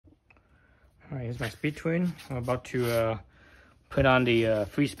Alright, here's my SpeedTwin. I'm about to put on the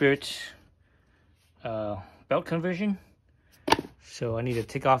FreeSpirit belt conversion. So I need to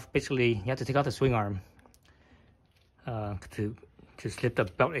take off, basically you have to take off the swing arm to slip the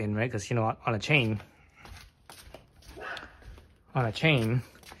belt in, right? Because, you know, on a chain, you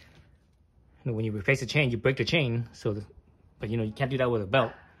know, when you replace the chain, you break the chain. So, but you know, you can't do that with a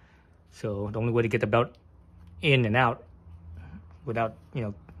belt. So the only way to get the belt in and out without, you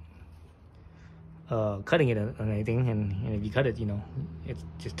know, cutting it or anything, and if you cut it, you know, it's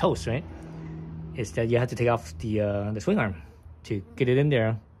just toast, right? Is that you have to take off the swing arm to get it in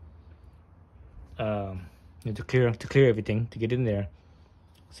there, you know, to clear everything, to get it in there.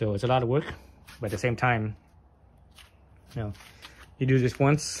 So it's a lot of work, but at the same time, you know, you do this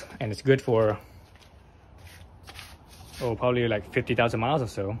once and it's good for probably like 50,000 miles or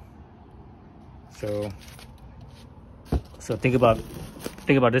so. So think about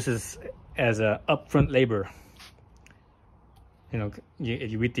this as a upfront labor. You know,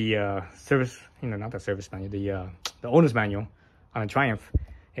 if you read the service, you know, not the service manual, the owner's manual on a Triumph,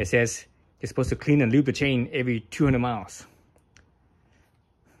 it says you're supposed to clean and lube the chain every 200 miles.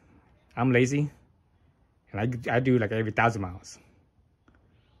 I'm lazy, and I do like every 1,000 miles.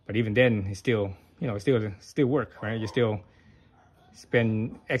 But even then, it's still, you know, still work, right? You still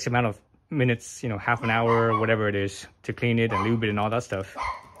spend X amount of minutes, you know, half an hour, whatever it is, to clean it and lube it and all that stuff.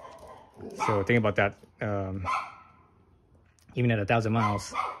 So think about that. Even at 1,000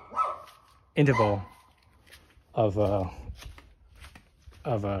 miles interval of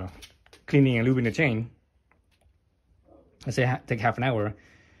cleaning and lubing the chain, let's say take half an hour,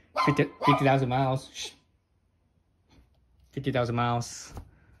 50,000 miles. 50,000 miles.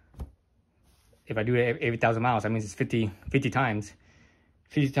 If I do it every 1,000 miles, that means it's 50 times.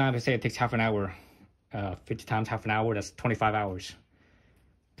 50 times, let's say it takes half an hour. 50 times half an hour, that's 25 hours.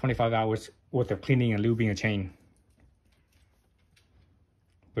 25 hours worth of cleaning and lubing a chain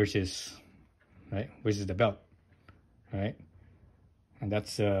versus the belt, right? And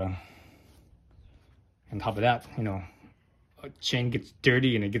that's on top of that, you know, a chain gets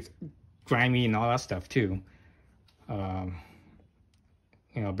dirty and it gets grimy and all that stuff too. You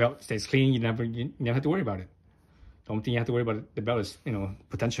know, belt stays clean, you never have to worry about it. The only thing you have to worry about the belt is, you know,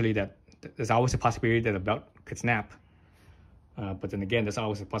 potentially that there's always a possibility that a belt could snap. But then again, there's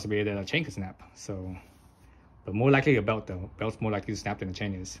always a possibility that a chain could snap. So, but more likely a belt though. Belt's more likely to snap than a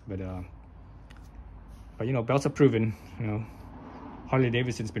chain is. But you know, belts are proven. You know, Harley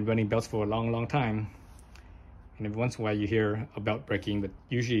Davidson's been running belts for a long time. And every once in a while you hear a belt breaking, but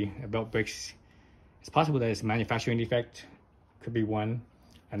usually a belt breaks. It's possible that it's a manufacturing defect. Could be one.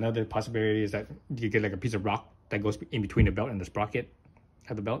 Another possibility is that you get like a piece of rock that goes in between the belt and the sprocket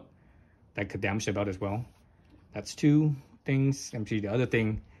of the belt. That could damage the belt as well. That's two things. And the other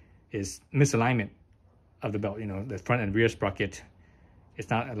thing is misalignment of the belt. You know, the front and rear sprocket, it's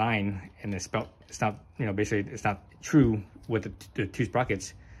not aligned, and the belt, it's not, you know, basically it's not true with the two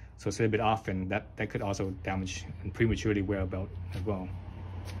sprockets, so it's a little bit off, and that could also damage and prematurely wear a belt as well.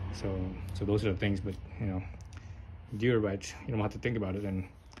 So those are the things. But you know, you're right, you don't have to think about it. And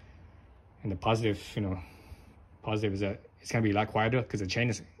the positive, you know, positive is that it's gonna be a lot quieter, because a chain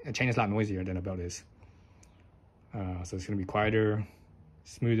is a lot noisier than a belt is. So it's gonna be quieter,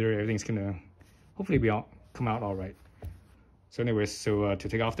 smoother. Everything's gonna hopefully come out all right. So anyways, to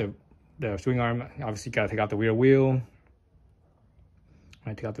take off the swing arm, obviously you gotta take out the rear wheel.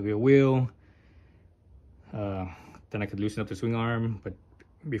 I take out the rear wheel. Then I could loosen up the swing arm. But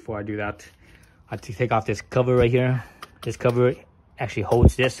before I do that, I have to take off this cover right here. This cover actually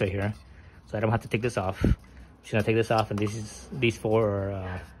holds this right here, so I don't have to take this off. I'm just gonna take this off, and these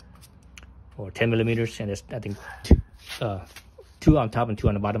four or 10 millimeters, and there's I think two on top and two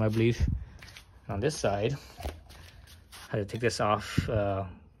on the bottom, I believe. On this side, I have to take this off. Well,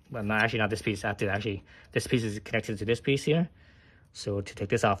 not this piece. I have to actually, this piece is connected to this piece here. So to take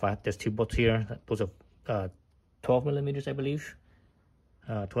this off, there's two bolts here. Those are 12 millimeters, I believe.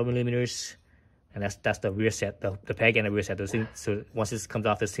 12 millimeters, and that's the rear set, the peg and the rear set. Those things, so once this comes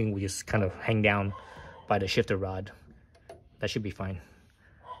off, this thing will just kind of hang down by the shifter rod. That should be fine.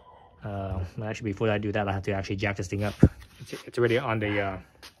 Actually, before I do that, I have to actually jack this thing up. It's already on the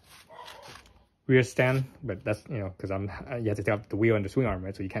rear stand, but that's, you know, because you have to take out the wheel and the swing arm,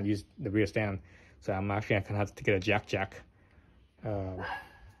 right? So you can't use the rear stand. So I'm actually gonna have to get a jack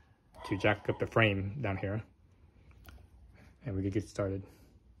to jack up the frame down here, and we can get started.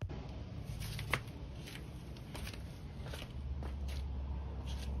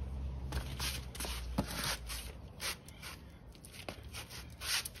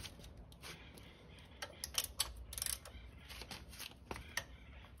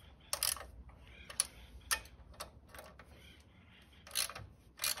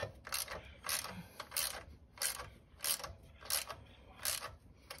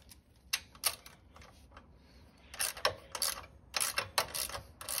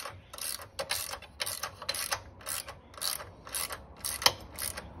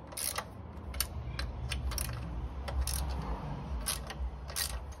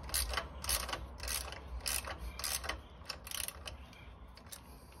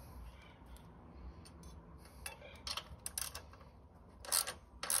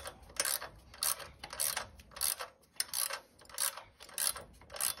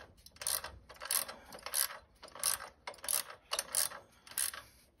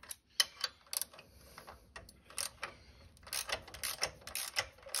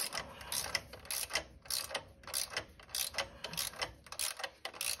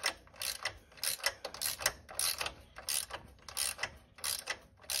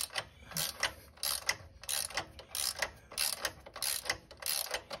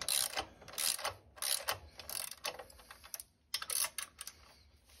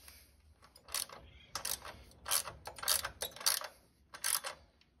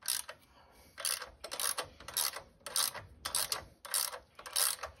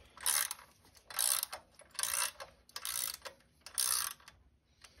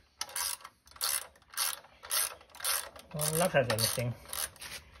 Loctite on this thing.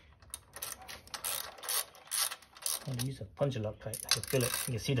 I'm gonna use a punch of Loctite. I can feel it.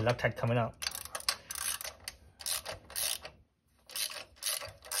 You can see the Loctite coming out.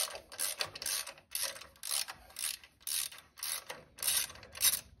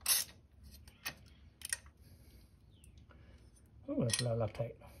 Oh, that's a lot of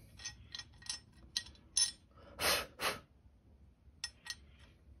Loctite.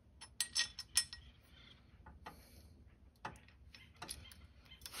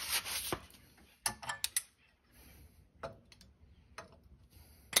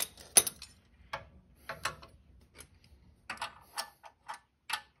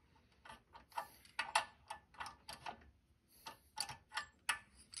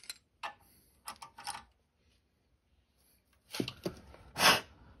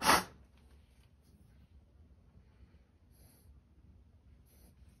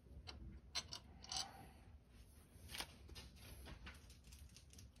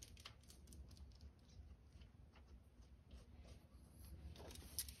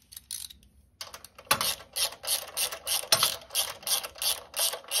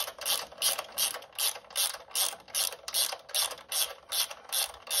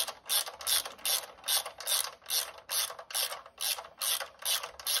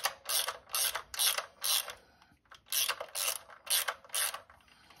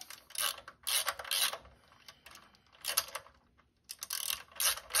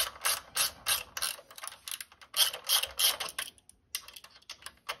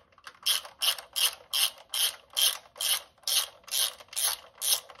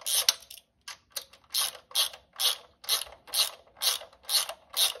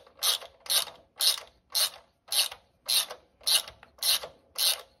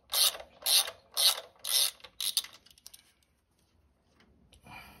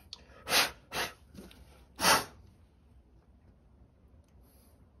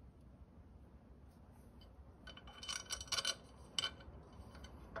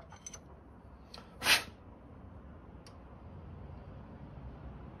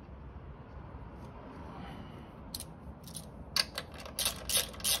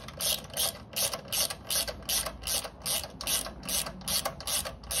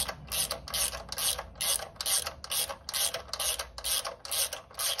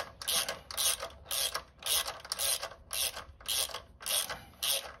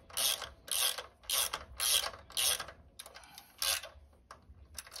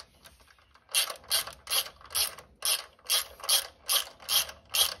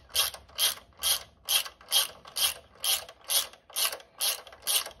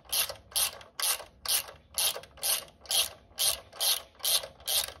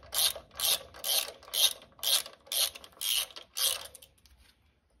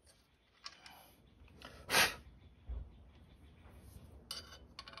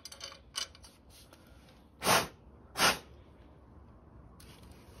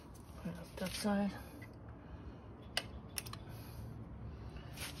 That side.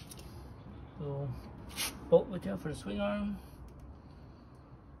 Little bolt right there for the swing arm.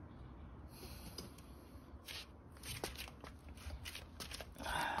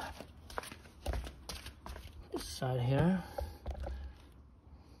 This side here.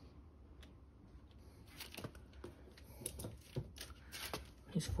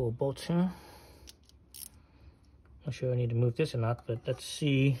 These 4 bolts here. Not sure I need to move this or not, but let's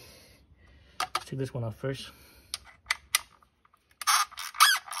see. Let's take this one off first.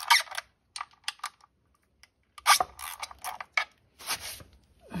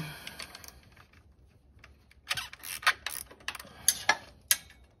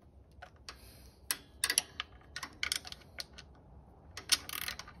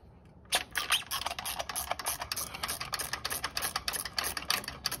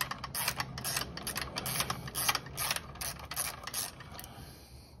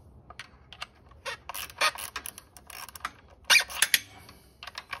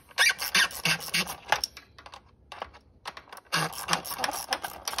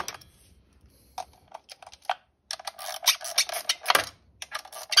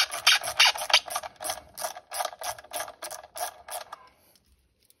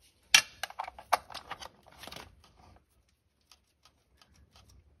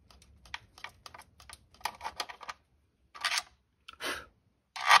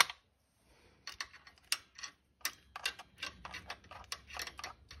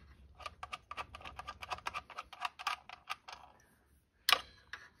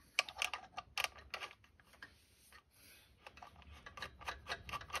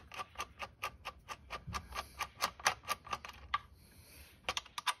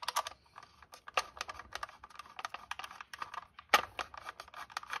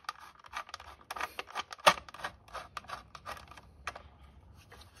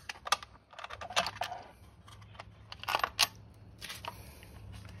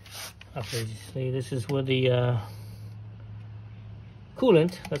 Obviously, this is where the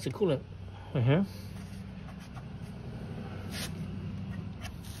coolant, that's the coolant right here.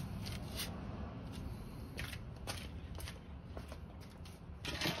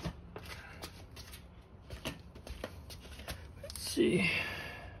 Let's see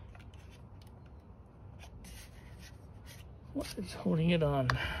what is holding it on.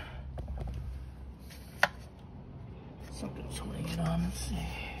 Something's holding it on. Let's see.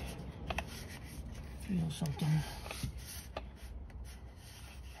 Feel something.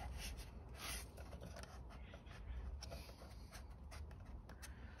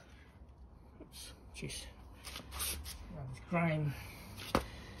 Oops, jeez. Grime.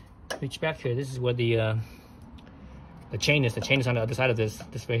 Reach back here. This is where the chain is. The chain is on the other side of this.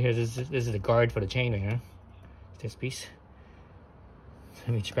 This right here. This is the guard for the chain right here. This piece.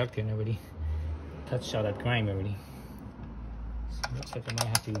 Reach back there and already touched all that grime already. So it looks like I might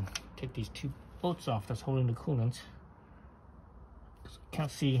have to take these two bolts off that's holding the coolant. I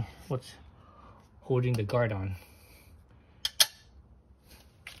can't see what's holding the guard on.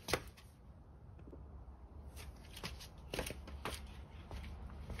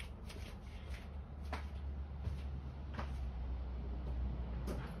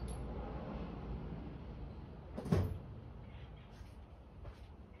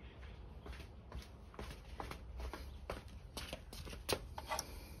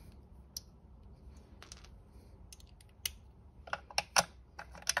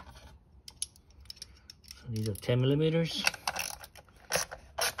 These are 10 millimeters.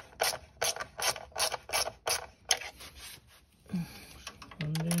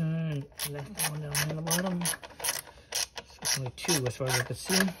 One there, left one down on the bottom. So only two as far as I can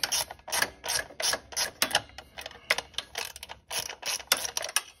see.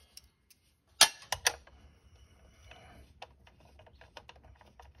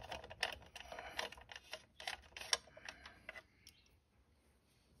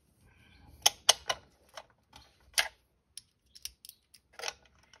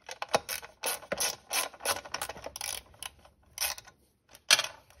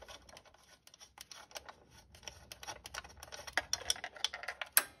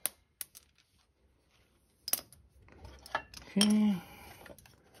 Okay.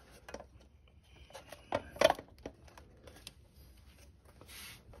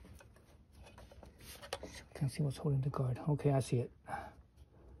 Can't see what's holding the guard. Okay, I see it.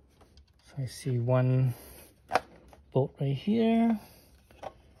 So I see one bolt right here.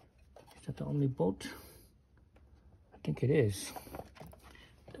 Is that the only bolt? I think it is.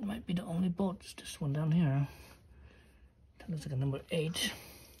 That might be the only bolt. It's this one down here. That looks like a number 8.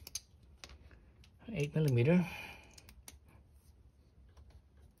 8 millimeter.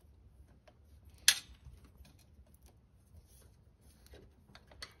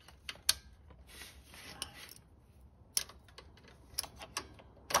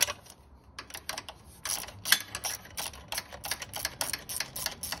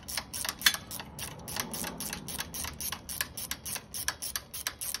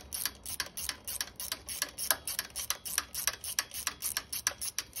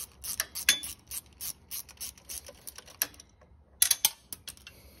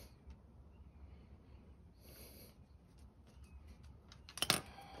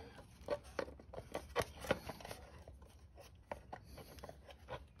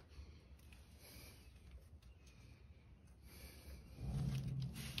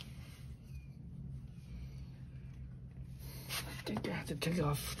 I think I have to take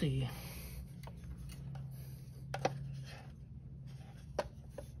off the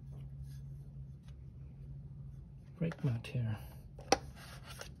brake mount here.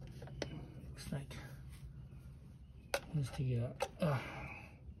 Looks like here's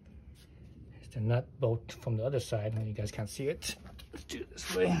the nut bolt from the other side, and you guys can't see it. Let's do it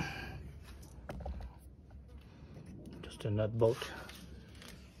this way. Just a nut bolt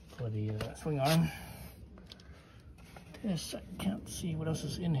for the swing arm. This, I can't see what else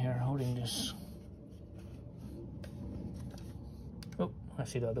is in here holding this. Oh, I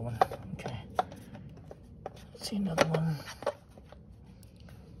see the other one. Okay. Let's see another one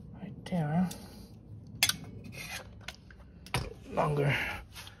right there. Longer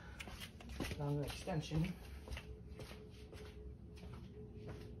extension.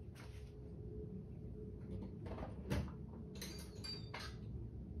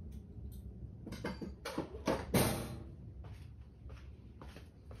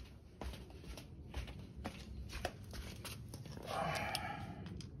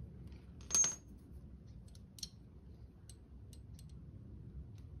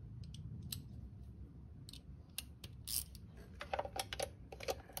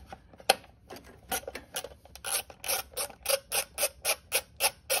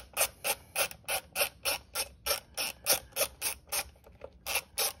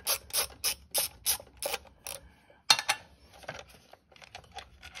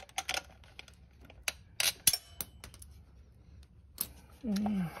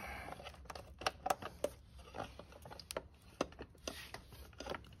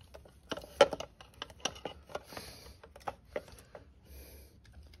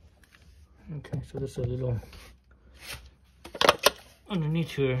 So there's a little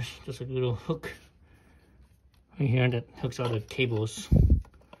underneath here, just a little hook right here that hooks all the cables.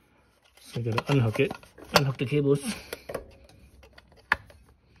 So I gotta unhook it, unhook the cables.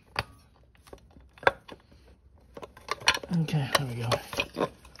 Okay, there we go.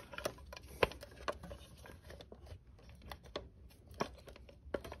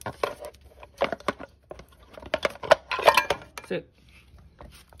 That's it.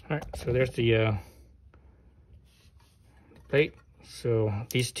 All right, so there's the plate. So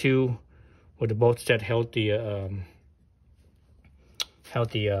these two were the bolts that held the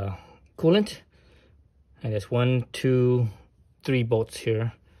coolant, and there's 1, 2, 3 bolts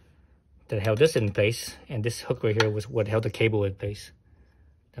here that held this in place, and this hook right here was what held the cable in place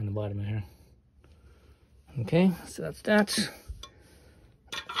down the bottom of here. Okay, so that's that.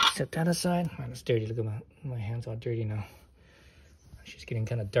 Set that aside. Man, it's dirty. Look at my hands all dirty now. She's getting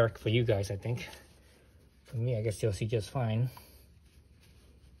kind of dark for you guys, I think. For me, I guess you'll see just fine.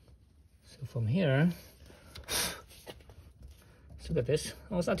 So from here, let's look at this.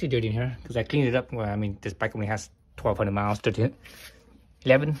 Oh, it's not too dirty in here because I cleaned it up. Well, I mean, this bike only has 1,200 miles,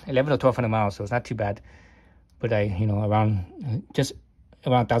 11 or 1,200 miles, so it's not too bad. But I, you know, just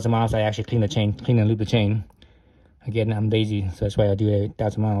around 1,000 miles, I actually clean and lube the chain. Again, I'm lazy, so that's why I do it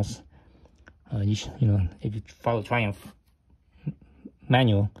 1,000 miles. You know, if you follow Triumph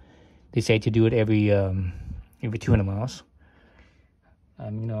manual, they say to do it every 200 miles. You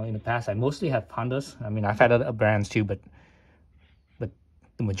know, in the past, I mostly have Hondas. I mean, I've had other brands too, but the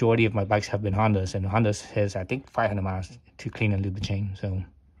majority of my bikes have been Hondas, and Hondas has, I think, 500 miles to clean and lube the chain. So,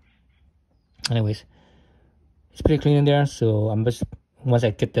 anyways, it's pretty clean in there. So I'm just, once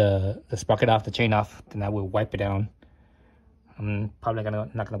I get the sprocket off, the chain off, then I will wipe it down. I'm probably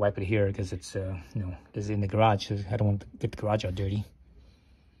not gonna wipe it here because it's you know, this is in the garage. So I don't want to get the garage all dirty.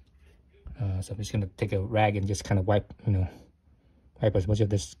 So I'm just gonna take a rag and just kind of wipe, you know, wipe as much of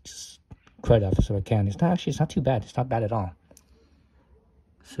this crud off as I can. It's not too bad. It's not bad at all.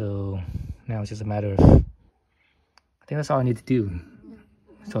 So now it's just a matter of, I think that's all I need to do.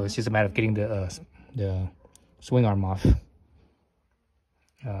 So it's just a matter of getting the swing arm off,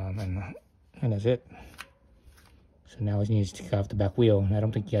 and that's it. So now I need to take off the back wheel. I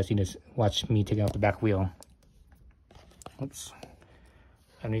don't think you guys need to watch me taking off the back wheel. Oops.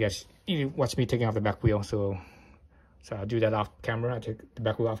 I know you guys need to watch me taking off the back wheel. So I'll do that off camera. I take the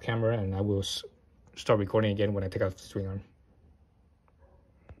back wheel off camera, and I will start recording again when I take off the swing arm.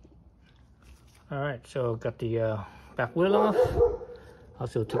 All right, so got the back wheel off.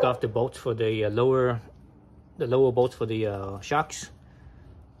 Also took off the bolts for the lower bolts for the shocks.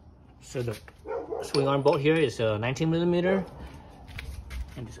 So the swing arm bolt here is 19 millimeter,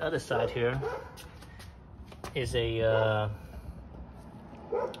 and this other side here is a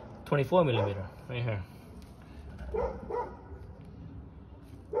 24 millimeter right here.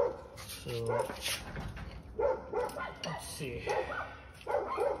 So let's see.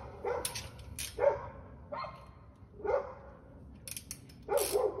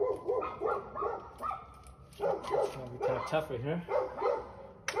 It's gonna be kind of tough right here.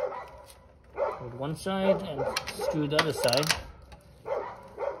 With one side and screw the other side.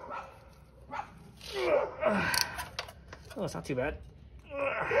 Oh, it's not too bad.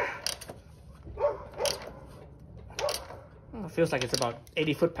 Oh, it feels like it's about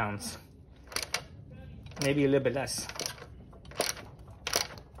 80 foot-pounds. Maybe a little bit less.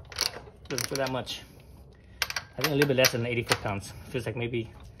 Doesn't feel that much. I think a little bit less than 80 foot-pounds. Feels like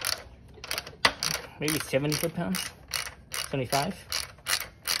maybe 70 foot-pounds, 75.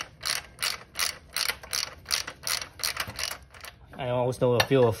 I always know the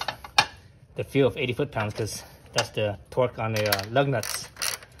feel of 80 foot-pounds because that's the torque on the lug nuts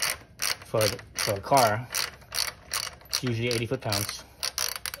for a car. It's usually 80 foot-pounds,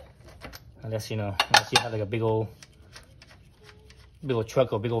 unless you have like a big old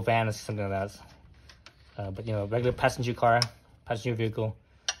truck or big old van or something like that. But you know, regular passenger vehicle,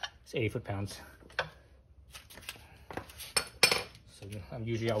 it's 80 foot-pounds. So I'm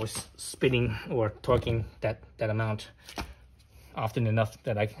usually always spinning or torquing that amount often enough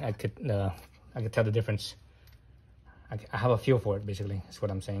that I could tell the difference. I have a feel for it, basically. That's what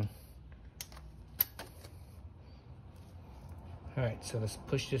I'm saying. All right, so let's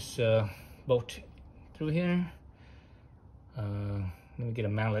push this bolt through here. Let me get a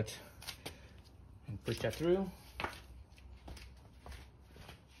mallet and push that through.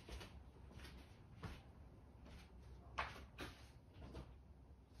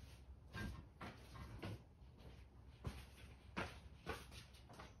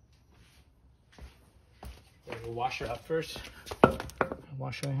 We'll wash her up first.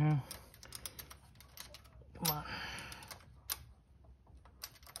 Wash her here. Come on.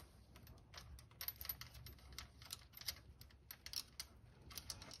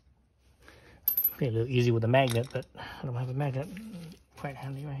 Be a little easy with a magnet, but I don't have a magnet quite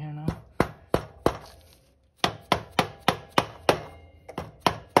handy right here now.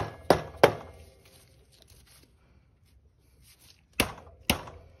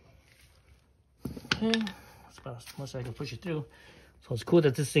 Okay, that's about as much as I can push it through. So it's cool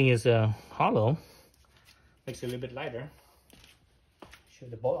that this thing is hollow. Makes it a little bit lighter. Sure,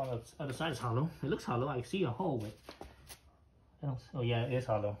 the bolt on the other side is hollow. It looks hollow. I see a hole with. Oh yeah, it is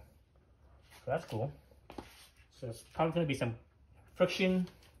hollow. So that's cool. So it's probably going to be some friction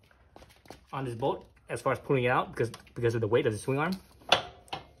on this bolt as far as pulling it out because of the weight of the swing arm.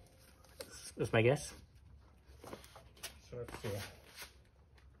 That's my guess. So let's see.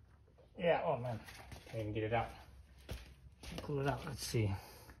 Yeah. Oh man, can't even get it out. Pull it out. Let's see.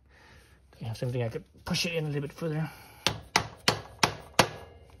 Do you have something I could push it in a little bit further?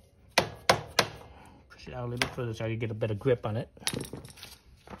 Push it out a little bit further so I can get a better grip on it.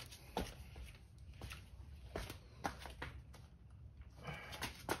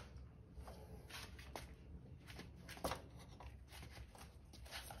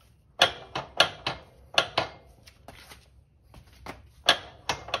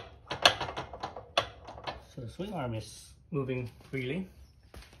 So the swing arm is moving freely.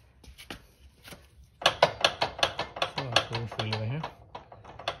 Moving freely right here.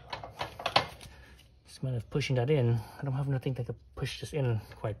 It's a matter of pushing that in. I don't have nothing that could push this in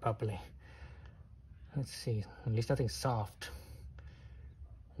quite properly. Let's see. At least nothing soft.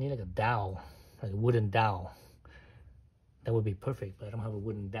 I need like a dowel, like a wooden dowel. That would be perfect, but I don't have a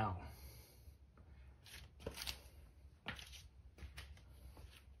wooden dowel.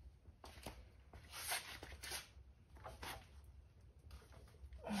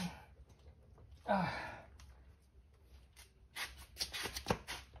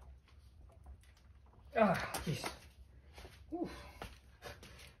 Jeez.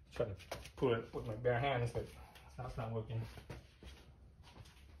 Try to pull it with my bare hands, but that's not working.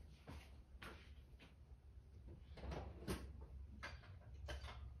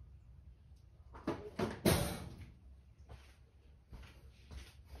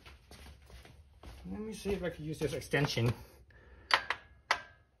 Let me see if I can use this extension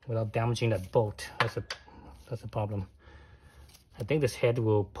without damaging that bolt. That's a problem. I think this head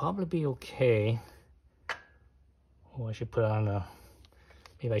will probably be okay. Oh, I should put on a,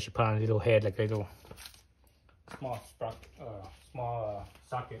 maybe I should put on a little head, like a little small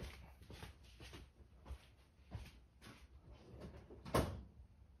socket.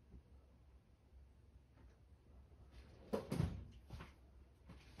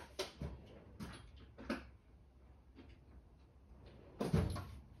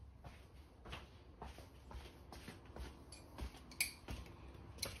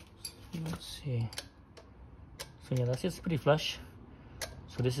 Let's see. So yeah, that's just pretty flush.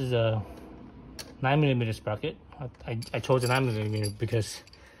 So this is a 9mm sprocket. I chose a 9mm because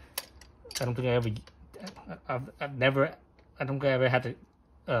I don't think I ever had to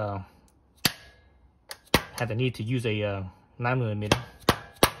had the need to use a 9mm.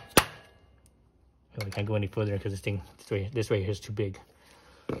 Oh, I can't go any further because this way here is too big.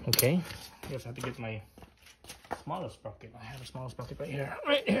 Okay, I guess I have to get my smaller sprocket. I have a smaller sprocket right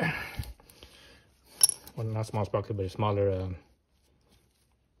here. Well, not small sprocket, but a smaller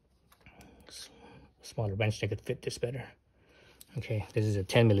wrench that could fit this better. Okay, this is a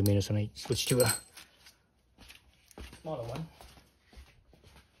 10mm, so I switch to a smaller one.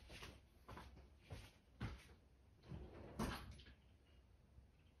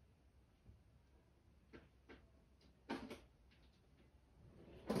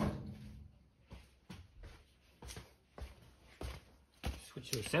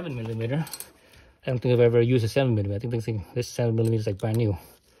 Switch to a 7mm. I don't think I've ever used a 7mm. I think this 7mm is like brand new.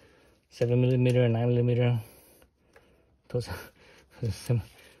 7mm, 9mm. Those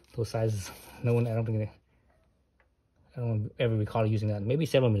sizes. I don't ever recall using that. Maybe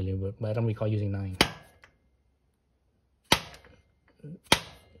 7mm, but I don't recall using 9.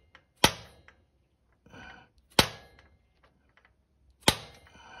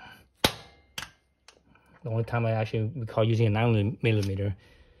 The only time I actually recall using a 9mm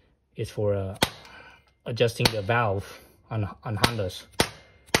is for adjusting the valve on Hondas.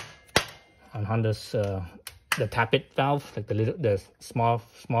 On Honda's the tappet valve, like the small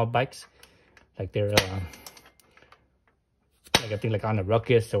bikes, like they're like I think like on a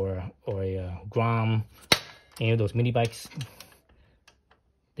Ruckus or a Grom, any of those mini bikes,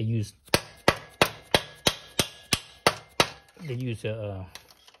 they use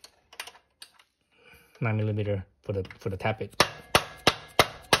 9mm for the tappet.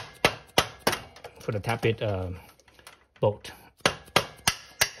 For the tappet bolt.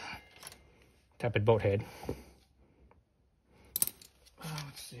 Tappet bolt head.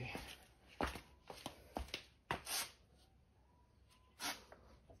 Let's see.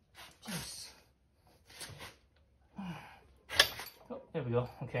 Jeez. Oh, there we go.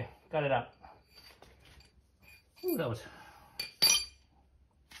 Okay, got it out. Ooh, that was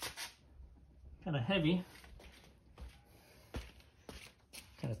kind of heavy.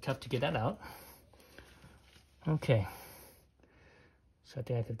 Kind of tough to get that out. Okay. So I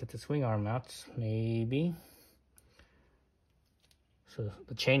think I could get the swing arm out, maybe. So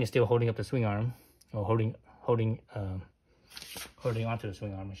the chain is still holding up the swing arm, or holding onto the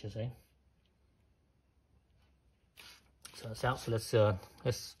swing arm, I should say. So it's out. So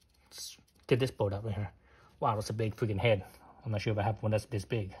let's get this bolt out right here. Wow, that's a big freaking head. I'm not sure if I have one that's this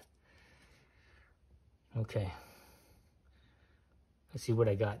big. Okay. Let's see what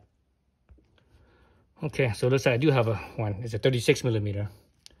I got. Okay, so it looks like I do have one. It's a 36mm.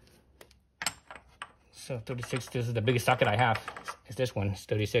 So 36, this is the biggest socket I have. It's this one, it's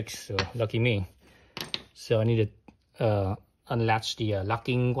 36, so lucky me. So I need to unlatch the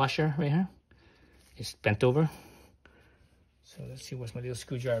locking washer right here. It's bent over. So let's see what's my little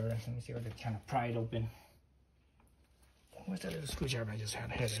screwdriver. Let me see if I can kind of pry it open. Where's that little screwdriver I just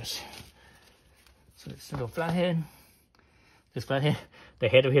had? Here it is. So it's a little flathead. This flathead, the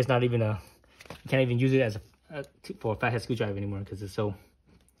head over here is not even a, you can't even use it as for a flathead screwdriver anymore because it's so,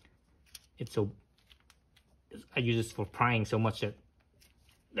 I use this for prying so much that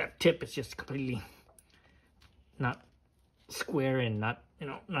that tip is just completely not square and not, you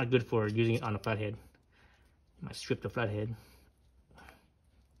know, not good for using it on a flathead. I might strip the flathead.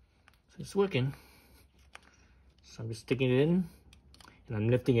 So it's working. So I'm just sticking it in and I'm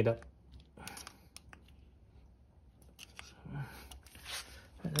lifting it up.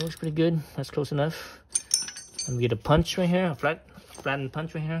 That looks pretty good. That's close enough. Let me get a punch right here, a flattened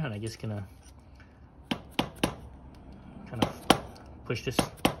punch right here, and I'm just gonna kind of push this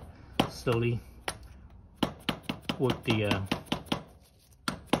slowly. Work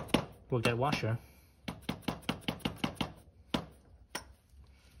that washer.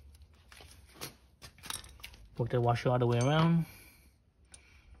 Work that washer all the way around.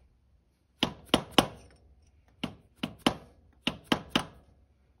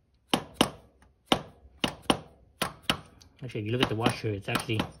 Actually, if you look at the washer, it's not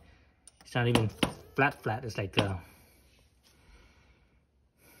even flat. It's like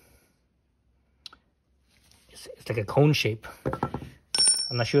it's like a cone shape.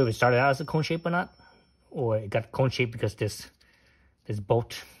 I'm not sure if it started out as a cone shape or not, or it got cone shape because this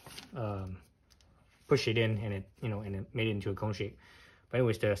bolt pushed it in and it made it into a cone shape. But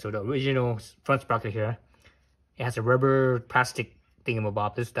anyways, so the original front sprocket here, it has a rubber plastic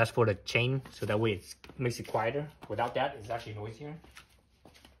thingamabob. That's for the chain, so that way it makes it quieter. Without that, it's actually noisier.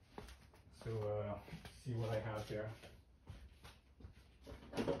 So see what I have here.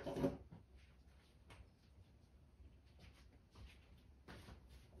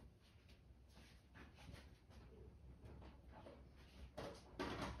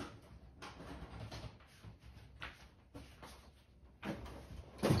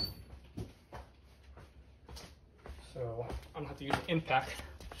 So I'm gonna have to use impact.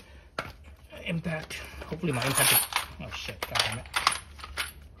 Hopefully my impact could, oh shit, god damn it.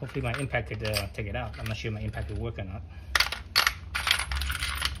 Hopefully my impact could take it out. I'm not sure my impact will work or not.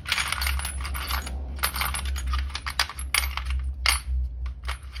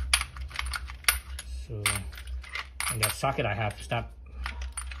 So, and that socket I have is not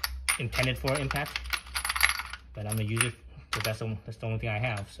intended for impact, but I'm gonna use it because that's the only thing I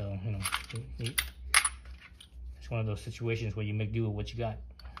have. So, you know, it's one of those situations where you make do with what you got.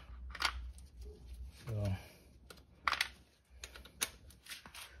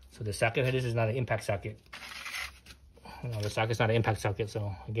 So the socket head, this is not an impact socket. The socket's not an impact socket,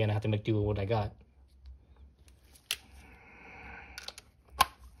 so again, I have to make do with what I got.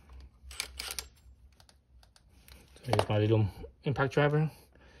 So here's my little impact driver.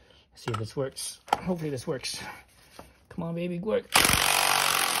 Let's see if this works. Hopefully this works. Come on, baby, work. Dang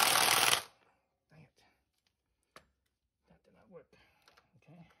it. That did not work.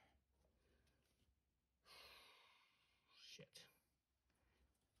 Okay. Shit.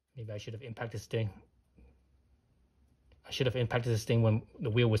 Maybe I should have impacted this thing. I should have impacted this thing when the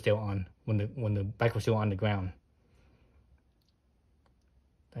wheel was still on, when the bike was still on the ground.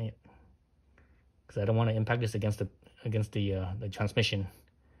 Dang it. Because I don't want to impact this against the transmission.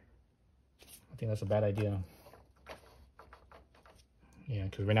 I think that's a bad idea. Yeah,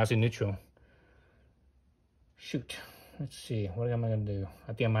 because right now it's in neutral. shoot. Let's see, what am I gonna do?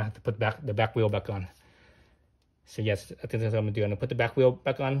 I think I might have to put the back wheel back on. So yes, I think that's what I'm gonna do. I'm gonna put the back wheel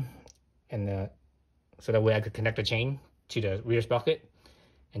back on, and so that way I could connect the chain to the rear sprocket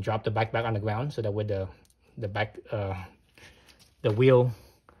and drop the bike back on the ground. So that way the wheel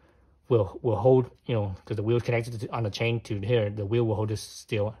will hold, you know, because the wheel is connected on the chain to here. The wheel will hold this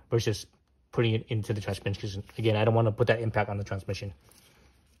still versus putting it into the transmission. Because again, I don't want to put that impact on the transmission.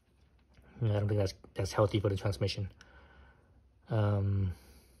 I don't think that's healthy for the transmission.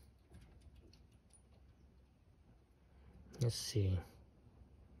 Let's see.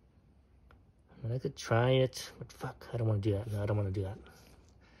 I could try it, but fuck, I don't want to do that. No, I don't want to do that.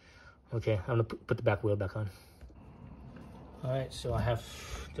 Okay, I'm gonna put the back wheel back on. All right, so I have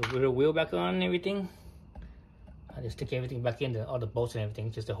the rear wheel back on and everything. I just stick everything back in, all the bolts and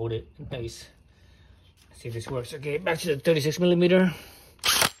everything, just to hold it in place. Let's see if this works. Okay, back to the 36mm.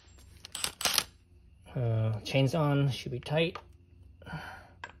 Chains on, should be tight. Oh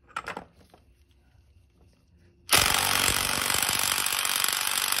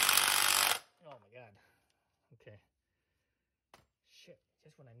my god. Okay. Shit,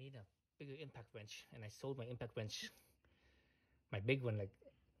 just when I need a bigger impact wrench, and I sold my impact wrench, my big one, like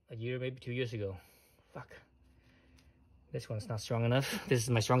a year, maybe 2 years ago. Fuck. This one's not strong enough. This is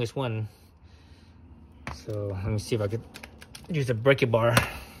my strongest one. So let me see if I could use a breaker bar.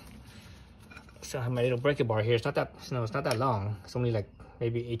 So I have my little breaker bar here. It's not that, no, it's not that long. It's only like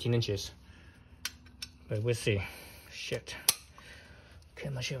maybe 18 inches. But we'll see. Shit. Okay,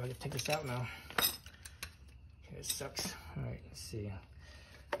 I'm not sure if I can take this out now. Okay, it sucks. All right, let's see.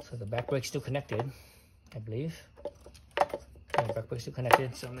 So the back brake's still connected, I believe. Okay, the back brake's still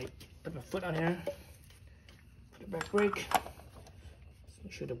connected. So I'm gonna put my foot on here. Put the back brake. Let's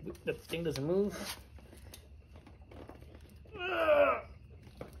make sure the thing doesn't move.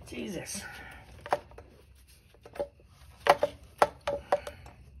 Jesus.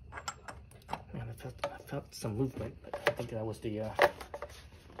 Man, I felt some movement, but I think that was the I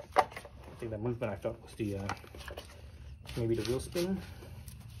think the movement I felt was the maybe the wheel spin.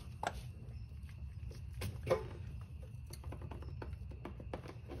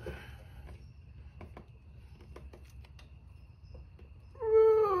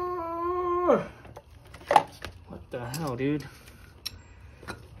 What the hell, dude?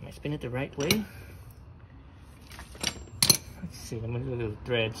 Am I spinning it the right way? Let's see, let me look at the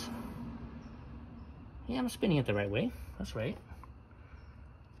threads. Yeah, I'm spinning it the right way. That's right.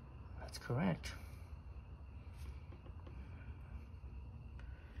 That's correct.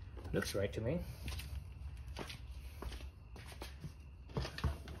 Looks right to me.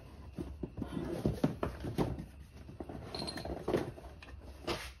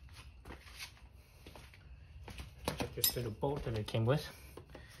 Check this little bolt that it came with.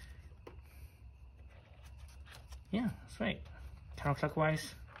 Yeah, that's right.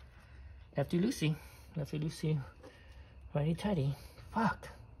 Counterclockwise. Lefty loosey. Lefty loosey. Righty tighty. Fuck.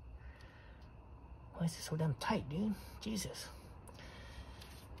 Why is it so damn tight, dude? Jesus.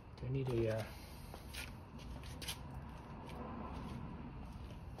 Do I need a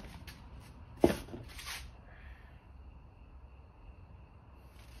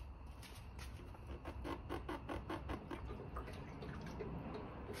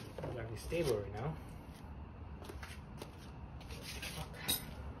I'm gotta be stable right now.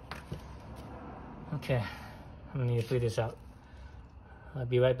 Okay, I'm gonna need to figure this out. I'll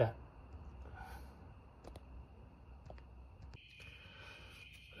be right back.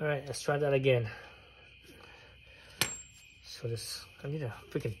 All right, let's try that again. So this, I need a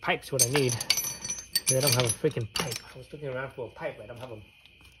freaking pipe is what I need. I don't have a freaking pipe. I was looking around for a pipe. I don't have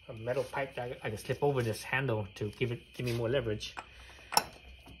a metal pipe that I can slip over this handle to give me more leverage.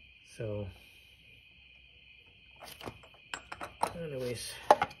 So, anyways.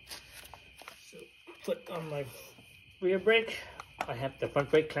 Foot on my rear brake. I have the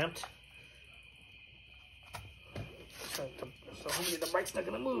front brake clamped. So hopefully the bike's not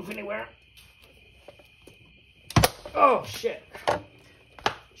gonna move anywhere. Oh shit!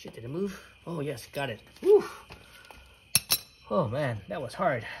 Shit, did it move? Oh yes, got it. Woo! Oh man, that was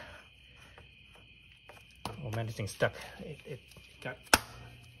hard. Oh man, this thing's stuck. It got.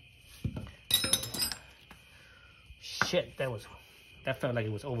 Shit, that felt like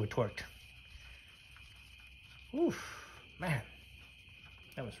it was over torqued. Oof, man,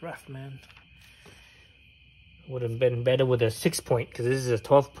 that was rough, man. Would have been better with a 6-point, because this is a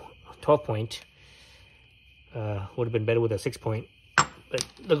 12 point. Would have been better with a 6-point. But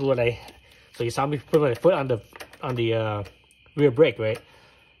look at what so you saw me put my foot on the rear brake, right?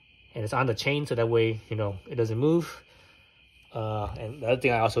 And it's on the chain, so that way, you know, it doesn't move. And the other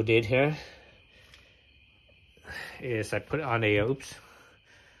thing I also did here, is I put on a, oops,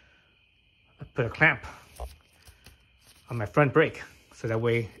 I put a clamp on my front brake, so that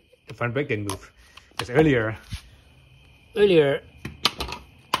way the front brake didn't move. Because earlier,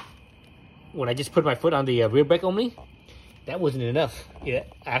 when I just put my foot on the rear brake only, that wasn't enough. I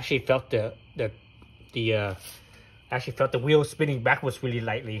actually felt the wheel spinning backwards really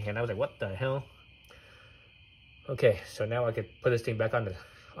lightly, and I was like, what the hell? Okay, so now I could put this thing back on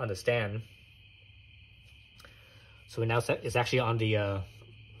the stand. So now it's actually on the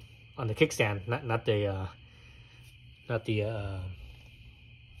kickstand, not the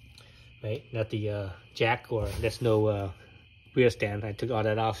jack, or there's no rear stand. I took all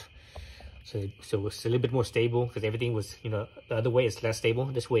that off, so it's a little bit more stable, because everything was, you know, the other way is less stable.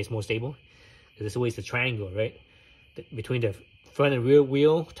 This way is more stable, because this way is the triangle, right? Between the front and rear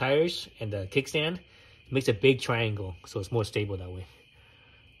wheel tires and the kickstand, it makes a big triangle, so it's more stable that way.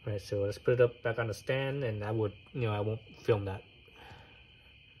 All right, so let's put it up back on the stand, and I won't film that.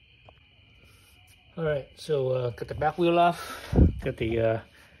 All right, so got the back wheel off, got the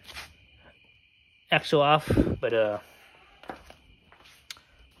axle off, but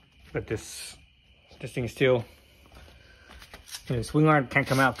this thing is still, you know, the swing arm can't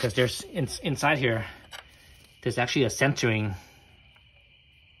come out because there's inside here. There's actually a centering.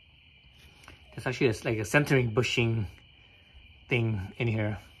 There's actually like a centering bushing thing in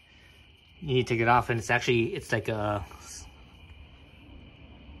here. You need to take it off, and it's like a.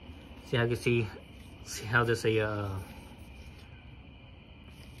 See how you can see how there's a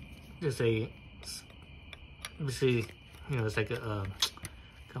obviously, you know, it's like a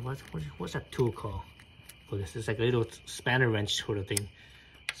what's that tool called for this? It's like a little spanner wrench sort of thing.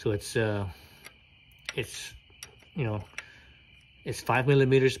 So it's you know, it's 5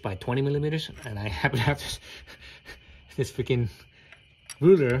 millimeters by 20 millimeters, and I happen to have this freaking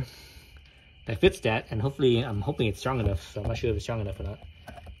ruler that fits that, and I'm hoping it's strong enough. So I'm not sure if it's strong enough or not.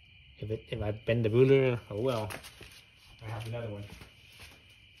 If I bend the ruler, oh well. I have another one.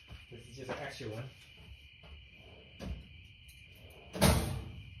 This is just an extra one.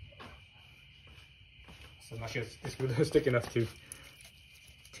 So I'm not sure if this ruler is thick enough to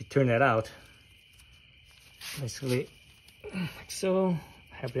turn that out. Basically, like so.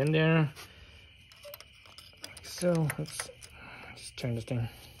 I have it in there. Like so. Let's just turn this thing.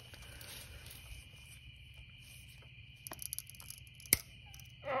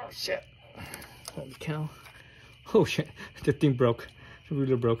 Oh shit! Holy cow! Oh shit! The thing broke. The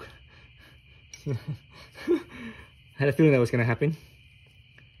ruler broke. I had a feeling that was gonna happen.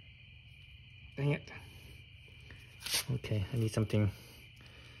 Dang it! Okay, I need something.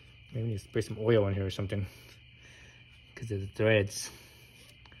 Maybe I need to spray some oil in here or something, because of the threads.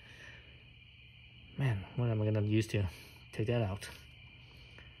 Man, what am I gonna use to take that out?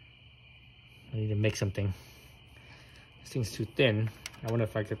 I need to make something. This thing's too thin. I wonder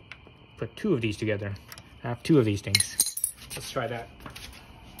if I could put 2 of these together. I have 2 of these things. Let's try that.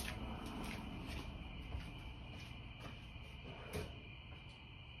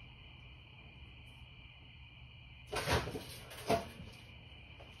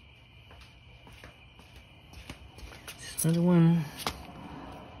 Another one.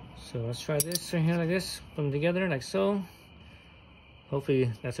 So let's try this right here, like this. Put them together like so.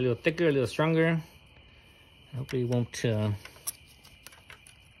 Hopefully that's a little thicker, a little stronger. Hopefully it won't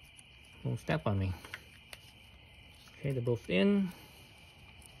snap on me. Okay, they're both in.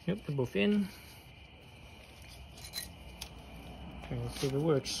 Yep, they're both in. Okay, let's see if it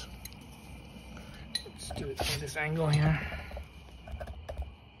works. Let's do it from this angle here.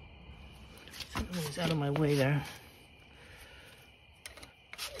 It's out of my way there.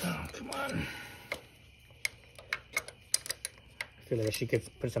 Oh, come on. I feel like I should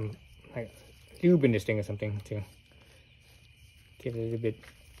put some like lube in this thing or something to get a little bit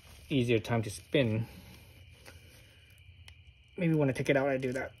easier time to spin. Maybe when I take it out, I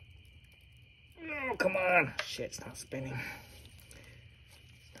do that. Oh, come on. Shit, it's not spinning.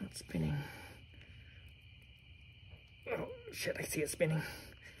 It's not spinning. Oh, shit, I see it spinning.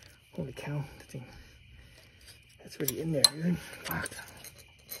 Holy cow, that thing. That's really in there, dude. Fuck.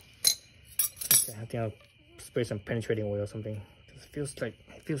 Okay, I think I'll spray some penetrating oil or something. It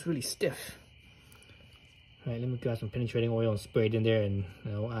feels really stiff. All right, let me grab some penetrating oil and spray it in there, and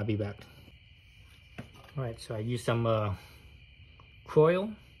I'll be back. All right, so I used some Croil.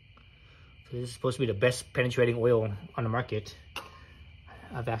 So this is supposed to be the best penetrating oil on the market.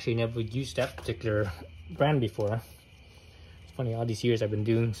 I've actually never used that particular brand before. It's funny, all these years I've been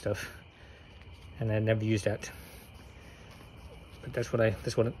doing stuff, and I never used that. But that's what I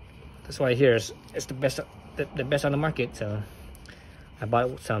hear is it's the best on the market. So I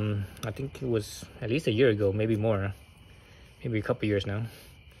bought some, I think it was at least a year ago, maybe more, maybe a couple years now.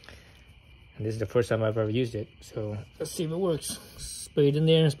 And this is the first time I've ever used it. So let's see if it works. Spray it in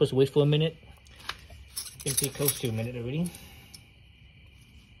there. I'm supposed to wait for a minute. I think pretty close to a minute already.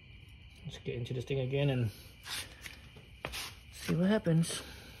 Let's get into this thing again and see what happens.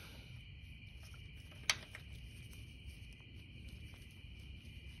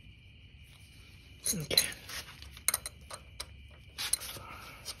 Okay.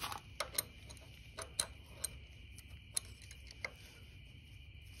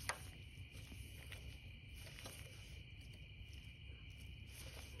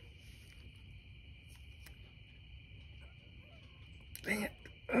 Dang it.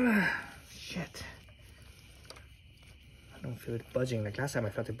 Shit. I don't feel it budging. Like last time I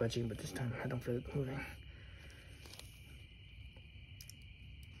felt it budging, but this time I don't feel it moving.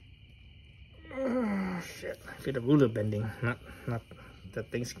 Shit. I feel the ruler bending, not the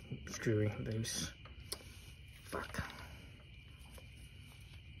thing's screwing loose. Fuck.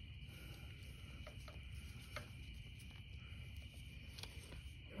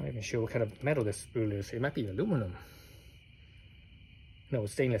 I'm not even sure what kind of metal this ruler is. It might be aluminum. No,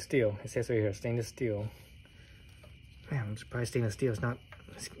 it's stainless steel. It says right here, stainless steel. Man, I'm surprised stainless steel is not,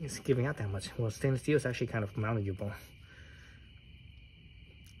 it's giving out that much. Well, stainless steel is actually kind of malleable.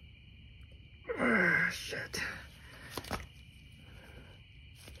 Shit.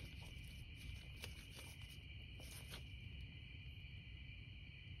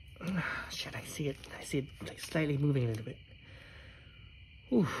 Shit, I see it like slightly moving a little bit.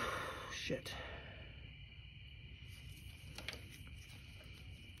 Ooh, shit.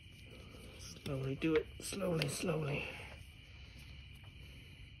 Slowly do it, slowly, slowly.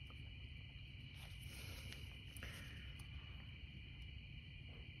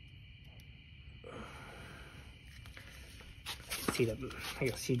 See that? I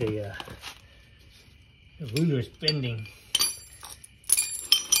can see the ruler is bending.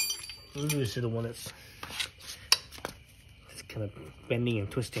 The ruler is the one that's kind of bending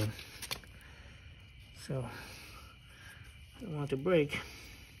and twisting. So I don't want it to break.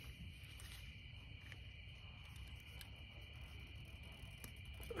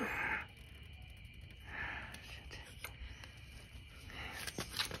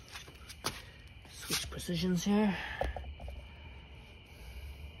 Switch positions here.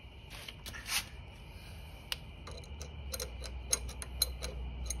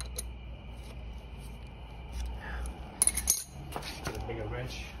 Get a bigger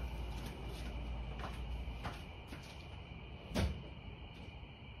wrench.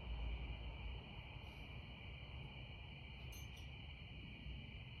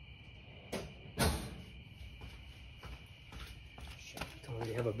 Don't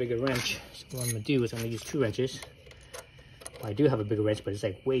really have a bigger wrench, so what I'm gonna do is I'm gonna use 2 wrenches. Well, I do have a bigger wrench, but it's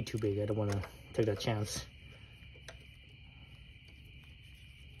like way too big. I don't want to take that chance.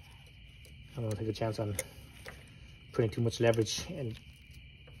 I don't want to take a chance on putting too much leverage and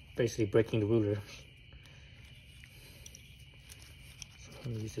basically breaking the ruler. So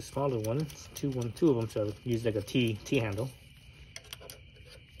I'm gonna use the smaller one, two of them, so I'll use like a T handle.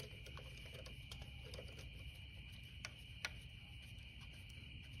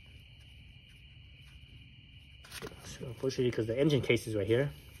 So unfortunately, because the engine case is right here,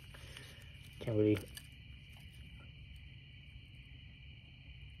 can't really.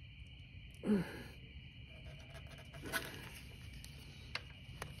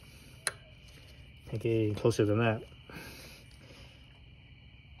 Can't get any closer than that.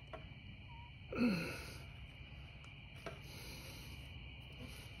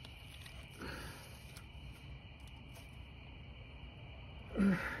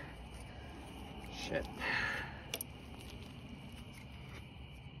 Shit.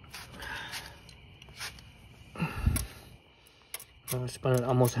 Well, it's spun at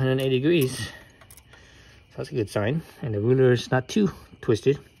almost 180 degrees. So that's a good sign. And the ruler is not too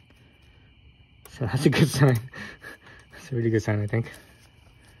twisted. So that's a good sign. That's a really good sign, I think.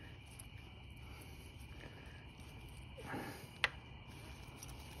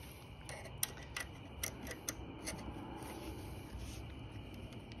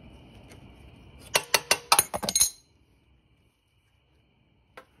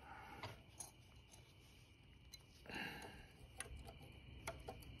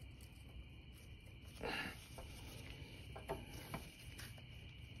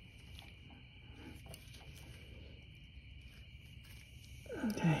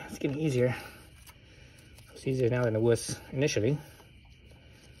 Okay, it's getting easier. It's easier now than it was initially.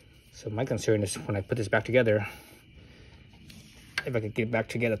 So my concern is when I put this back together, if I could get it back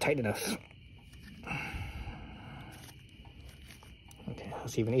together tight enough. Okay,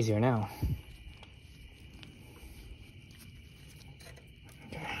 it's even easier now.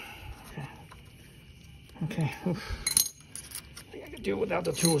 Okay. Oof. I think I can do it without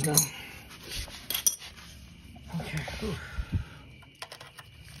the tools now. Okay. Oof.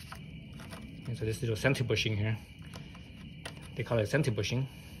 And so this little center bushing here, they call it center bushing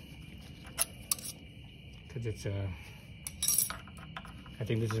because it's I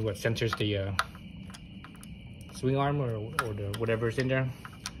think this is what centers the swing arm or the whatever's in there.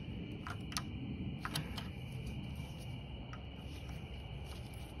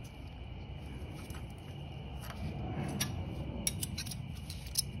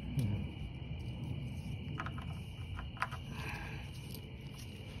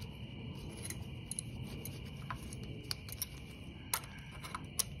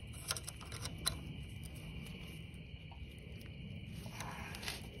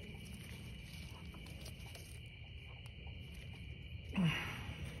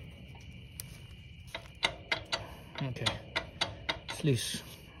 Okay, it's loose.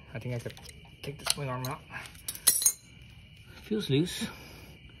 I think I could take the swing arm out. Feels loose.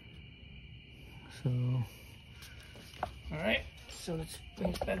 So, all right. So let's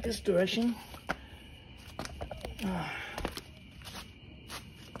bring it back this direction.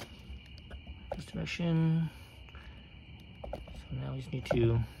 This direction. So now we just need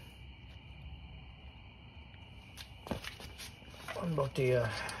to unbolt the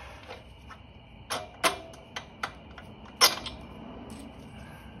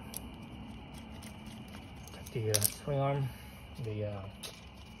swing arm, the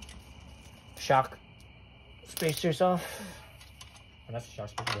shock spacers off. Well, not the shock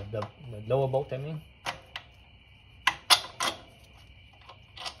spacer, the lower bolt, I mean.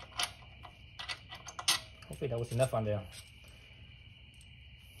 Hopefully that was enough on the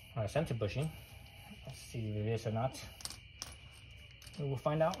center bushing. Let's see if it is or not. We will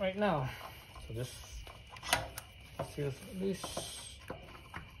find out right now. So this feels loose.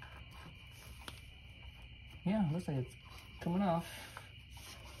 Yeah, looks like it's coming off.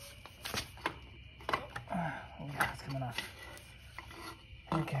 Oh yeah, it's coming off.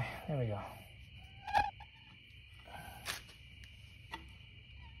 Okay, there we go.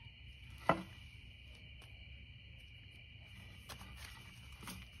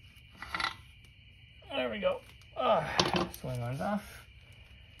 There we go. Swing arms off.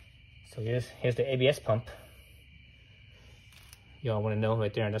 So here's the ABS pump. Y'all want to know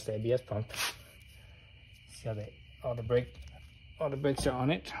right there, and that's the ABS pump. See how all the brakes are on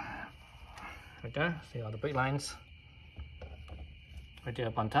it. Right there. See all the brake lines. Right there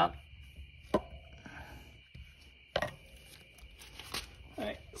up on top.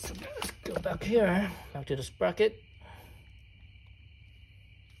 Alright, so let's go back here, back to the sprocket.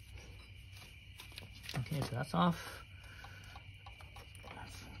 Okay, so that's off.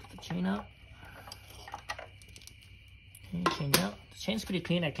 Let's get the chain out. Okay, chain out. The chain's pretty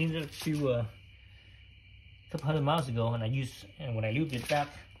clean. I cleaned it up to couple 100 miles ago, and when I lubed it back,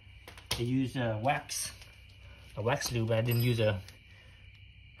 I used a wax lube. I didn't use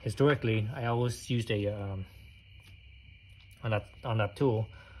historically I always used a on that tool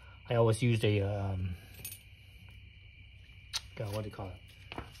I always used a God, what do you call it,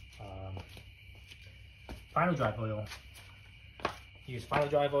 final drive oil. Use final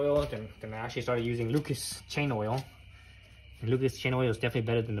drive oil, then I actually started using Lucas chain oil. And Lucas chain oil is definitely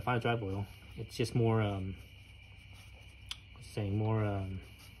better than the final drive oil. It's just more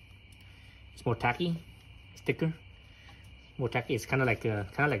it's more tacky, it's thicker, more tacky. It's kind of like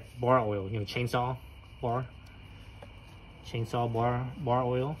bar oil, you know, chainsaw bar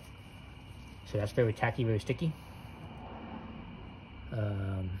oil. So that's very tacky, very sticky.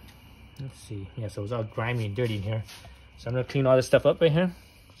 Let's see. Yeah, so it's all grimy and dirty in here. So I'm gonna clean all this stuff up right here.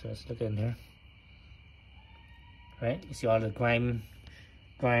 So let's look in here. Right, you see all the grime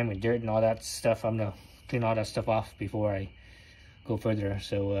and dirt and all that stuff. I'm gonna clean all that stuff off before I go further.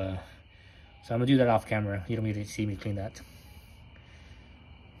 So I'm gonna do that off camera. You don't need to see me clean that.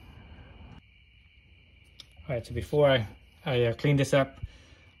 All right, so before I clean this up,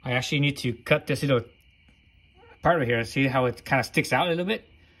 I actually need to cut this little part right here. See how it kind of sticks out a little bit?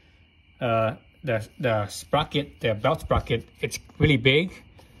 The sprocket, the belt sprocket, it's really big.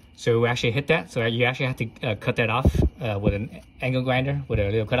 So we actually hit that. So you actually have to cut that off with an angle grinder with a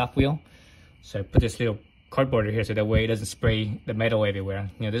little cutoff wheel. So I put this little cardboard here so that way it doesn't spray the metal everywhere.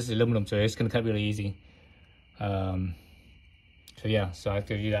 You know, this is aluminum, so it's gonna cut really easy. So yeah, so I have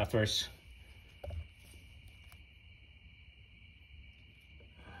to do that first.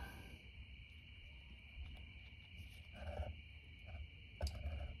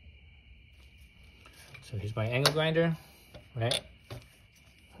 So here's my angle grinder, right?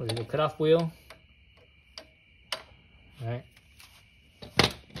 with the cutoff wheel. All right.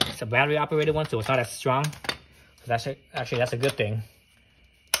 It's a battery operated one, so it's not as strong. So that's actually that's a good thing.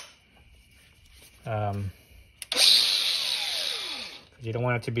 You don't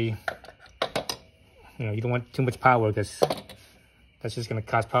want it to be, you know, you don't want too much power because that's just going to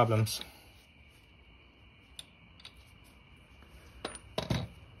cause problems.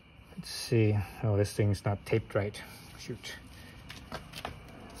 Let's see. Oh, this thing's not taped right. Shoot.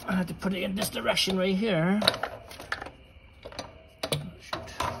 I have to put it in this direction right here.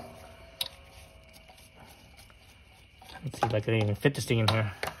 Shoot. Let's see if I can even fit this thing in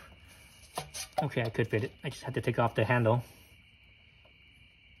here. Okay, I could fit it. I just had to take off the handle.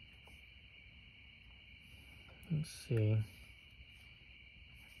 Let's see.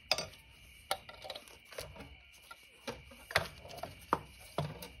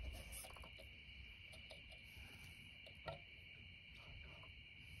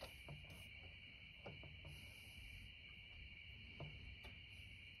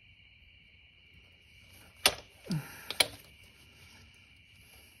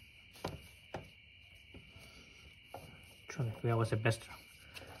 Trying to figure out what's the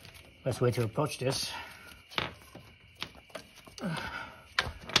best way to approach this.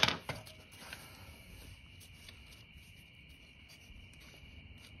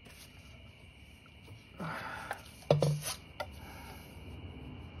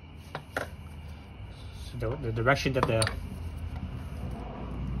 So the direction that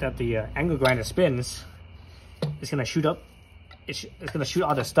the angle grinder spins is going to shoot up. It's going to shoot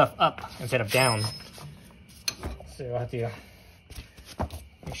all the stuff up instead of down. So I have to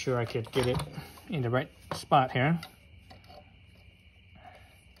make sure I could get it in the right spot here.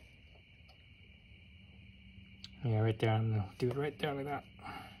 Yeah, right there. I'm gonna do it right there like that.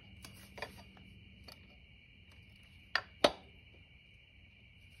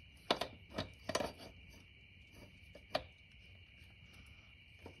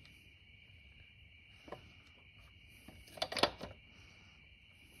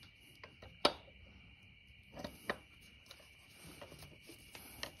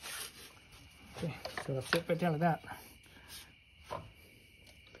 Okay, so that's it right there like that.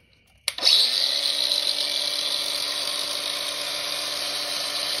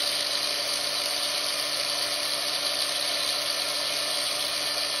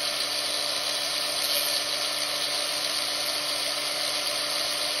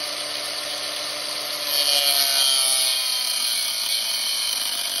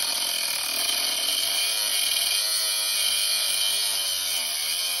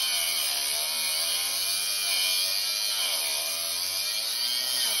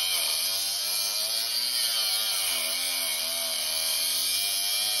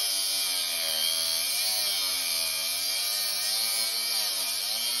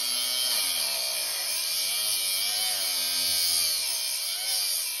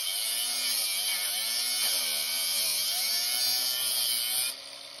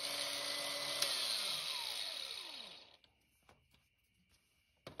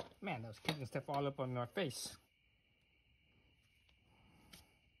 Man, that was kicking stuff all up on our face.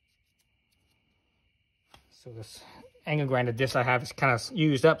 So this angle grinder disc I have is kind of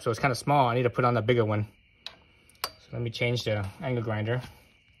used up, so it's kind of small. I need to put on a bigger one. So let me change the angle grinder.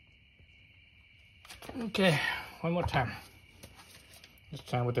 Okay, one more time. This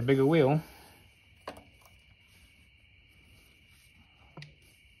time with the bigger wheel.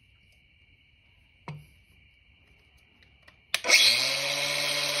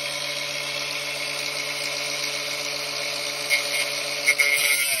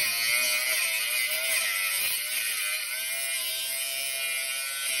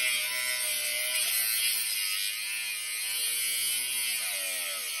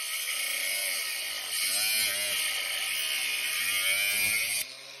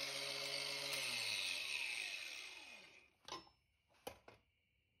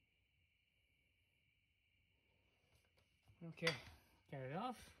 Okay, got it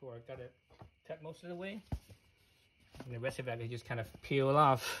off, or I got it cut most of the way. And the rest of it I can just kind of peel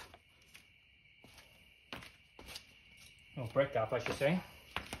off. Oh, break off, I should say.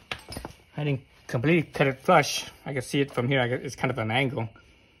 I didn't completely cut it flush. I can see it from here. It's kind of an angle.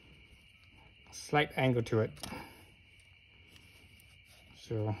 Slight angle to it.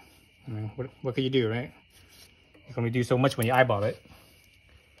 So, I mean, what can you do, right? You can only do so much when you eyeball it.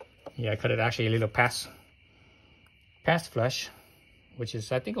 Yeah, I cut it actually a little past flush, which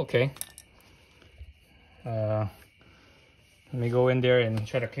is, I think, okay. Let me go in there and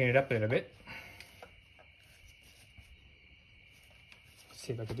try to clean it up a little bit. Let's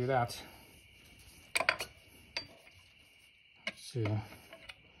see if I can do that. Let's see.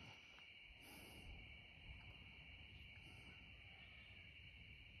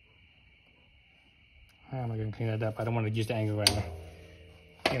 How am I going to clean that up? I don't want to use the angle grinder.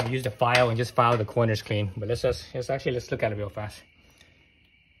 I'm going to use the file and just file the corners clean. But let's look at it real fast.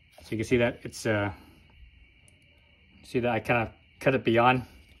 So you can see that it's see that I kind of cut it beyond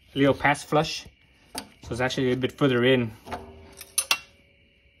a little past flush. So it's actually a little bit further in.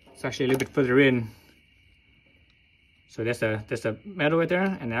 It's actually a little bit further in. So there's a metal right there,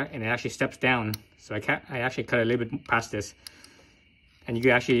 and it actually steps down. So I actually cut a little bit past this. And you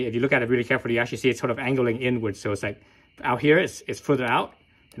can actually, if you look at it really carefully, you actually see it's sort of angling inwards. So it's like out here, it's further out,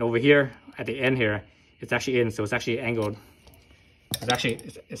 and over here at the end here, it's actually in. So it's actually angled. It's actually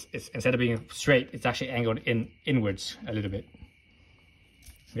it's instead of being straight, it's actually angled inwards a little bit.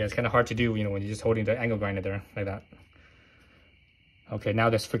 Yeah, it's kind of hard to do, you know, when you're just holding the angle grinder there like that. Okay, now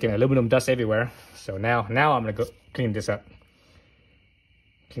there's freaking aluminum dust everywhere. So now I'm gonna go clean this up.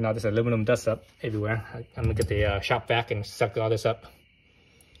 Clean all this aluminum dust up everywhere. I'm gonna get the shop vac and suck all this up.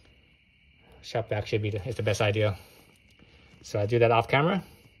 Shop vac should be is the best idea. So I do that off camera.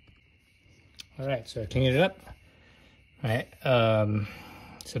 All right, so cleaning it up. All right,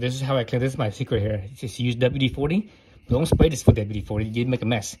 so this is how I clean. This is my secret here. Just use WD-40. Don't spray this with WD-40. You make a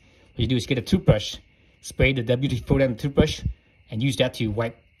mess. What you do is get a toothbrush, spray the WD-40 on the toothbrush, and use that to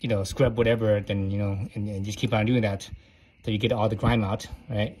wipe, you know, scrub whatever. Then, you know, and just keep on doing that till you get all the grime out,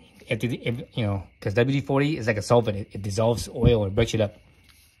 right? You know, because WD-40 is like a solvent. It dissolves oil or breaks it up.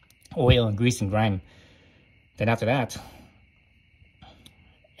 Oil and grease and grime. Then after that,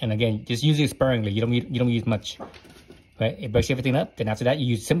 and again, just use it sparingly. You don't use much, right? It breaks everything up. Then after that, you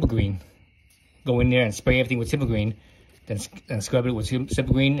use Simple Green. Go in there and spray everything with Simple Green. Then scrub it with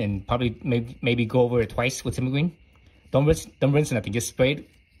Simple Green, and probably maybe go over it twice with Simple Green. Don't rinse nothing. Just spray it,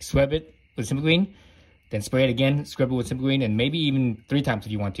 scrub it with Simple Green, then spray it again, scrub it with Simple Green, and maybe even 3 times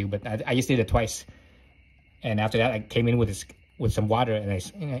if you want to. But I just did it twice. And after that, I came in with some water,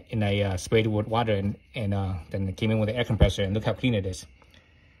 and I sprayed it with water, and then I came in with an air compressor, and look how clean it is.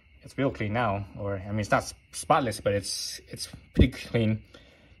 It's real clean now. Or I mean, it's not spotless, but it's pretty clean,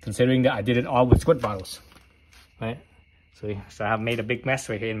 considering that I did it all with squirt bottles, right? So I've made a big mess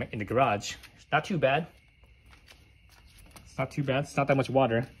right here in the garage. It's not too bad. It's not too bad. It's not that much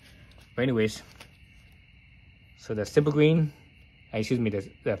water. But anyways, so the Simple Green, excuse me,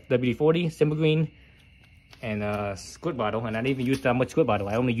 the WD-40, Simple Green, and squirt bottle. And I didn't even use that much squirt bottle.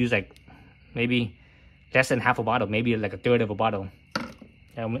 I only use like maybe less than half a bottle, maybe like a third of a bottle.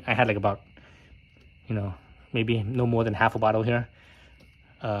 I had like about, you know, maybe no more than half a bottle here.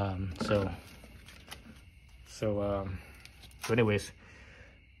 So anyways,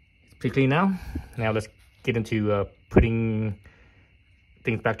 it's pretty clean now. Now let's get into putting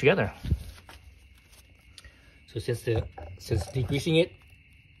things back together. So since degreasing it,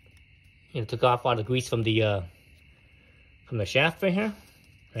 you know, took off all the grease from the shaft right here,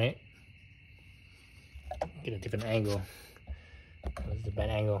 right? Get a different angle. This is a bad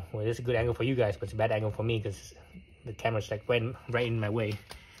angle. Well, this is a good angle for you guys, but it's a bad angle for me because the camera's like right in my way.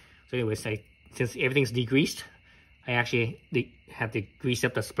 So anyways, since everything's degreased, I actually have to grease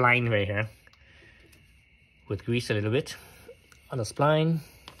up the spline right here with grease a little bit on the spline.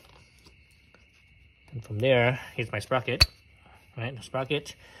 And from there, here's my sprocket, right? The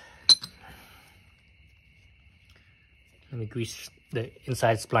sprocket. Let me grease the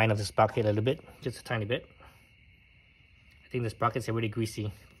inside spline of the sprocket a little bit, just a tiny bit. I think the sprockets are really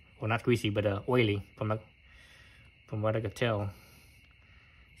greasy. Well, not greasy, but oily from what I could tell.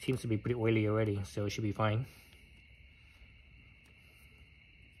 Seems to be pretty oily already, so it should be fine.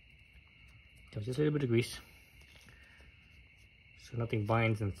 So just a little bit of grease, so nothing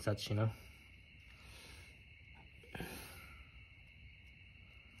binds and such, you know.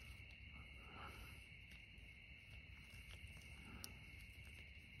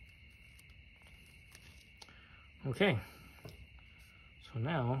 Okay, so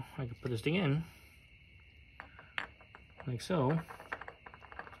now I can put this thing in like so. Let's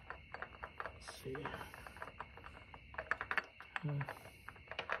see.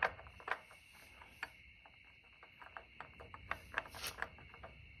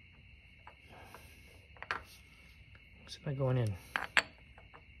 What's it by going in?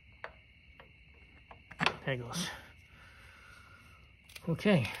 There it goes.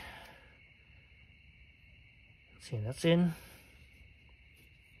 Okay. See, that's in.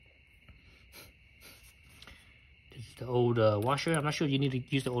 This is the old washer. I'm not sure you need to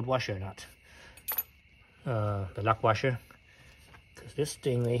use the old washer or not. The lock washer. Because this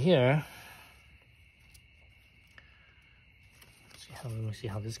thing right here. Let me see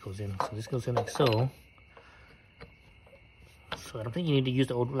how this goes in. So this goes in like so. So I don't think you need to use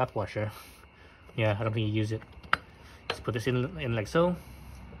the old lock washer. Yeah, I don't think you use it. Just put this in like so.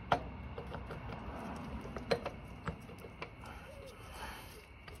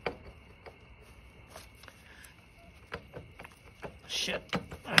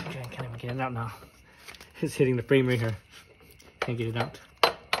 out now. It's hitting the frame right here. Can't get it out.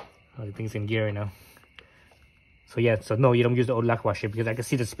 Oh, the thing's in gear right now. So yeah, so no, you don't use the old lock washer because I can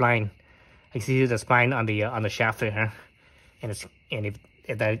see the spline. I can see the spline on the shaft there, and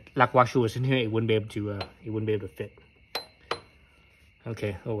if that lock washer was in here, it wouldn't be able to fit.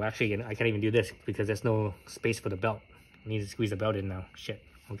 Okay. Oh, actually, I can't even do this because there's no space for the belt. I need to squeeze the belt in now. Shit.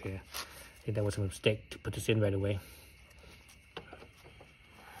 Okay. I think that was a mistake to put this in right away.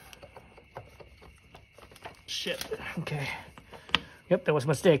 Shit. Okay. Yep, that was a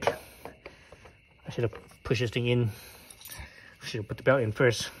mistake. I should have pushed this thing in. Should have put the belt in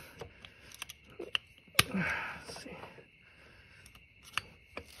first. Let's see.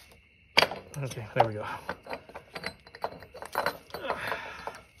 Okay, there we go.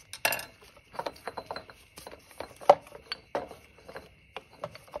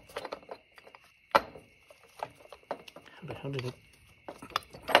 But how did it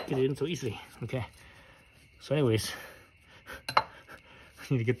get it in so easily? Okay. So anyways, I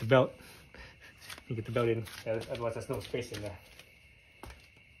need to get the belt. Get the belt in, otherwise there's no space in there.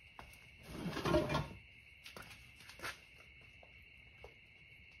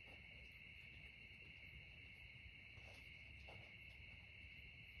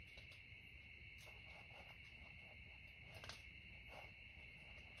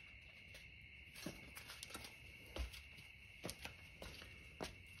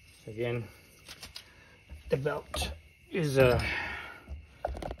 Again, the belt is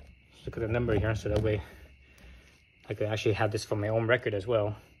look at the number here, so that way I could actually have this for my own record as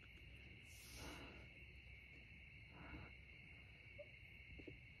well.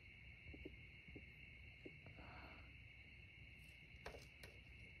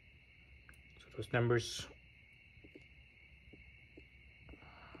 So those numbers.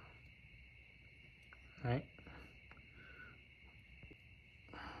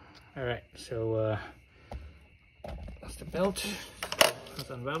 All right, so that's the belt. Let's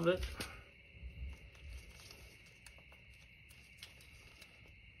unravel it.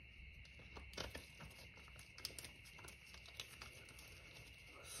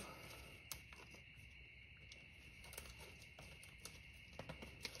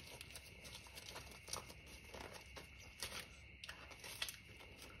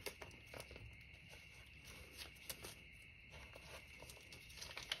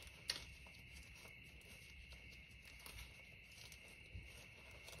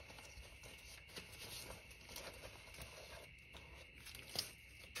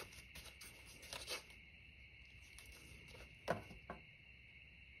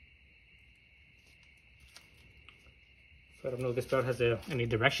 So I don't know if this belt has any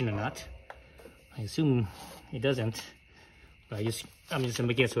direction or not. I assume it doesn't. But I'm just gonna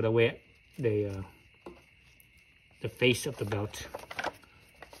make it so that way the face of the belt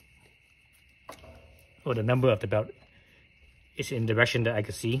or the number of the belt is in the direction that I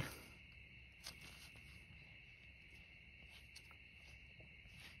can see.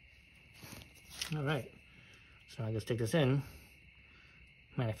 All right, so I just take this in.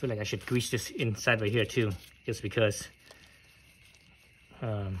 Man, I feel like I should grease this inside right here too, just because.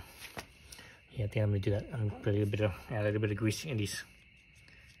 Yeah, I think I'm gonna do that. I'm gonna put add a little bit of grease in these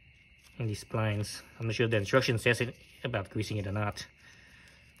splines. I'm not sure if the instruction says it about greasing it or not,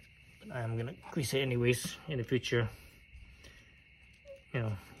 but I'm gonna grease it anyways in the future. You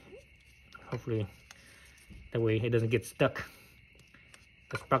know, hopefully that way it doesn't get stuck.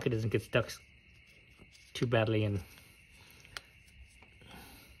 The sprocket doesn't get stuck too badly, and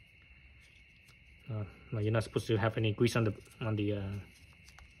no, you're not supposed to have any grease on the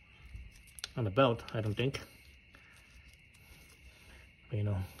belt, I don't think. But you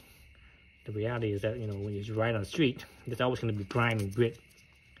know, the reality is that, you know, when you ride on the street, there's always going to be grime and grit.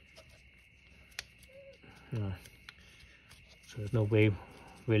 You know, so there's no way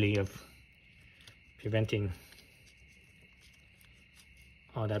really of preventing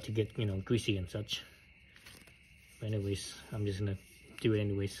all that to get, you know, greasy and such. But anyways, I'm just gonna do it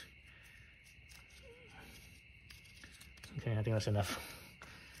anyways. Okay, I think that's enough.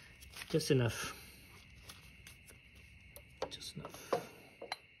 Just enough. Just enough.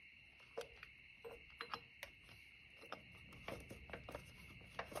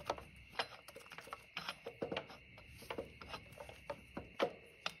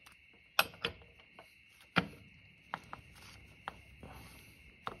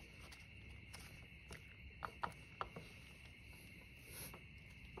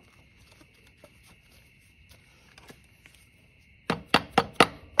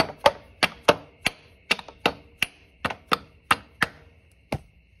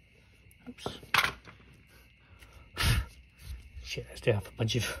 Shit, I still have a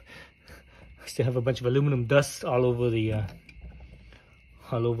bunch of still have a bunch of aluminum dust all over the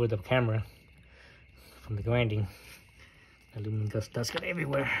camera from the grinding. Aluminum dust got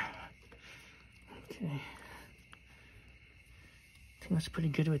everywhere. Okay, I think that's pretty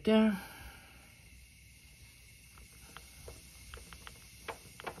good right there.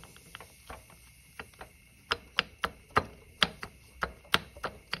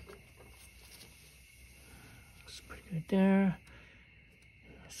 That's pretty good there.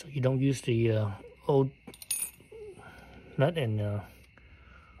 So you don't use the old nut, and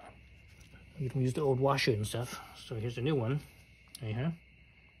you can use the old washer and stuff. So here's a new one right here.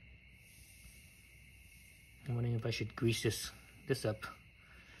 I'm wondering if I should grease this up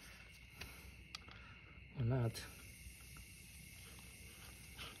or not.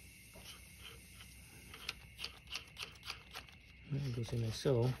 It goes in like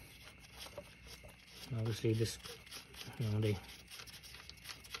so. Obviously, this, you know, they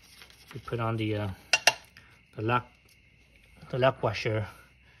put on the lock washer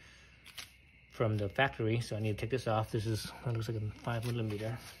from the factory, so I need to take this off. That looks like a 5mm. Is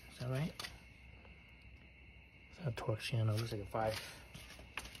that right? Is that a Torx channel? It looks like a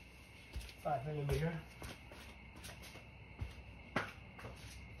 5mm.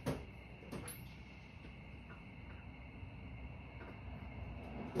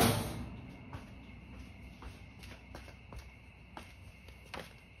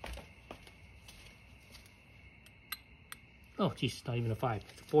 Oh, geez, it's not even a 5.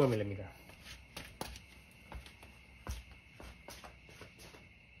 It's a 4mm.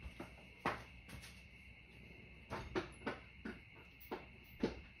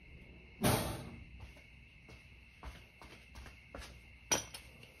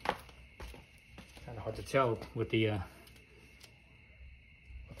 Kind of hard to tell with the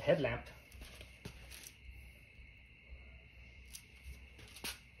headlamp.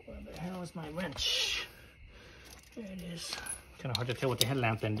 Where the hell is my wrench? There it is. Kind of hard to tell with the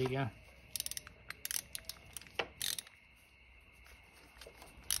headlamp and the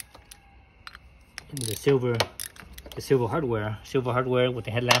silver hardware with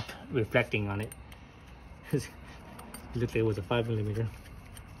the headlamp reflecting on it. It looked like it was a 5mm.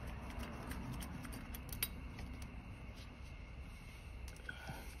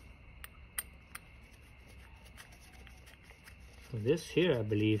 So this here, I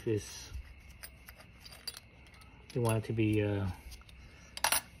believe, is, you want it to be okay.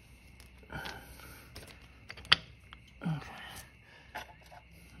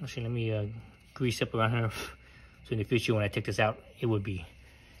 Actually, let me grease up around here, so in the future when I take this out, it would be,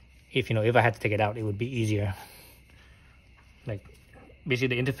 if I had to take it out, it would be easier. Like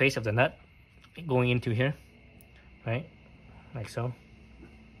basically the interface of the nut going into here, right? Like so.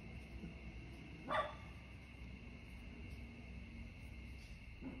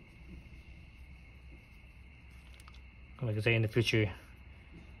 Like I say, in the future,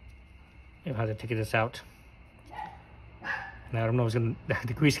 you'll have to take this out. Now I don't know if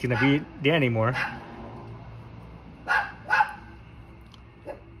the grease is gonna be there anymore,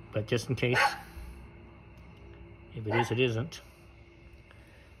 but just in case, if it is, it isn't.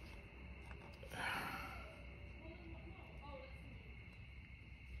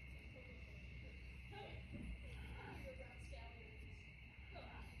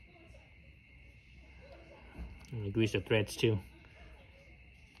 And grease the threads too.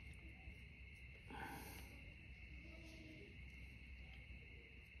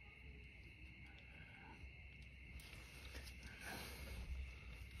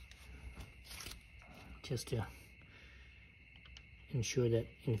 Just to ensure that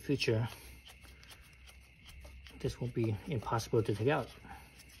in the future this won't be impossible to take out.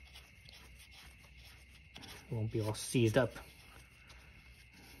 It won't be all seized up.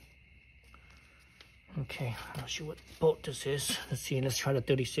 Okay, I'm not sure what bolt this is. Let's see, let's try the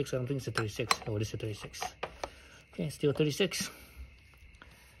 36. I don't think it's a 36. Oh, it is a 36. Okay, still 36.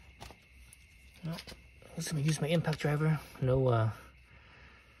 No, I'm gonna use my impact driver. No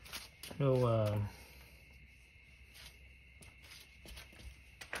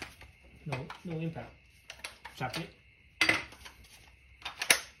impact socket. So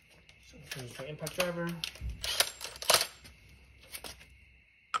here's my impact driver. So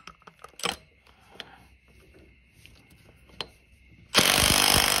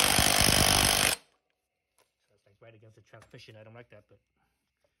it's like right against the transmission. I don't like that, but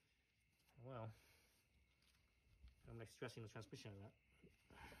well, I'm like stressing the transmission on that.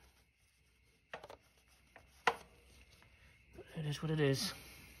 But it is what it is.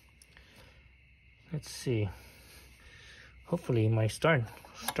 Let's see. Hopefully my start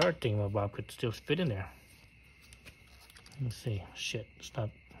thingamabob could still fit in there. Let's see. Shit, stop.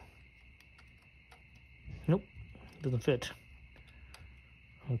 Nope, doesn't fit.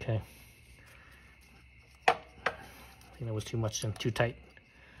 Okay. I think that was too much and too tight.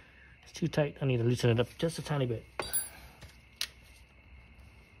 It's too tight. I need to loosen it up just a tiny bit.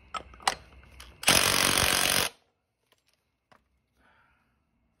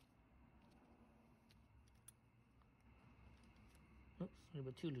 Oops, a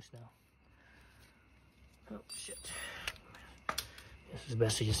little bit too loose now. Oh shit. This is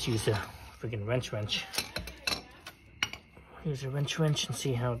best to just use the freaking wrench. Use a wrench and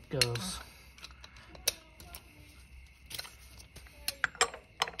see how it goes.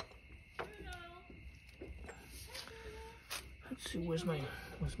 Let's see, where's my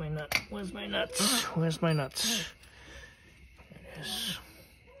nut? Where's my nuts? Where's my nuts? There it is.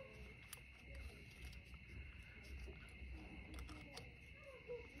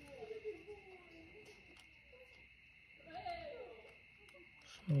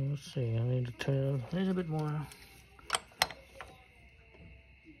 So let's see, I need to turn a little bit more.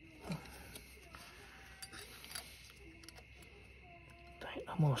 Tight,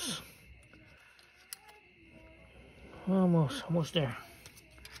 almost there.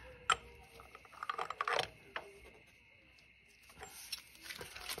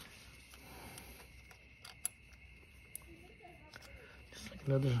 Just like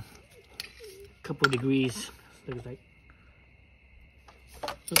another couple of degrees. Looks like,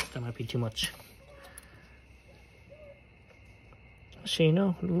 oops, that might be too much. Actually,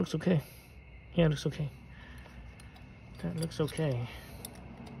 no, it looks okay. Yeah, it looks okay. That looks okay.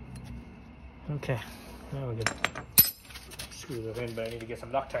 Okay, now we're good. Screw that in, but I need to get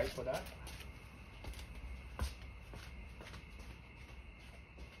some Loctite for that.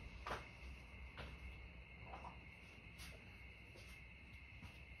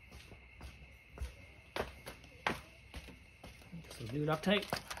 Get some blue Loctite.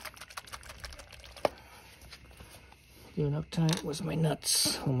 Blue Loctite. Where's my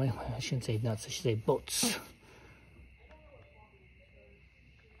nuts? Oh my! I shouldn't say nuts. I should say bolts.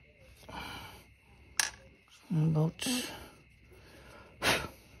 Bolts.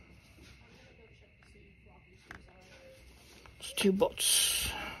 It's 2 bolts.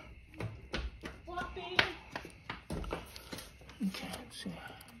 Okay, let's see.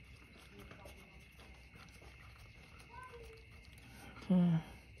 Okay.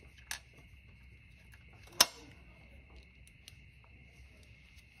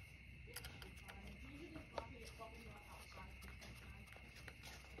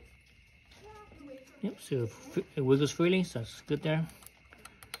 Yep, so it wiggles freely, so that's good there.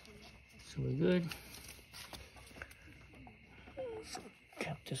 So we're good. So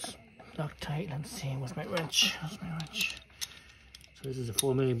cap this Loctite. Let's see, where's my wrench? Where's my wrench? So this is a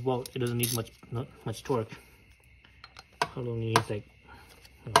 4mm bolt. It doesn't need not much torque. Probably only needs like,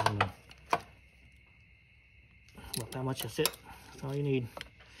 I don't know, not that much. That's it. That's all you need.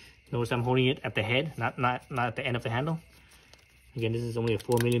 Notice I'm holding it at the head, not at the end of the handle. Again, this is only a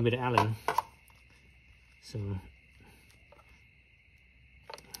 4mm Allen. So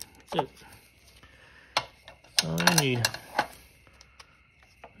that's it. That's all I need.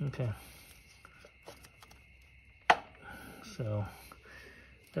 Okay. So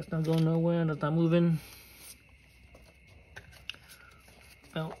that's not going nowhere. That's not moving.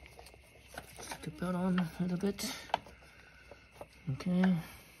 Belt. Stick the belt on a little bit. Okay.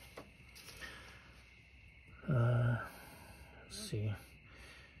 Let's see.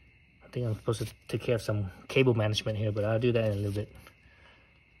 I think I'm supposed to take care of some cable management here, but I'll do that in a little bit.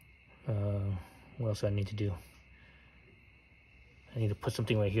 What else do I need to do? I need to put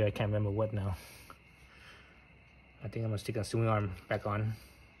something right here. I can't remember what now. I think I'm gonna stick a swing arm back on,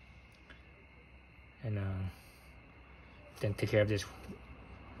 and then take care of this.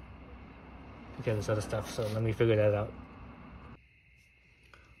 Take care of this other stuff. So let me figure that out.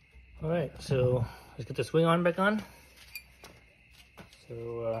 All right, so let's get the swing arm back on.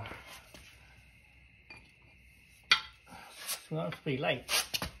 So swing arm's pretty light.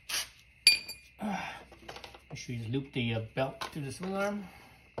 Make sure you loop the belt through the swing arm.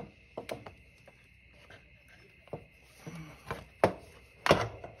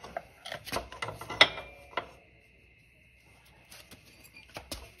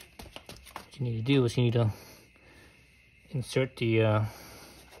 What you need to do is you need to insert the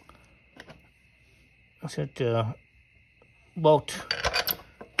bolt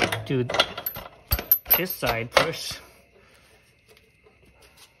to this side first.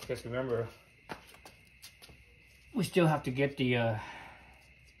 Just remember, we still have to get the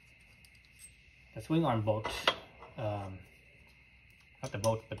swing arm bolt, not the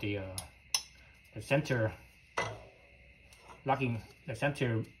bolt, but the center locking, the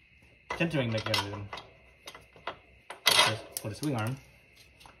centering mechanism. for the swing arm.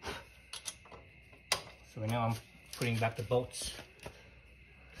 So right now I'm putting back the bolts.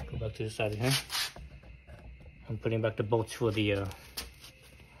 Let's go back to the side here. I'm putting back the bolts for the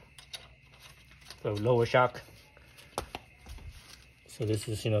lower shock. So this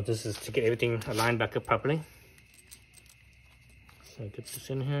is, this is to get everything aligned back up properly. So get this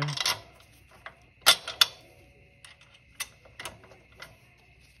in here.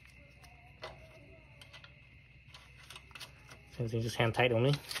 Everything just hand tight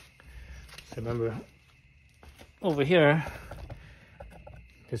only. So remember, over here,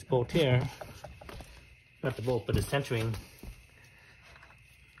 this bolt here, not the bolt, but the centering.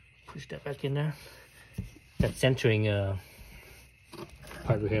 Push that back in there. That centering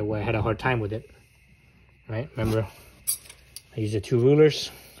part over here where I had a hard time with it. Right? Remember, I used the 2 rulers.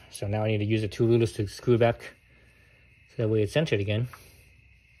 So now I need to use the 2 rulers to screw it back. So that way it's centered again.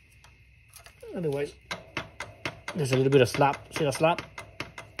 Otherwise, there's a little bit of slop. See the slop?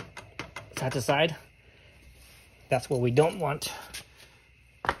 Side to side. That's what we don't want.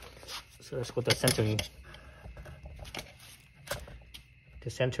 So that's what the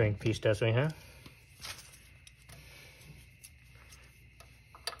centering piece does right here.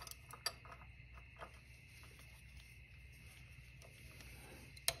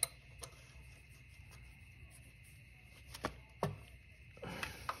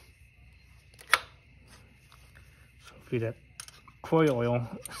 So hopefully that coil oil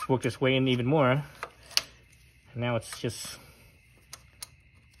has worked its way in even more. And now it's just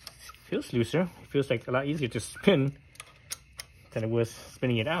feels looser. It feels like a lot easier to spin than it was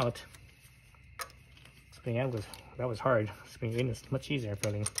spinning it out. Spinning out was hard. Spinning in is much easier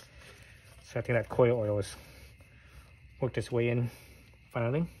feeling. So I think that coil oil has worked its way in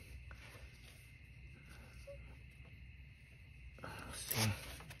finally.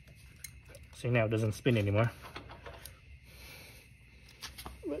 See now it doesn't spin anymore.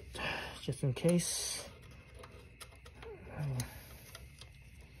 But just in case,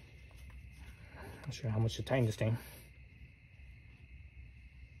 not sure how much to tighten this thing.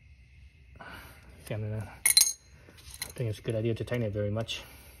 I think it's a good idea to tighten it very much.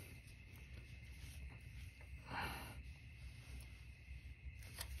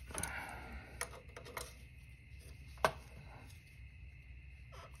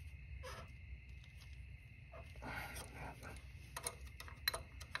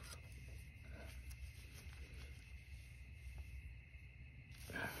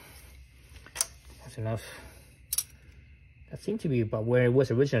 That's enough. That seemed to be about where it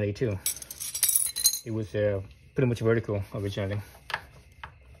was originally too. It was pretty much vertical originally.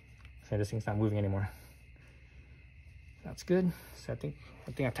 So this thing's not moving anymore. That's good. So I think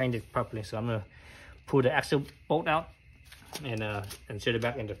I tightened it properly. So I'm gonna pull the axle bolt out and insert it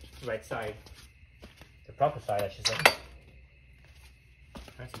back in the right side, the proper side, I should say.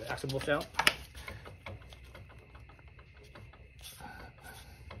 Alright, so the axle bolt's out.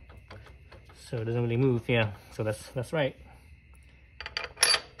 So it doesn't really move, yeah. So that's right.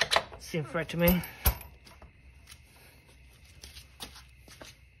 Seems right to me.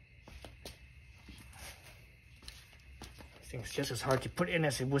 This thing's just as hard to put in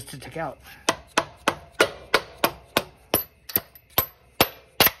as it was to take out.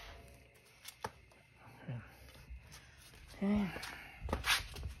 Okay.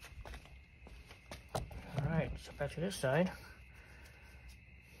 All right, so back to this side.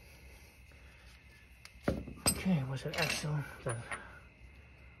 Okay, what's that axle? The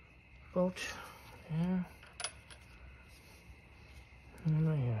bolt there. And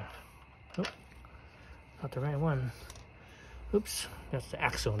right here. Oh, not the right one. Oops, that's the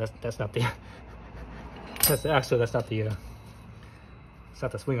axle. That's not the. That's the axle. That's not the. It's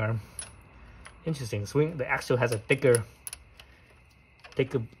not the swing arm. Interesting. The axle has a thicker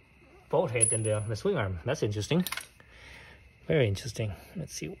bolt head than the swing arm. That's interesting. Very interesting.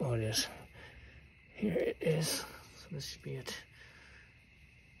 Let's see what it is. Here it is. So this should be it.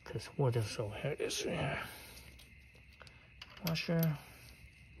 Because what if so? Here it is. Yeah. Washer.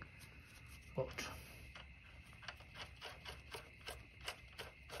 Bolt.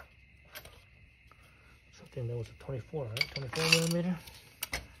 So I think that was a 24, right? 24 millimeter.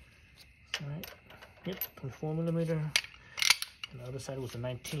 All right. Yep, 24 millimeter. And the other side was a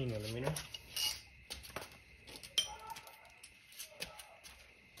 19 millimeter.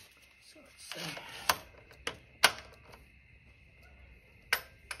 So let's see.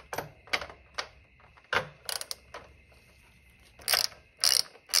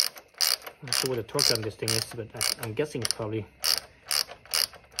 I'm not sure what the torque on this thing is, but I'm guessing it's probably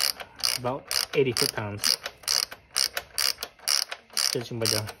about 80 foot-pounds. Judging by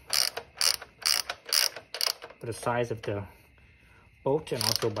the size of the bolt and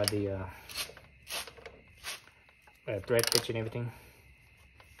also by the thread pitch and everything.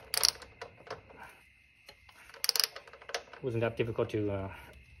 It wasn't that difficult to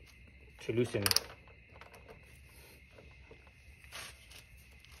loosen.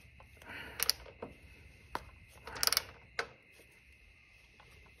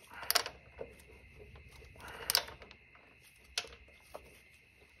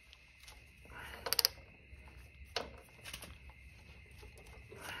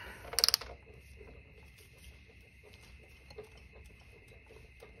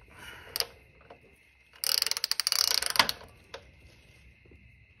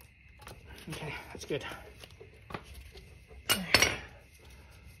 Okay, that's good.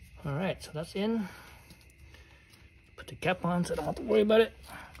 All right, so that's in. Put the cap on so I don't have to worry about it.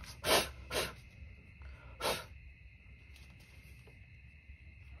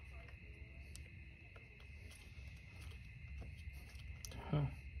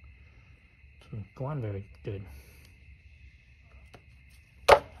 Doesn't go on very good.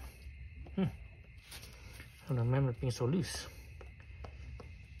 I don't remember it being so loose.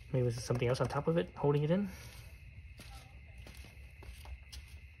 Maybe there's something else on top of it holding it in.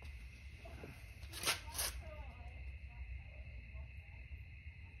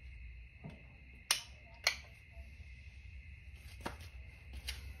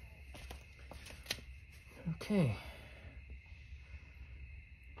 Okay.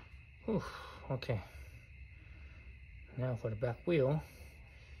 Oof, okay. Now for the back wheel.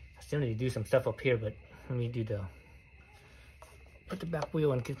 I still need to do some stuff up here, but let me do put the back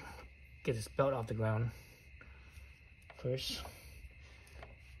wheel and get this belt off the ground first.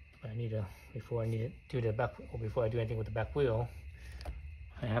 But I need to, before I do anything with the back wheel,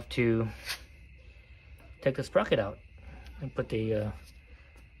 I have to take the sprocket out and put the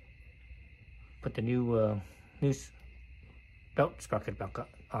new belt sprocket back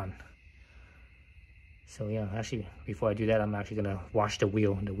on. So yeah, actually, before I do that, I'm actually gonna wash the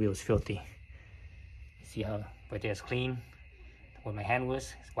wheel. The wheel is filthy. See how right there is clean? Where my hand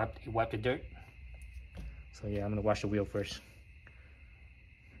was, it wiped the dirt. So yeah, I'm gonna wash the wheel first.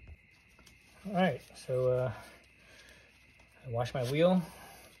 All right, so I washed my wheel.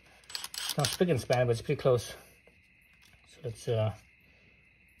 It's not spick and span, but it's pretty close. So let's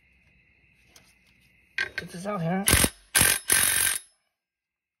get this out here.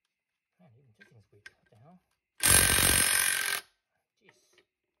 Man, even this thing's weak. What the hell? Jeez.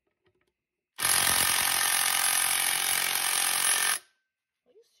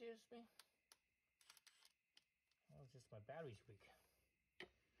 Are you serious, me? Oh, it's just my battery's weak.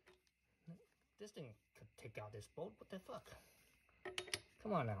 This thing could take out this bolt. What the fuck?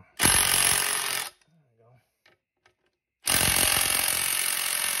 Come on now. There we go.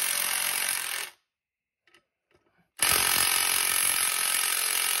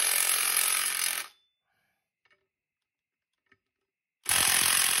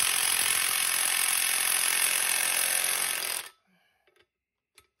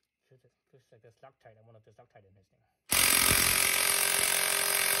 Feels like there's Loctite. I wonder if there's Loctite in this thing.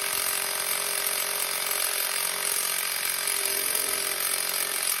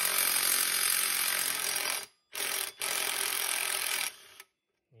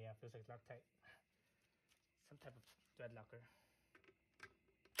 Yeah, feels like Loctite. Some type of thread locker.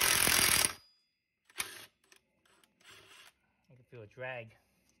 I can feel a drag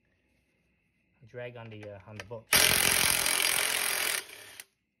on the bolt.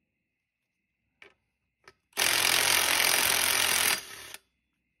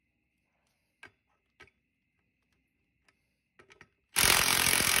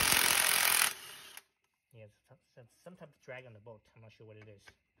 Yeah, some type of drag on the bolt. I'm not sure what it is.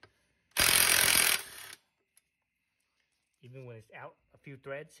 Even when it's out a few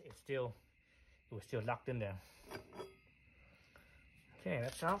threads, it was still locked in there. Okay,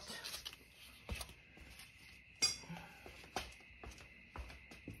 that's out.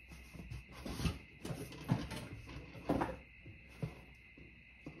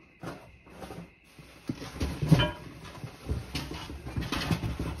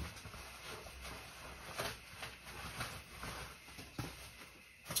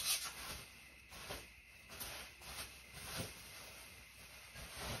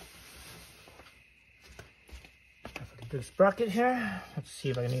 The sprocket here. Let's see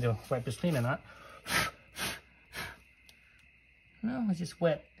if I need to wipe this clean or not. No, it's just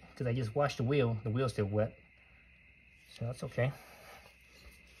wet because I just washed the wheel. The wheel's still wet, so that's okay.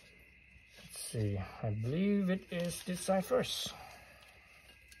 Let's see. I believe it is this side first.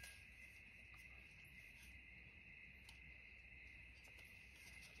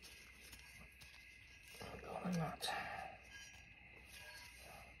 Or not.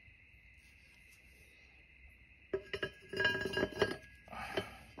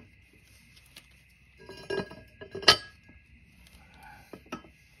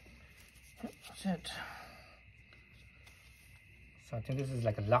 that's it. So I think this is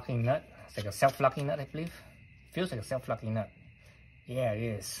like a locking nut. It's like a self-locking nut, I believe. Feels like a self-locking nut. Yeah, it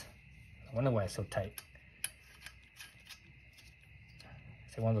is. I wonder why it's so tight.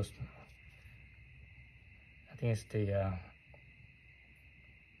 It's like one of those. I think it's the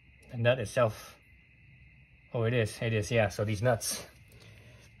nut itself. Oh, it is. It is. Yeah. So these nuts.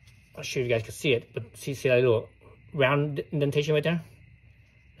 I'm sure you guys can see it, but see that little round indentation right there?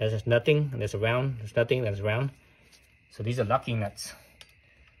 There's nothing, and there's a round. There's nothing, there's round. So these are locking nuts.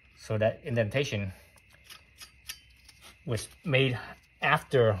 So that indentation was made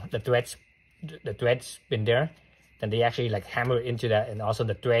after the threads been there. Then they actually like hammer into that, and also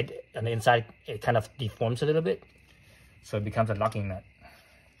the thread on the inside, it kind of deforms a little bit. So it becomes a locking nut.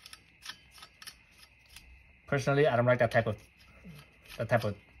 Personally, I don't like that type of,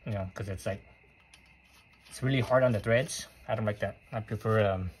 you know, because it's like, it's really hard on the threads. I don't like that. I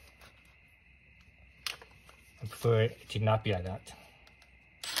prefer it to not be like that.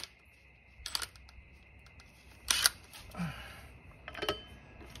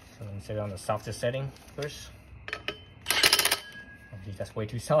 So let me set it on the softest setting first. Oh, geez, that's way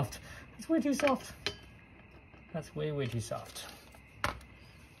too soft. That's way too soft. That's way too soft.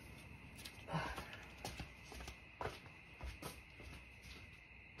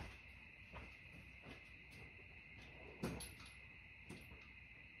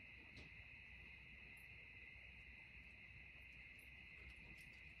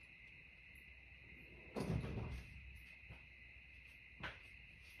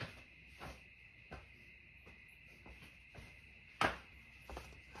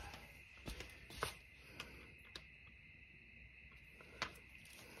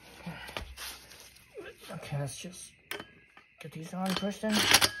 Okay, let's just get these on first then.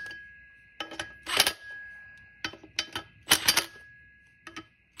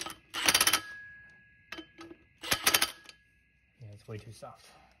 Yeah, it's way too soft.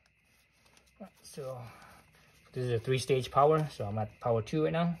 So this is a 3-stage power, so I'm at power 2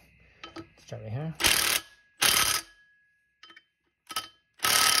 right now. Let's start right here.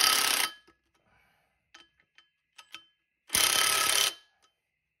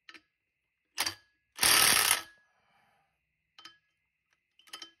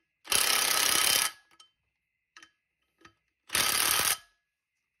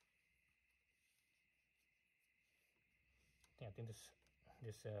 I think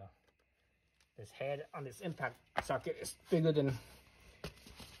this head on this impact socket is bigger than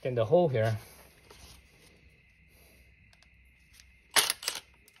the hole here.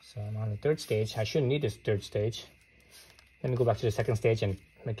 So I'm on the 3rd stage. I shouldn't need this 3rd stage. Let me go back to the 2nd stage and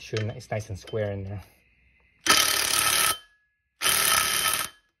make sure it's nice and square in there.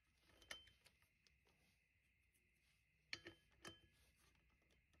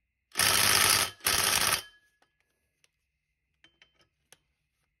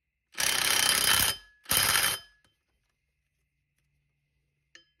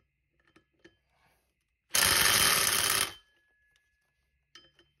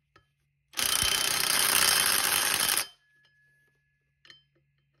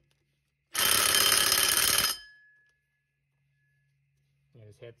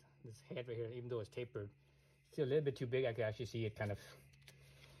 Yeah, this head right here, even though it's tapered, it's still a little bit too big. I can actually see it kind of,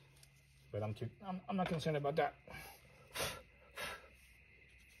 but I'm not concerned about that.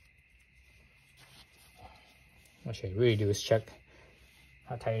 What I should really do is check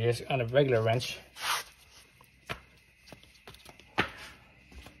how tight it is on a regular wrench.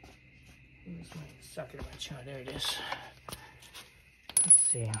 Where's my socket wrench? Oh, there it is. Let's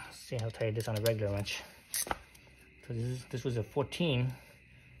see how tight it is on a regular wrench. So this was a 14.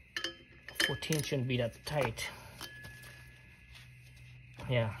 14 shouldn't be that tight.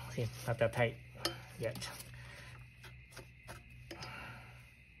 Yeah, see, not that tight yet.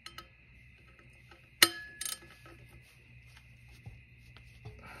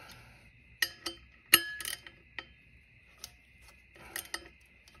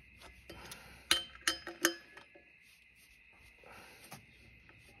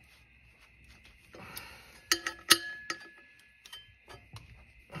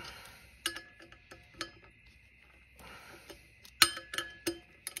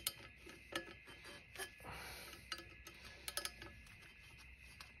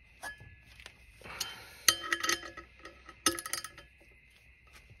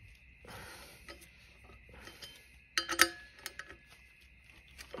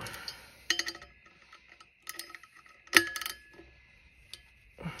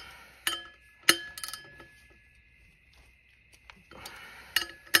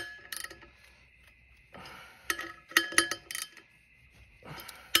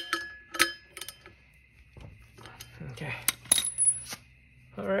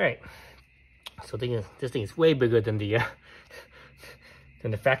 All right. So this thing is way bigger than the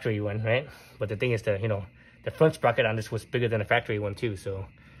factory one, right? But the thing is that, you know, the front sprocket on this was bigger than the factory one too, so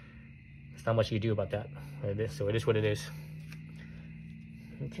there's not much you can do about that. So it is what it is.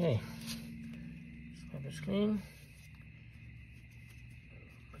 Okay. Snap this clean.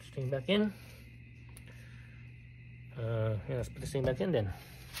 Put this thing back in. Yeah, let's put this thing back in then.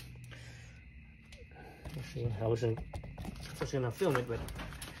 Let's see, I wasn't gonna film it, but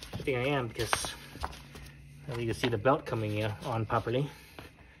I think I am, because now you can see the belt coming on properly.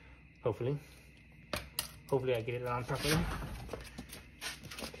 Hopefully I get it on properly.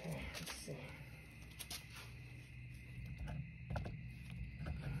 Okay, let's see.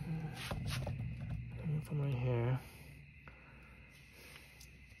 From right here.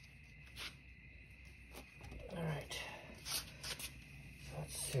 All right. So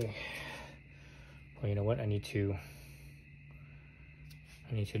let's see. Well, you know what? I need to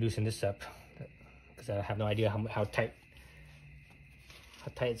loosen this up, because I have no idea how tight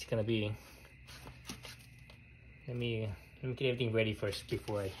it's gonna be. Let me get everything ready first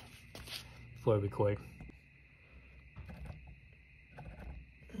before I record.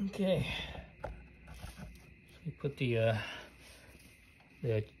 Okay. So we put the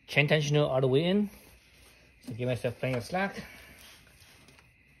chain tensioner all the way in. So give myself plenty of slack.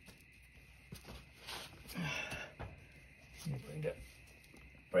 Let me bring the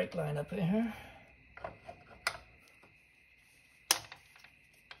brake line up in here.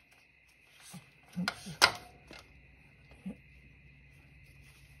 Oops.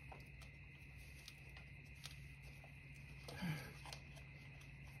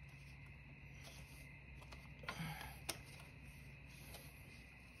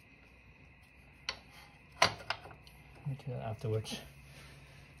 Do that afterwards.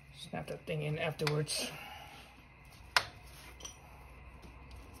 Snap that thing in afterwards.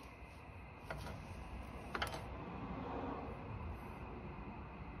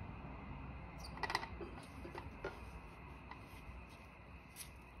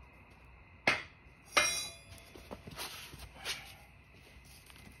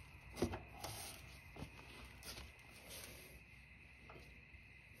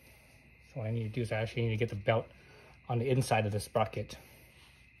 So what I need to do is I actually need to get the belt on the inside of the sprocket.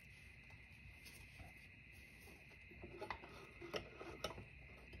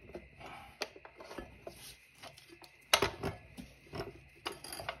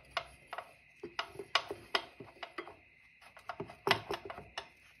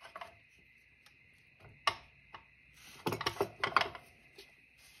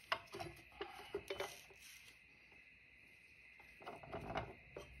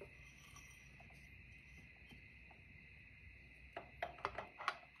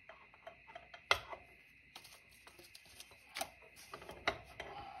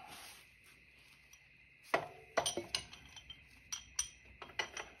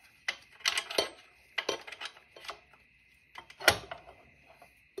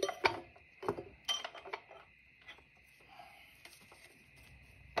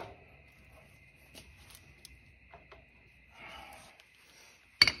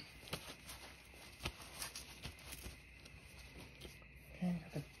 Okay,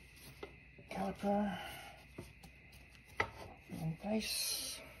 got the caliper in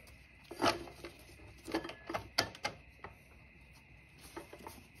place. I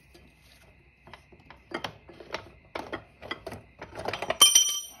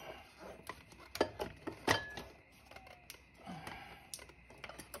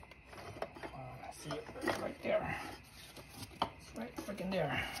see it right there. It's right freaking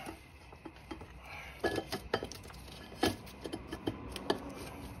there.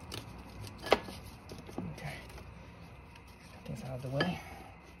 Out of the way.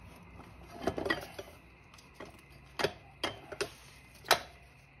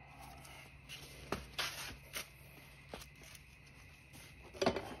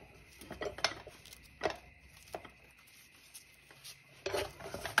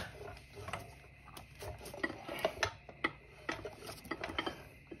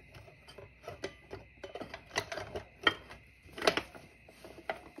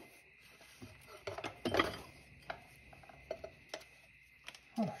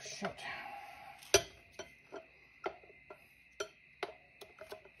 Oh, shit.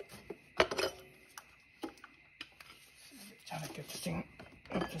 Trying to get this thing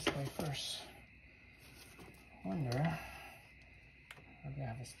up this way first. I wonder if I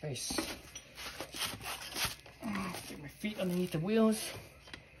have a space. Stick my feet underneath the wheels. Stick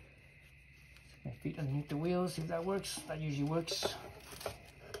my feet underneath the wheels, see if that works. That usually works.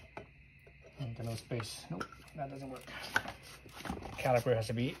 And no space. Nope, that doesn't work. caliper has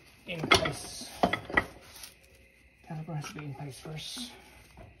to be in place. Caliper has to be in place first.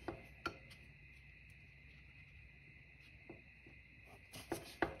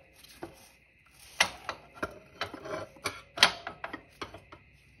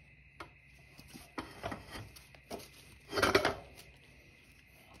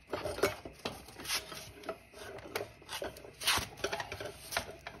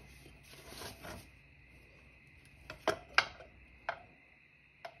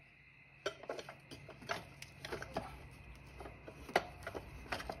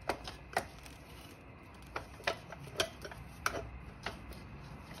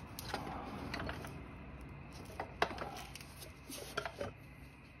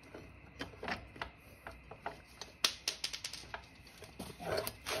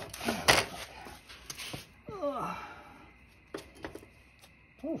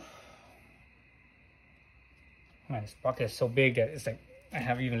 Man, this sprocket is so big that it's like I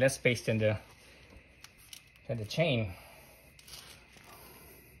have even less space than the chain.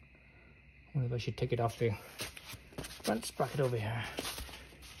 Maybe I should take it off the front sprocket over here.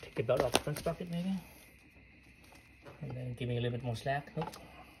 Take the belt off the front sprocket maybe. And then give me a little bit more slack. Nope.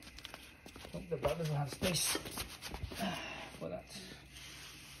 Nope, the belt doesn't have space for that.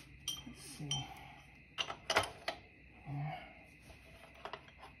 Let's see. Here.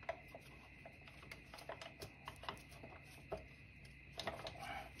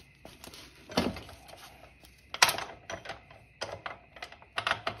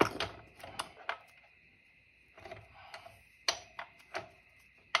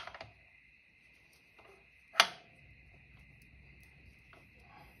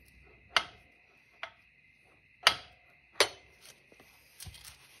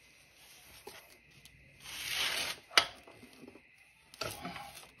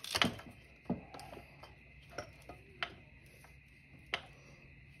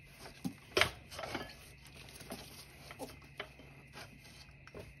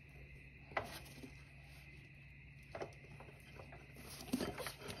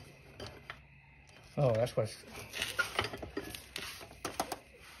 Oh, that's what's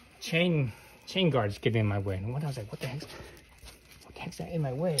chain guards getting in my way. And what I was like, what the heck's that in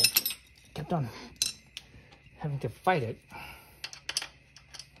my way? I kept on having to fight it.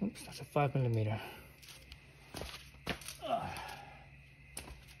 Oops, that's a 5mm.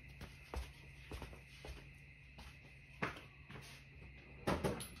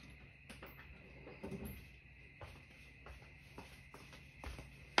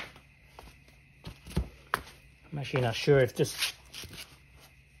 I'm actually not sure if this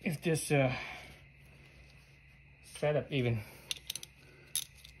setup even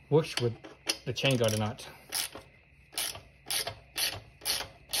works with the chain guard or not.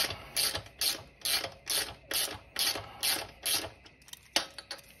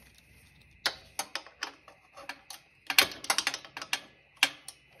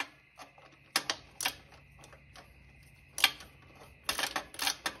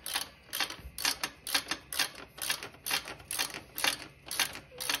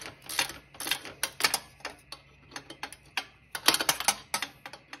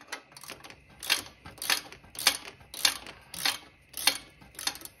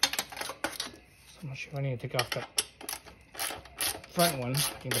 I'm not sure I need to take off the front one. I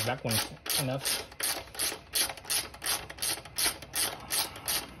think the back one's enough.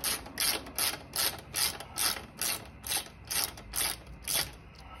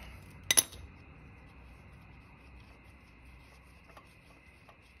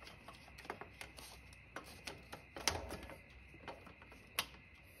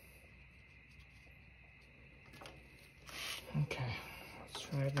 Okay, let's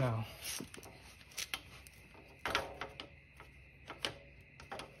try it now.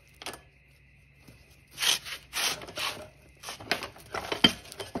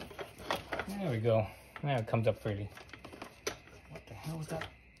 There we go. Now it comes up freely. What the hell was that?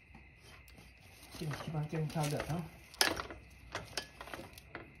 Keep on getting clogged up, huh?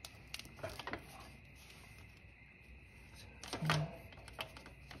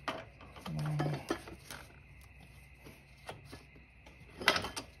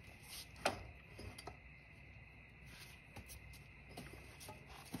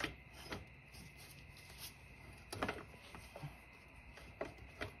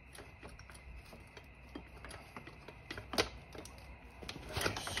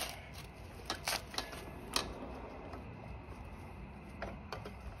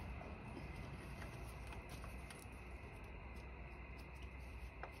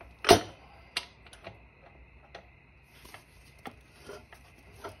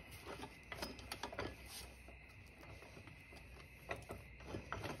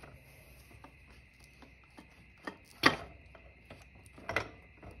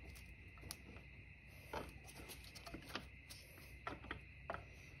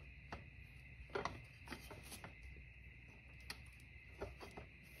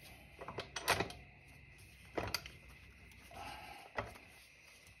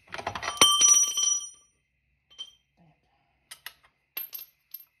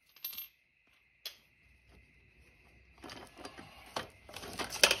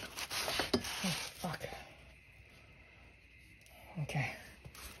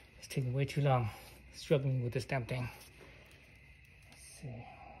 taking way too long. Struggling with this damn thing. Let's see.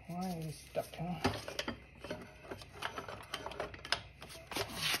 Why is it stuck, huh?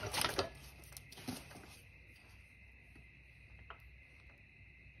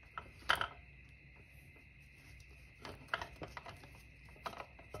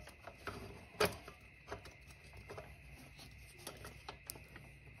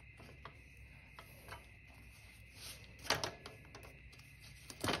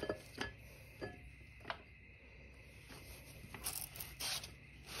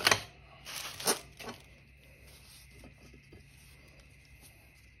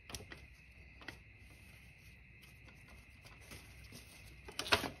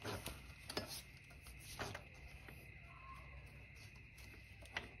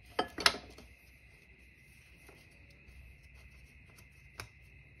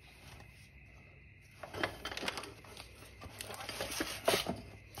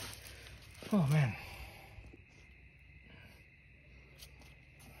 Oh man.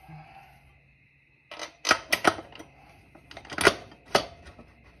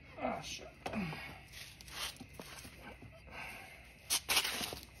 Oh shit.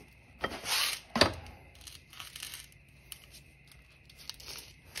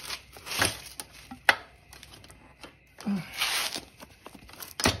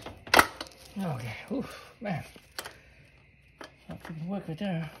 Okay, oof, man. Not freaking work right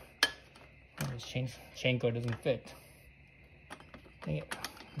there. This chain guard doesn't fit. Dang it.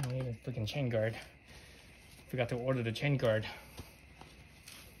 I need a freaking chain guard. Forgot to order the chain guard.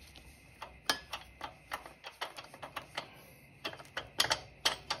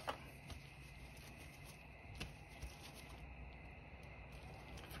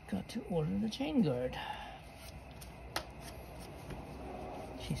 Forgot to order the chain guard.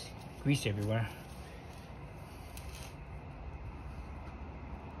 Jeez, grease everywhere.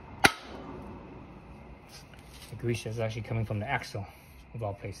 The grease is actually coming from the axle, of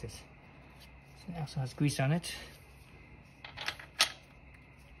all places. So the axle has grease on it,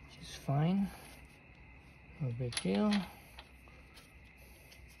 which is fine. No big deal.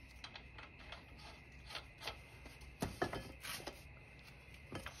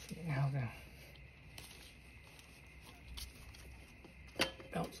 See now the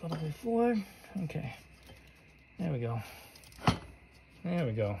belt's all the way forward. Okay, there we go. There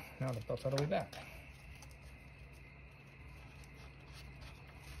we go. Now the belt's all the way back.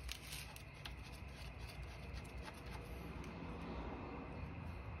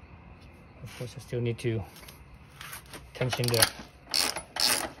 Of course, I still need to tension it.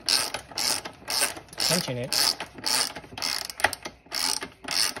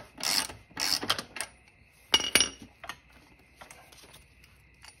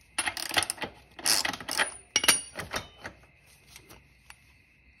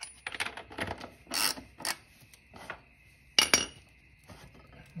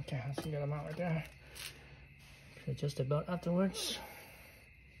 Okay, let's get them out right there. Adjust the belt afterwards.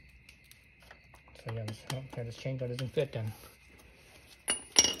 So yeah, this chain guard doesn't fit then.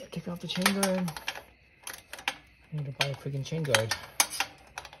 Take off the chain guard. I need to buy a freaking chain guard.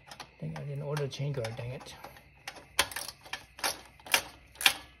 Dang, I didn't order a chain guard, dang it.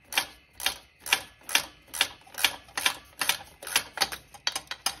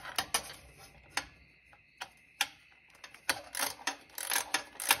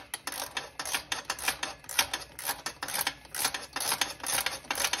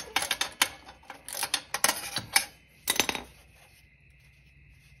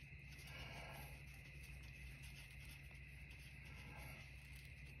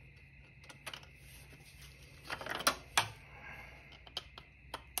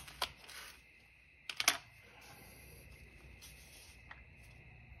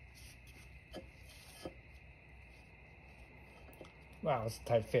 Wow, it's a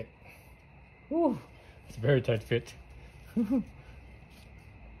tight fit. Woo, it's a very tight fit. It's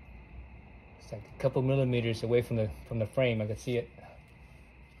like a couple millimeters away from the frame. I could see it.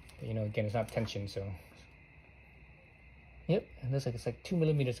 But, you know, again, it's not tension, so. Yep, it looks like it's like 2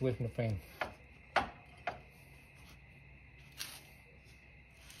 millimeters away from the frame.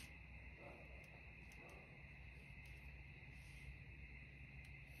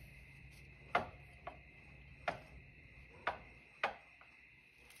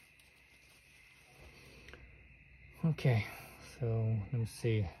 Okay, so let me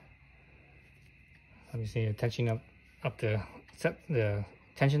see. Tensioning up the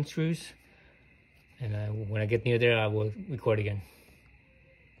tension screws, and when I get near there, I will record again.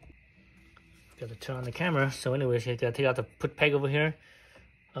 Got to turn on the camera. So, anyways, I gotta take out the put peg over here,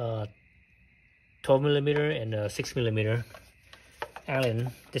 12 millimeter and 6 millimeter.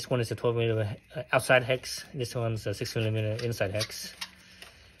 Allen. This one is a 12mm outside hex. This one's a 6mm inside hex.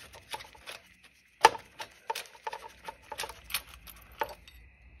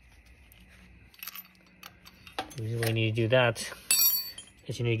 The reason why you need to do that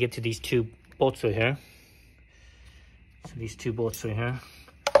is you need to get to these two bolts right here. So these two bolts right here.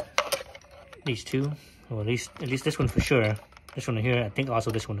 These two, or at least this one for sure. This one here, I think also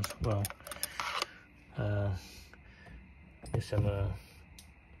this one as well. There's some.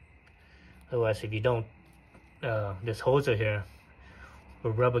 Otherwise, if you don't, this hose right here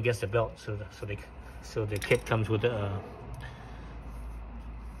will rub against the belt. So the kit comes with the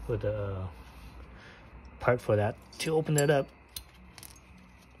part for that to open that up.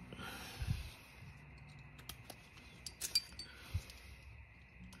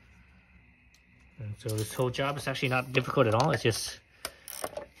 And so this whole job is actually not difficult at all. It's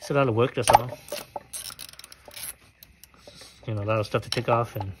a lot of work, that's all. You know, a lot of stuff to take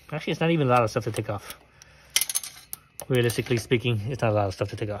off, and actually it's not even a lot of stuff to take off. Realistically speaking, it's not a lot of stuff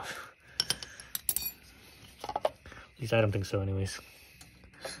to take off. At least I don't think so anyways.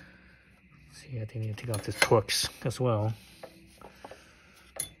 See, I think I need to take off this Torx as well.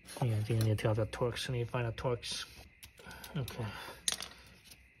 Yeah, I think I need to take off that Torx. I need to find out Torx. Okay.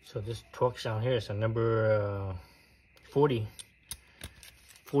 So this Torx down here is a number 40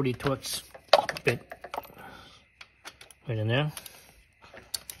 Torx bit right in there.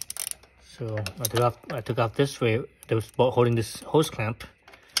 So I took off this way. That was holding this hose clamp.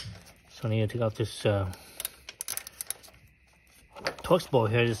 So I need to take off this Torx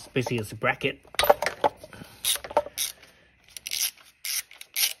bolt here. This basically it's a bracket.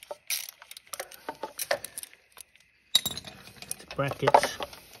 It's a bracket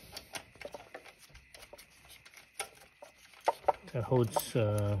that holds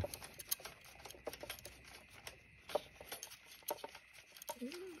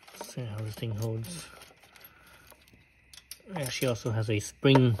let's see how this thing holds. It actually also has a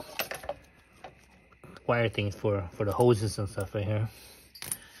spring wire thing for the hoses and stuff right here.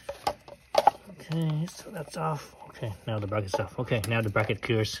 Okay, so that's off. Okay, now the bracket's off. Okay, now the bracket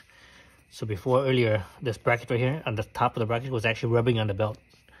clears. So before earlier, this bracket right here on the top of the bracket was actually rubbing on the belt.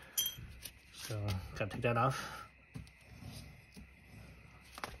 So gotta take that off.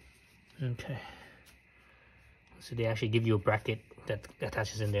 Okay. So they actually give you a bracket that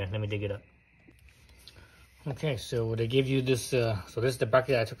attaches in there. Let me dig it up. Okay, so they give you this. So this is the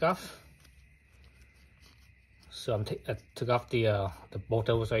bracket I took off. So I took off the bolt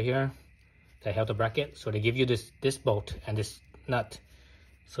that was right here that held the bracket. So they give you this bolt and this nut.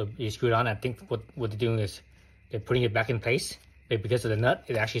 So you screw it on. I think what they're doing is they're putting it back in place. But because of the nut,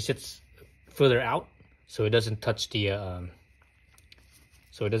 it actually sits further out, so it doesn't touch the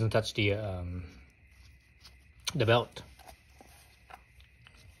the belt.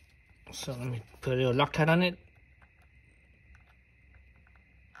 So let me put a little Loctite on it.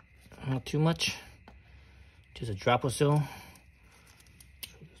 Not too much, just a drop or so.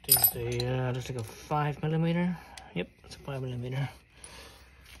 This is just like a 5mm. Yep, it's a 5mm. Let's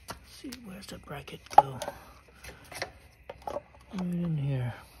see, where's the bracket go? Right in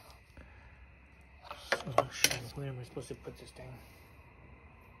here. So shit, where am I supposed to put this thing?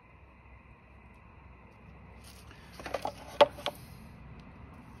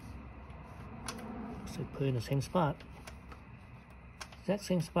 So put it in the same spot. Exact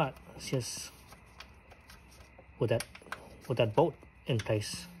same spot. It's just with that bolt in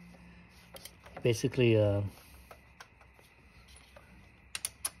place. Basically it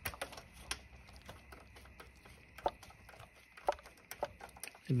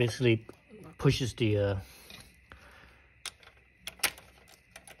basically pushes the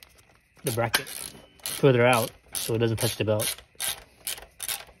bracket further out so it doesn't touch the belt.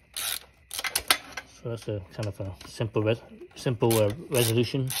 So that's a kind of a simple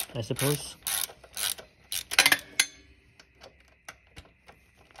resolution, I suppose.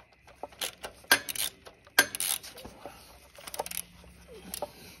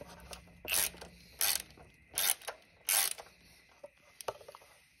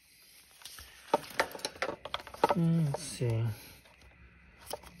 Let's see.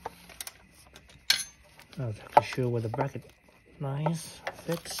 Not exactly sure where the bracket lies,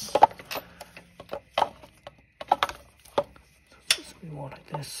 fits. More like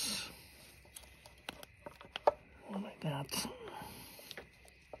this, more like that.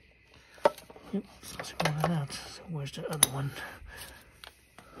 Yep, supposed to be more like that. So where's the other one?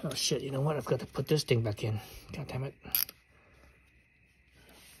 Oh shit, you know what? I've got to put this thing back in. God damn it.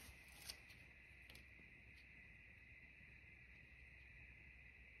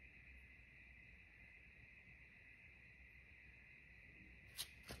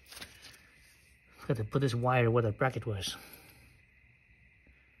 Got to put this wire where the bracket was.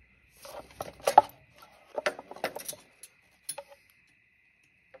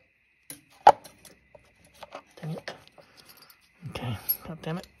 Dang it. Okay, God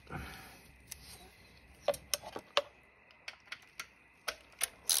damn it.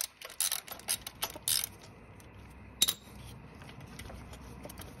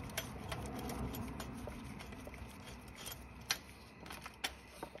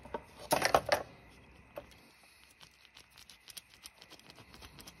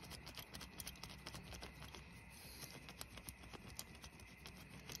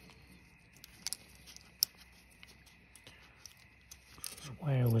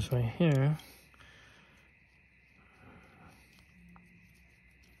 Wire was right here.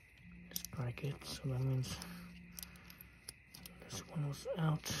 This bracket, so that means this one was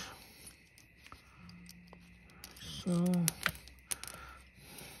out. So,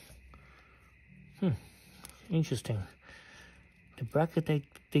 interesting. The bracket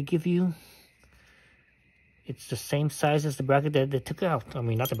they give you, it's the same size as the bracket that they took out. I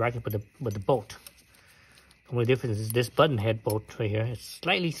mean, not the bracket, but the bolt. The only difference is this button head bolt right here. It's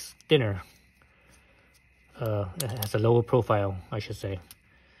slightly thinner. It has a lower profile, I should say. I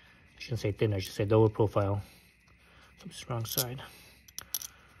shouldn't say thinner, I should say lower profile. Oops, wrong side.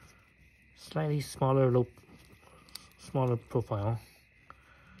 Slightly smaller, smaller profile.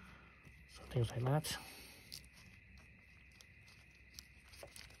 So things like that.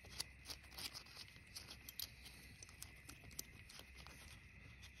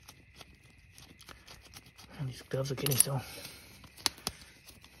 And these gloves are getting so,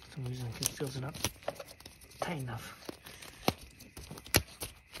 for some reason it feels not tight enough.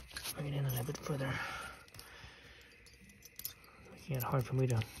 Bring it in a little bit further. Making it hard for me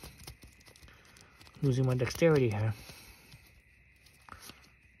to losing my dexterity here.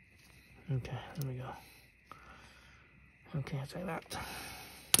 Okay, there we go. Okay, it's like that.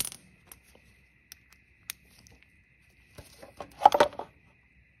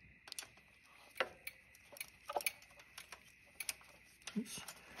 Oops.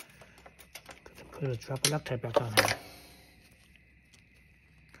 Got to put a drop of Loctite back on here.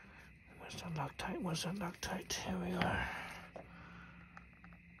 Where's that Loctite? Where's that Loctite? Here we are.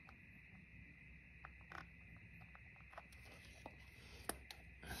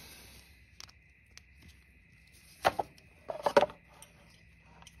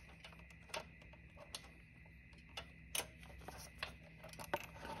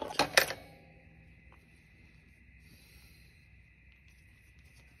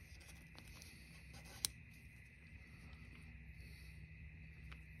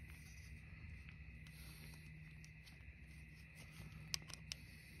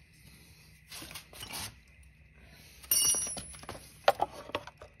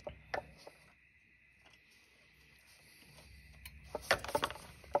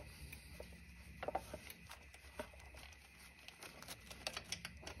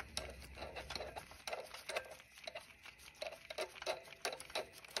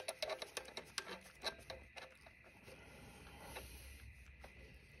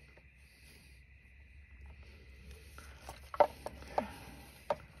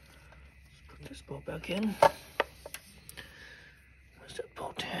 This bolt back in. Where's that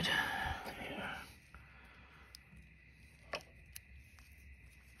bolt head? Here.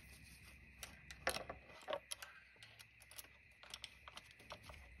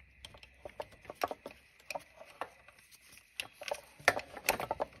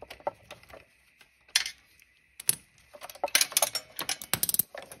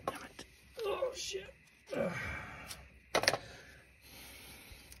 Damn it. Oh shit. Ugh.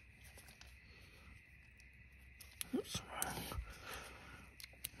 Oops,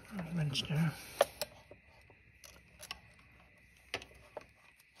 wrong wrench there.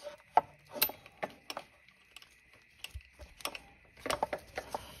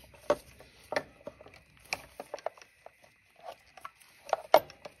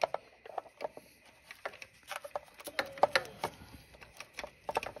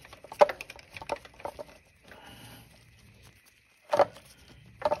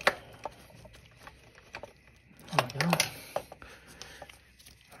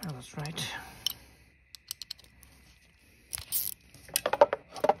 That was right.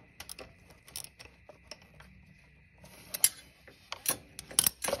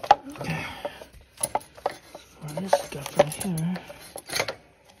 Okay. For this stuff right here.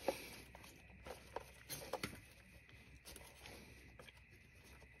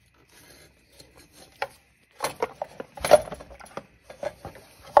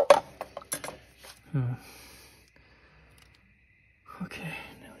 Okay,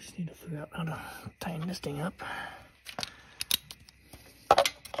 now we just need to figure out how to tighten this thing up.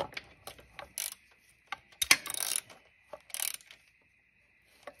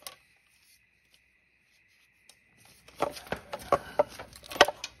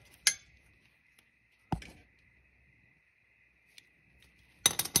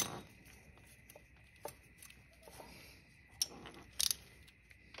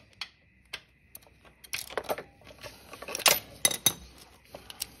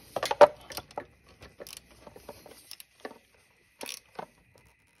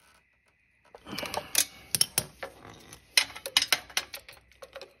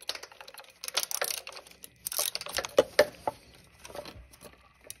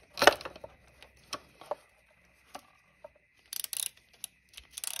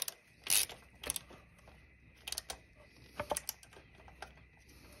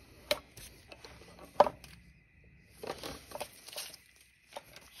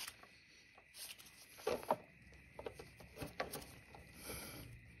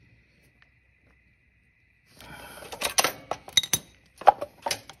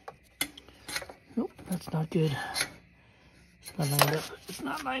 Nope, that's not good. It's not lined up. It's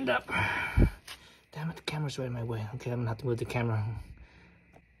not lined up. Damn it, the camera's right in my way. Okay, I'm gonna have to move the camera.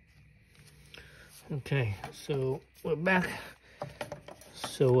 Okay, so we're back.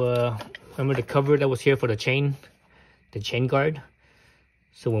 So remember the cover that was here for the chain guard?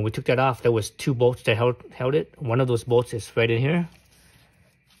 So when we took that off, there was 2 bolts that held it. One of those bolts is right in here.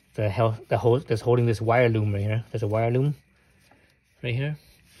 That's holding this wire loom right here. There's a wire loom right here,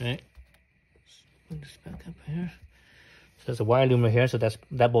 right? Put this back up here. So there's a wire loom right here, so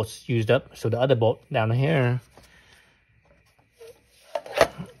that bolt's used up. So the other bolt down here,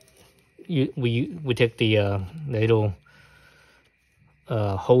 we take the little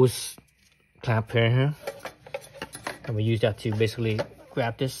hose clamp here, and we use that to basically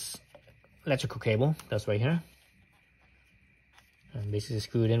grab this electrical cable that's right here, and basically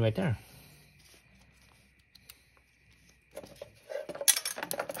screw it in right there.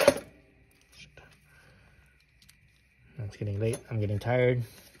 It's getting late. I'm getting tired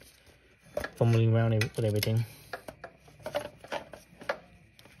fumbling around with everything.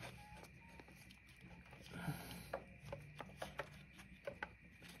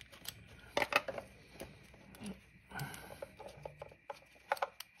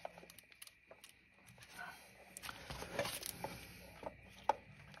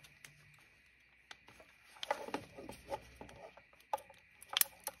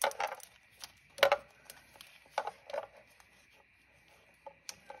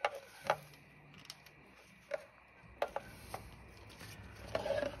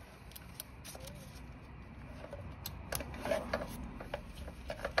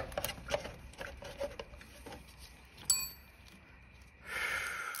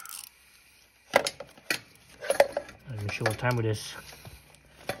 Sure what time it is.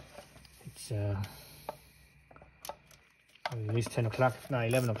 It's at least 10 o'clock, if not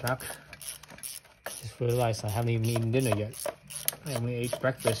 11 o'clock. Just realized I haven't even eaten dinner yet. I only ate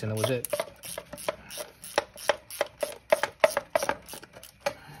breakfast and that was it.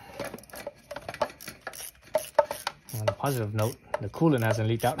 On a positive note, the coolant hasn't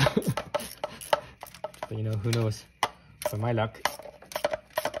leaked out. But you know, who knows? For my luck.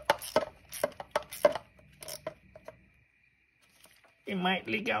 It might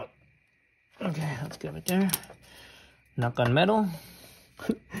leak out. Okay, that's good right there. Knock on metal.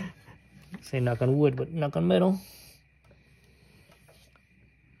 Say knock on wood, but knock on metal.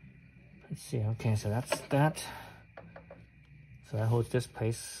 Let's see. Okay, so that's that. So that holds this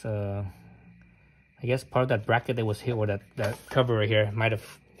place. I guess part of that bracket that was here, or that cover right here, might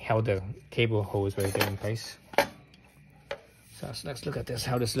have held the cable hose right there in place. So let's look at this,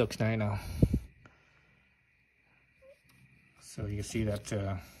 how this looks right now. So you can see that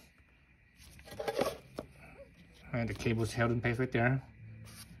the cable's held in place right there.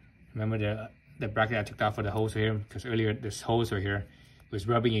 Remember the bracket I took off for the hose here, because earlier this hose right here was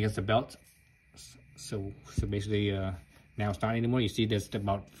rubbing against the belt. So basically now it's not anymore. You see there's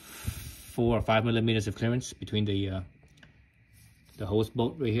about 4 or 5 millimeters of clearance between the hose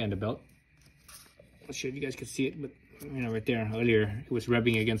bolt right here and the belt. I'm sure you guys could see it, but you know, right there earlier it was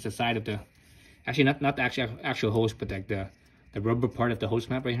rubbing against the side of the, actually not the actual hose, but like the rubber part of the hose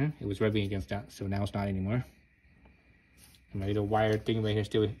clamp right here. It was rubbing against that, so now it's not anymore. And my little wire thing right here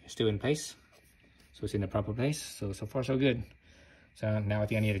still in place, so it's in the proper place. So far so good. So now at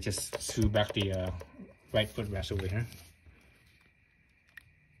the end I need to just screw back the right footrest over here.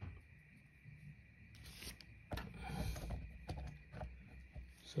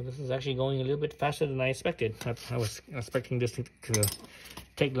 So this is actually going a little bit faster than I expected. I was expecting this to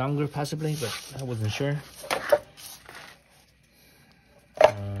take longer possibly, but I wasn't sure.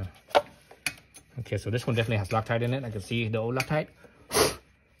 Okay, so this one definitely has Loctite in it. I can see the old Loctite. So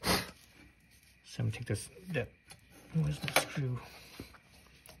I'm gonna take this, where's the screw?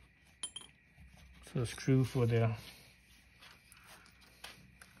 So the screw for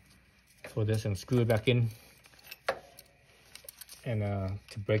this, and screw it back in. And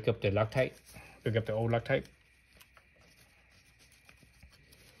to break up the Loctite, break up the old Loctite.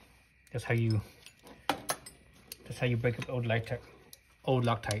 That's how you break up old Loctite.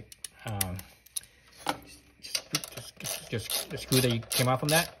 Just the screw that you came out from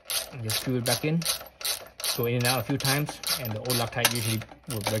that, and just screw it back in. Go in and out a few times, and the old Loctite usually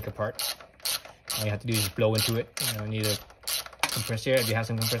will break apart. All you have to do is blow into it. You know, need a compressed air if you have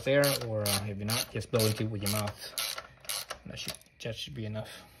some compressed air, or if you're not, just blow into it with your mouth. And that should be enough.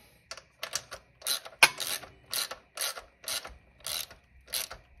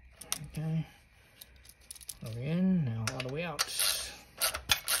 Okay, all the way in, now all the way out.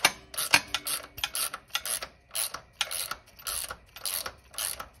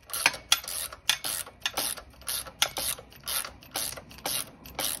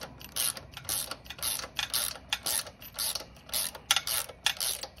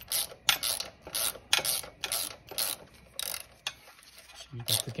 So you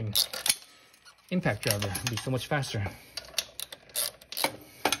can freaking impact driver, it'd be so much faster.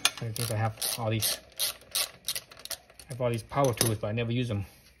 I think I have all these power tools, but I never use them.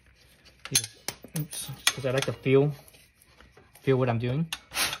 Oops, because I like to feel what I'm doing.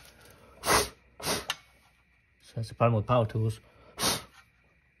 So that's the problem with power tools.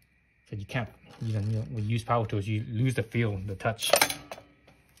 So you can't, you know, when you use power tools, you lose the feel, the touch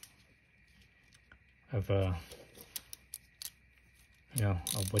of you know,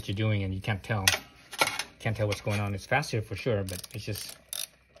 of what you're doing, and you can't tell what's going on. It's faster for sure, but it's just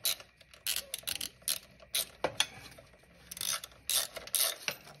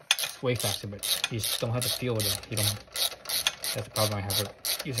way faster, but you just don't have the feel with it. You don't. That's the problem I have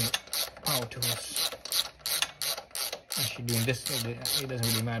with using power tools. Actually, doing this, it doesn't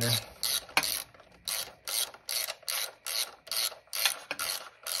really matter.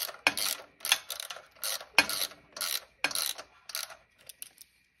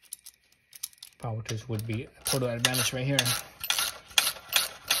 Power tools would be a total advantage right here.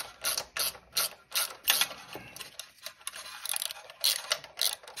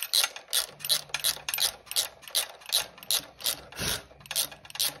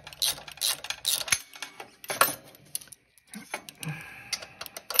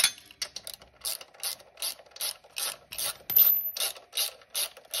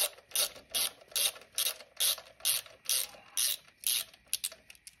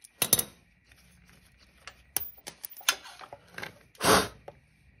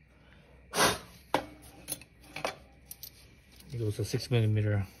 It was a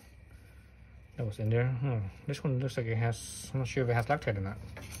 6mm that was in there. Oh, this one looks like it has, I'm not sure if it has Loctite or not.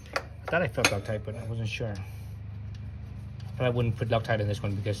 I thought I felt Loctite, but I wasn't sure. But I wouldn't put Loctite in this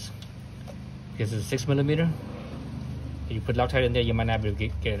one because it's a 6mm. If you put Loctite in there, you might not be able to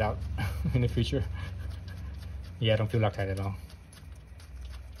get it out in the future. Yeah, I don't feel Loctite at all.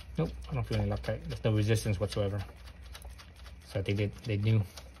 Nope, I don't feel any Loctite. There's no resistance whatsoever. So I think they knew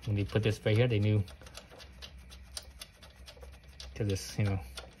when they put this right here, they knew. To this, you know,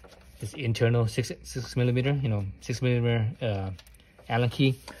 this internal 6mm, you know, 6mm Allen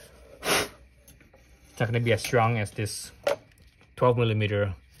key. It's not going to be as strong as this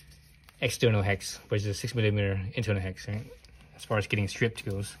 12mm external hex, which is a 6mm internal hex, right? As far as getting stripped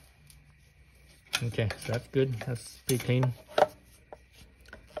goes. Okay, so that's good. That's pretty clean.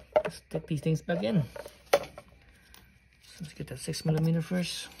 Let's stick these things back in. So let's get that 6mm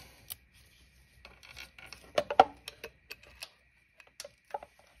first.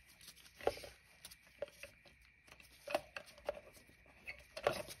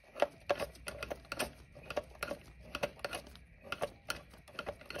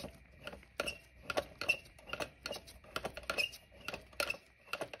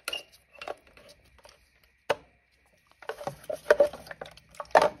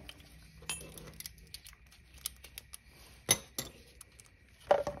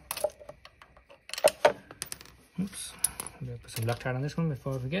 Oops, I'm gonna put some Loctite on this one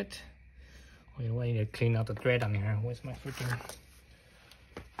before I forget. Oh, you know what? I need to clean out the thread on here. Where's my freaking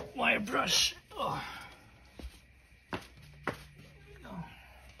wire brush? Oh. No.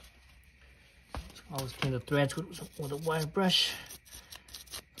 So always clean the threads with a wire brush.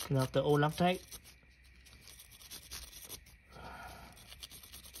 Clean out the old Loctite.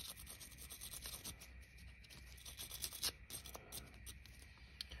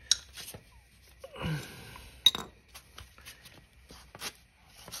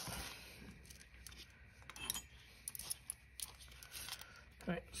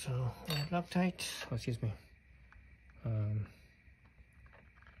 Right, so Loctite, oh, excuse me.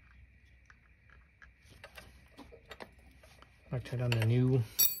 Loctite on the new,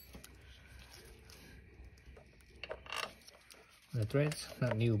 on the threads,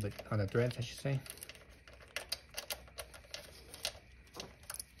 not new, but on the threads, I should say.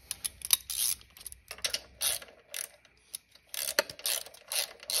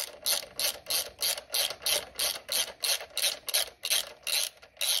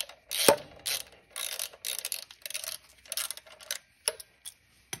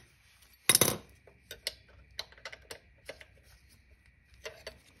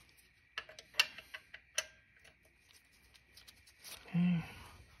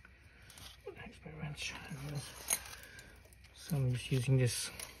 So I'm just using this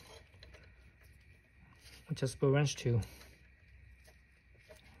adjustable wrench to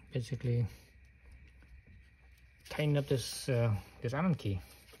basically tighten up this this Allen key.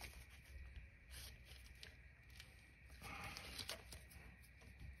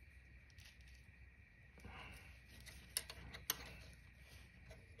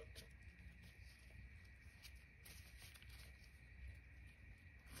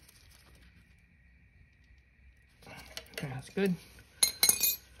 Okay, that's good.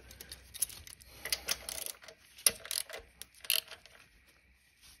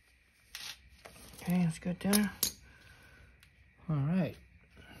 Okay, that's good there. All right,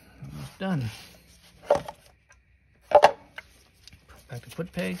 almost done. Put back the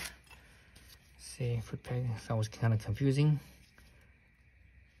foot peg. See, foot peg is always kind of confusing.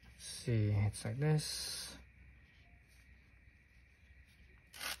 Let's see, it's like this.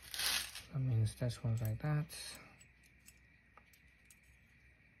 That means this one's like that.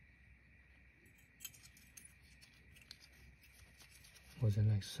 Was it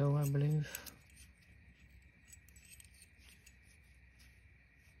like so, I believe?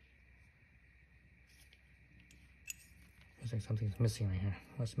 Looks like something's missing right here.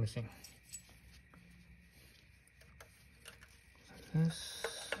 What's missing? Like this.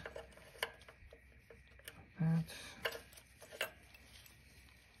 Like that.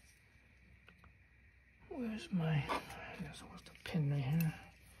 Where's my... This was the pin right here.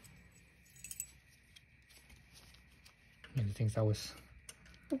 And the thing's always...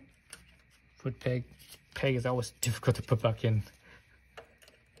 Foot peg is always difficult to put back in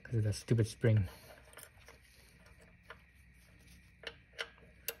because of that stupid spring.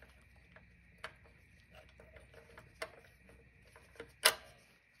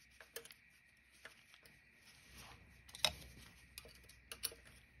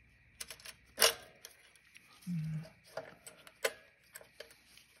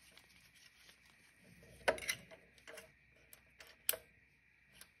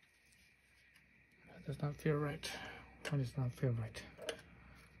 That does not feel right. That does not feel right.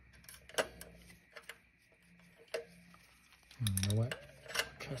 You know what?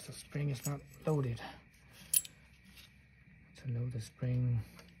 Because the spring is not loaded. To load the spring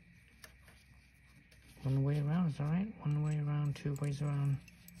one way around, is that right? One way around, two ways around.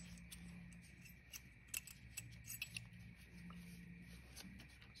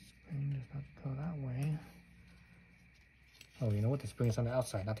 Spring does not go that way. Oh, you know what? The spring is on the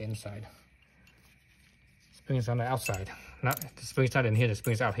outside, not the inside. Spring is on the outside. Not the spring's not in here, the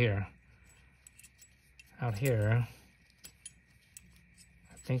spring's out here. Out here.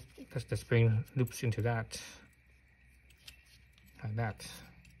 I think because the spring loops into that. Like that.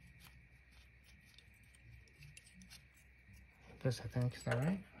 This, I think, is that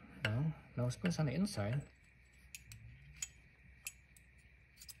right? No, spring's on the inside.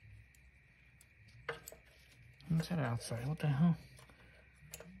 Inside or outside? What the hell?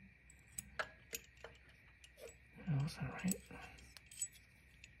 No, that's not right.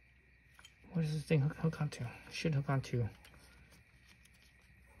 What does this thing hook onto? It should hook onto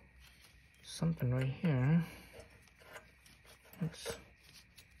something right here. Oops.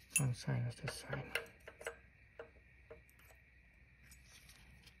 Wrong side, that's this side.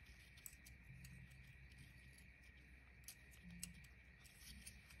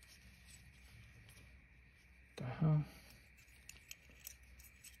 What the hell?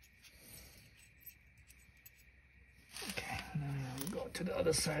 Okay, now we'll go to the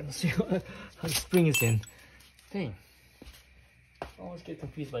other side and see how the spring is in. Dang. I always get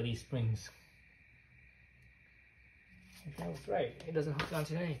confused by these springs. I was right. It doesn't hook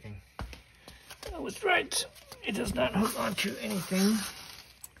onto anything. I was right. It does not hook onto anything.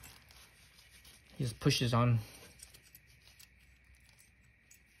 It just pushes on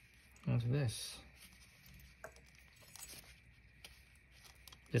onto this.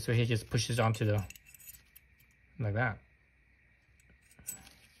 This way here just pushes onto the like that.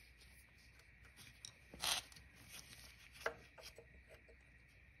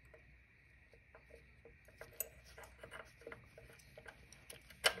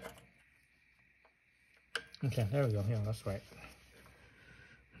 Okay, there we go. Yeah, that's right.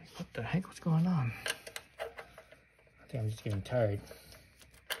 What the heck was going on? I think I'm just getting tired.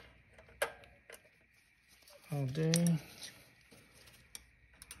 All day.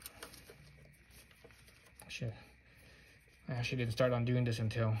 Shit. I actually didn't start on doing this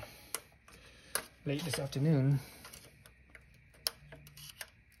until late this afternoon.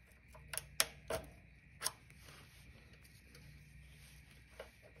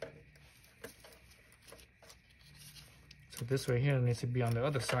 So this right here needs to be on the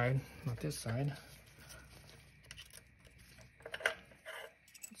other side, not this side.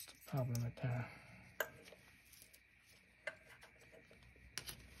 What's the problem with that?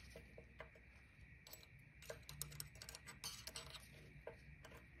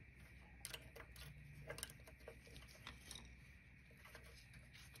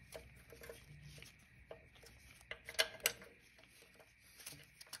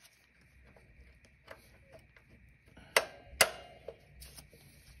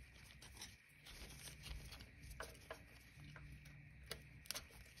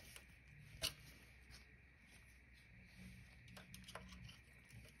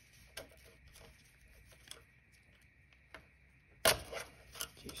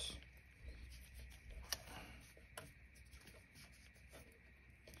 Jeez.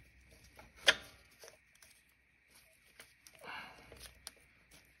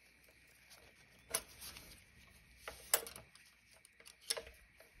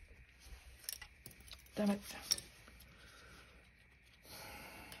 Damn it.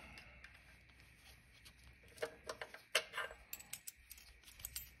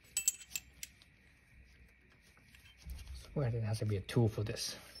 I swear there has to be a tool for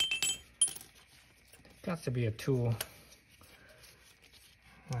this. Got to be a tool.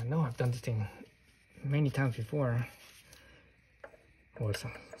 I know I've done this thing many times before, or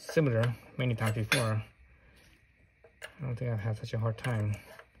similar many times before. I don't think I've had such a hard time.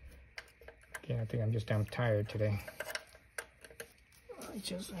 Okay, I think I'm just damn tired today. I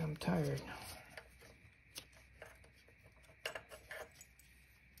just am tired.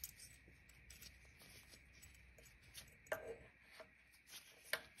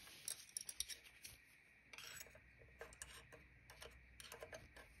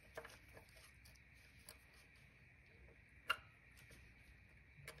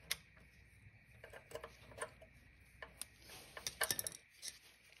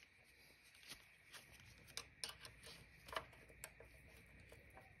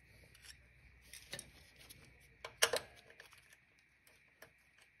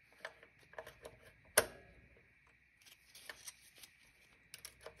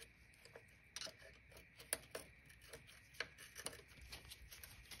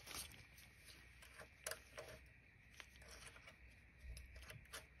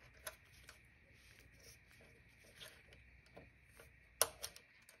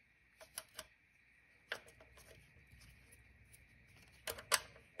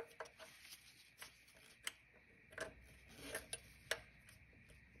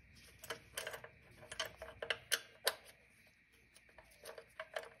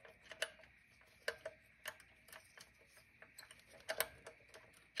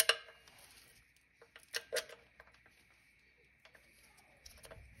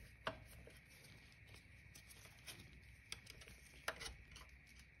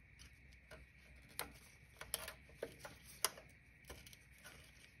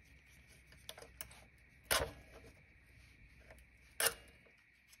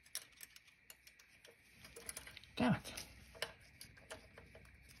 Damn it.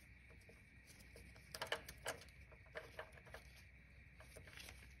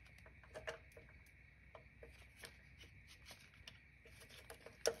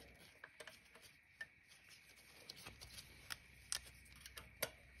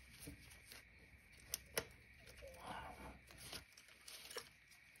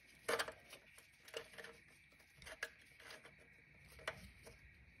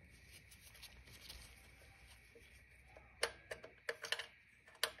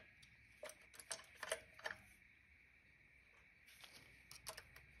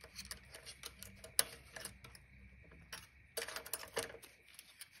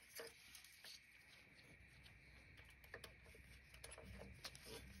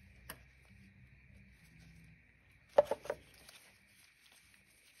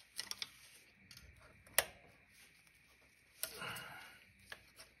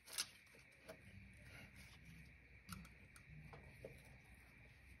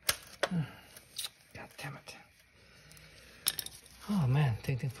 God damn it. Oh man,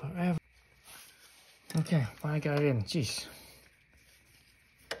 taking forever. Okay, finally got it in. Jeez.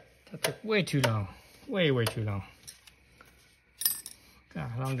 That took way too long. way too long. God,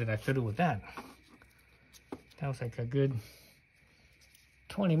 how long did I fiddle with that? That was like a good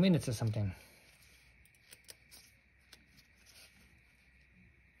 20 minutes or something.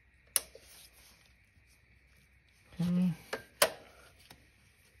 Okay.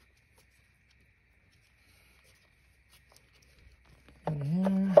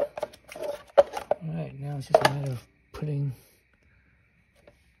 Here. Alright, now it's just a matter of putting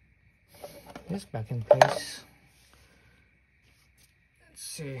this back in place. Let's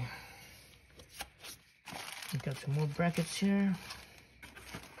see. We got some more brackets here.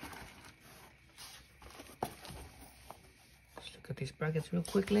 Let's look at these brackets real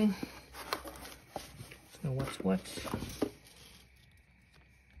quickly. Let's know what's what.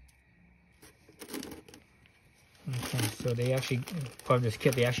 Okay, so they actually, part of this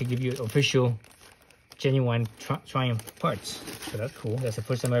kit, they actually give you official, genuine Triumph parts. So that's cool. That's the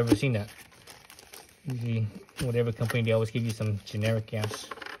first time I've ever seen that. Usually, whatever company, they always give you some generic gas.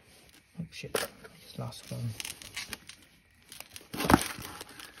 Oh shit, I just lost one.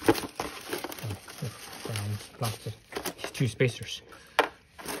 Oh, lost it. It's 2 spacers.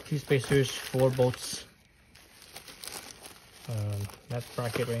 2 spacers, 4 bolts. That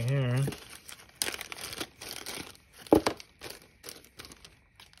bracket right here.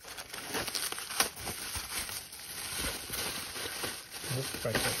 This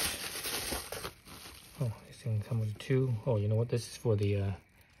bracket. Oh, this thing comes with 2. Oh, you know what? This is for the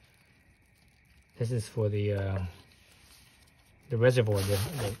reservoir, the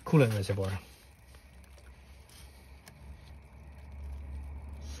coolant reservoir.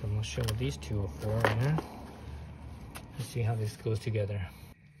 So I'm not sure what these 2 are for right here. Let's see how this goes together.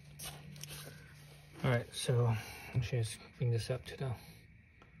 Alright, so I'm just bring this up to the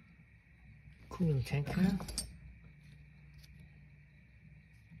coolant tank here.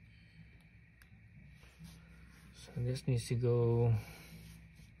 So this needs to go,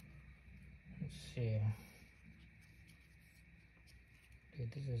 let's see. Okay,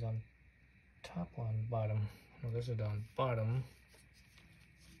 this is on top or on bottom? No, this is on bottom.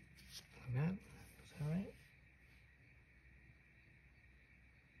 Like that, is that right?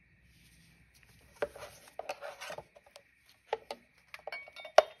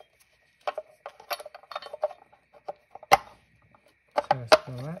 So let's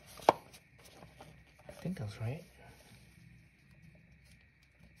go that. I think that's right.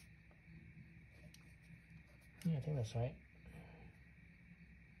 Yeah, I think that's right.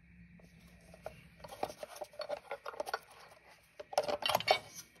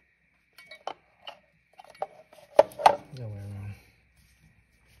 Other way around.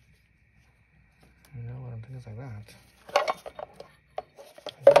 No, I don't think it's like that.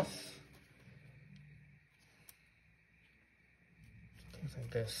 This. Things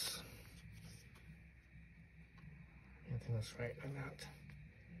like this. Yeah, I think that's right, like that.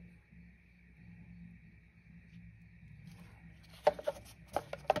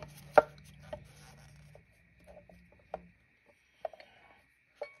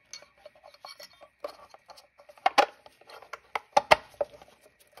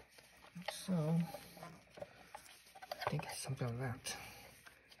 So, I think it's something like that.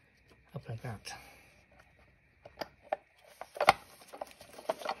 Up like that.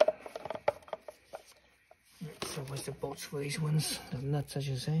 So where's the bolts for these ones? The nuts, I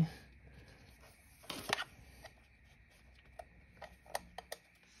should say.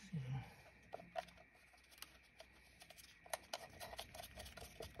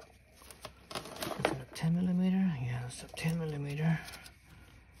 Is that a 10mm? Yeah, it's a 10mm.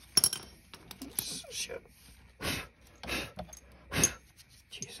 Shit.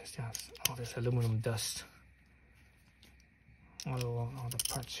 Jesus, that's all this aluminum dust. All the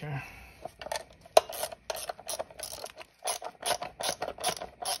parts here.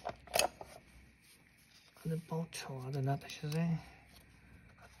 The bolt or the nut, I should say.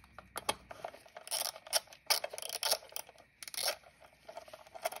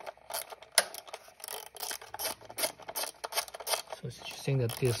 So it's interesting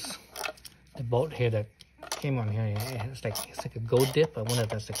that the bolt here that came on here, it's like a gold dip. I wonder if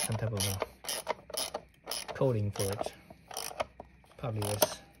that's like some type of a coating for it. Probably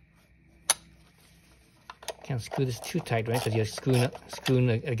is. Can't screw this too tight, right? Because you're screwing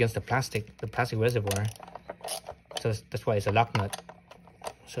against the plastic reservoir. So that's why it's a lock nut.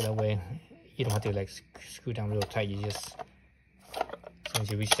 So that way you don't have to like screw down real tight. You just, as soon as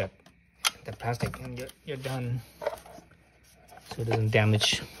you reach that plastic, and you're done. So it doesn't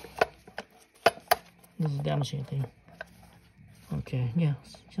damage. Doesn't damage anything. Okay, yeah,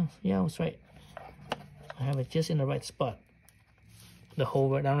 I was right. I have it just in the right spot. The hole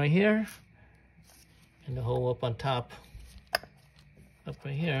right down right here. and the hole up on top, up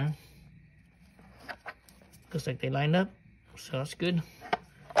right here. Looks like they lined up, so that's good.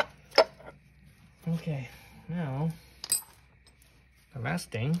 Okay, now the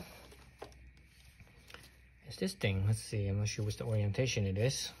last thing is this thing. Let's see, I'm not sure which the orientation it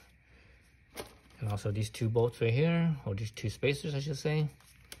is. And also these two bolts right here, or these two spacers I should say.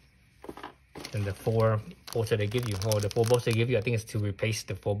 And the 4 bolts that they give you, or the 4 bolts they give you, I think it's to replace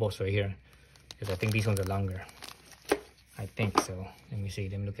the 4 bolts right here. Because I think these ones are longer. I think so. Let me see,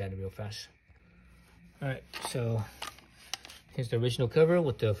 let me look at it real fast. Alright, so here's the original cover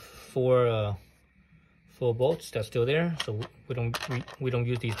with the 4 bolts that's still there. So we don't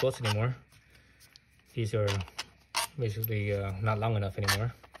use these bolts anymore. These are basically not long enough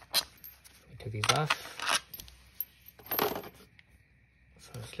anymore. We take these off.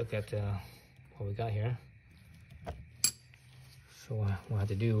 So let's look at what we got here. So what I have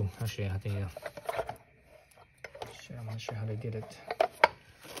to do, actually I have to, I'm not sure how they did it.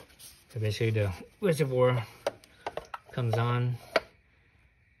 So basically the reservoir comes on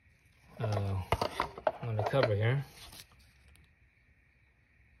the cover here.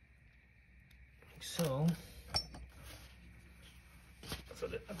 Like so. So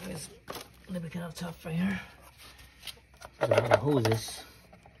I think it's a little bit kind of tough right here. So the hoses.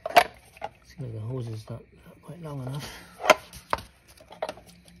 Seems like the hose is not quite long enough.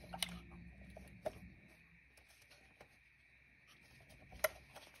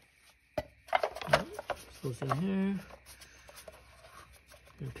 Goes in here.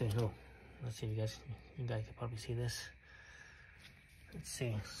 Okay, so let's see, you guys can probably see this. Let's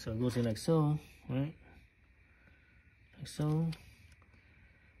see. So it goes in like so, right? Like so.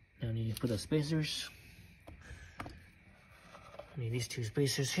 Now I need to put the spacers. I need these 2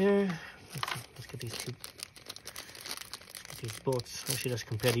 spacers here. Let's get these 2. Get these bolts. Actually, let's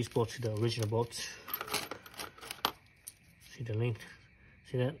compare these bolts to the original bolts. See the length?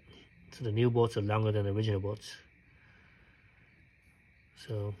 See that? So the new bolts are longer than the original bolts.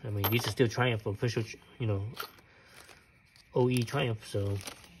 So, I mean, these are still Triumph official, you know, OE Triumph, so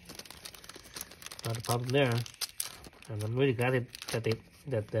not a problem there. And I'm really glad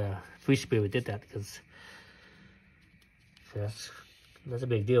that FreeSpirit did that, because that's a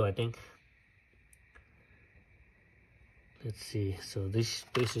big deal, I think. Let's see, so these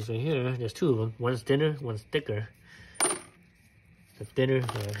spacers right here, there's 2 of them. One's thinner, one's thicker. The thinner,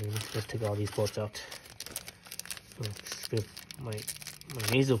 let's take all these bolts out. My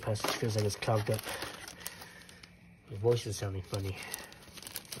nasal passage feels like it's clogged up. My voice is sounding funny.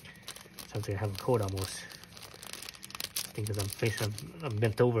 Sounds like I have a cold almost. I think because I'm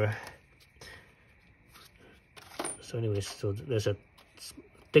bent over. So anyways, so there's a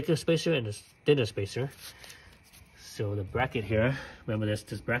thicker spacer and a thinner spacer. So the bracket here, remember there's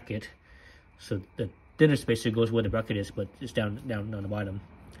this bracket. So the thinner spacer goes where the bracket is, but it's down on the bottom.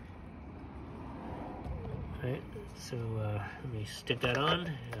 Right, so let me stick that on,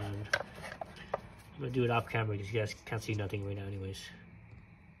 and I'm gonna do it off camera because you guys can't see nothing right now anyways.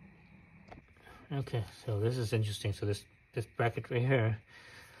 Okay, so this is interesting. So this bracket right here,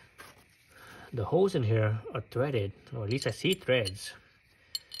 the holes in here are threaded, or at least I see threads,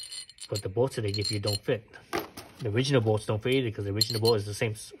 but the bolts that they give you don't fit. The original bolts don't fit either, because the original bolt is the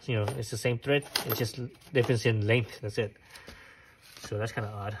same, you know, it's the same thread. It's just difference in length, that's it. So that's kind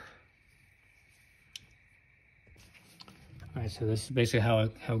of odd. All right, so this is basically how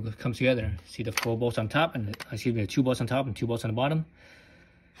it comes together. See the 4 bolts on top, and excuse me, the 2 bolts on top and 2 bolts on the bottom.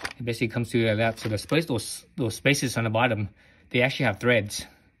 It basically comes together like that. So those spaces on the bottom, they actually have threads,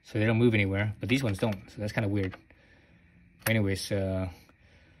 so they don't move anywhere. But these ones don't, so that's kind of weird. Anyways,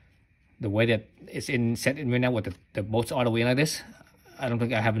 the way that it's set in right now with the bolts all the way in like this, I don't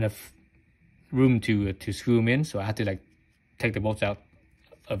think I have enough room to screw them in, so I have to like take the bolts out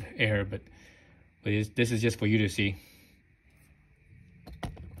of air. But this is just for you to see.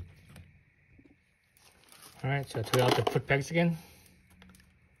 All right, so I took out the foot pegs again.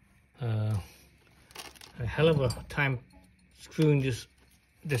 A hell of a time screwing this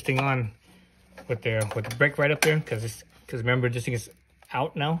thing on with the brake right up there, because remember, this thing is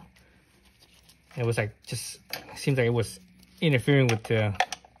out now. It was like, just seems like it was interfering with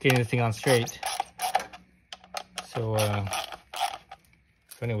getting this thing on straight. So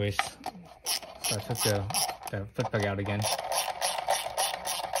anyways, so I took the foot peg out again.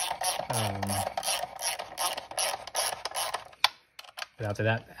 But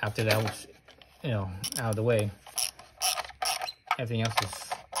after that was, you know, out of the way, everything else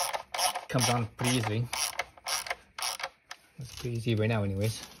comes on pretty easily. It's pretty easy right now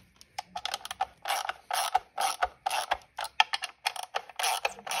anyways.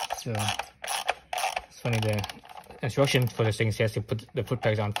 So funny, the instruction for this thing says to put the foot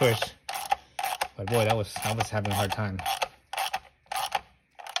pegs on first, but boy, I was having a hard time.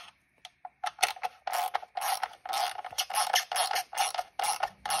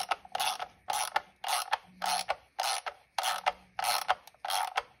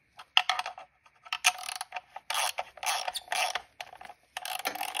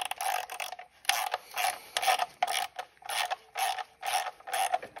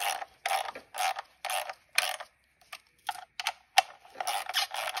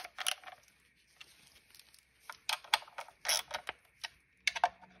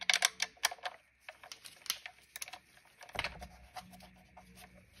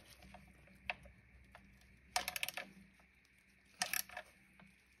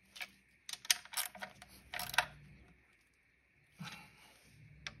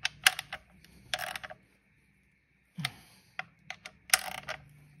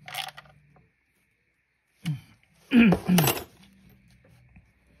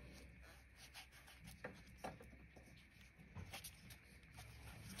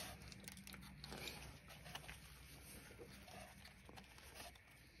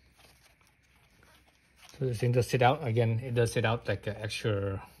 So this thing does sit out again. It does sit out like an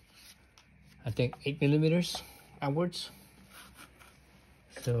extra, I think 8 millimeters outwards.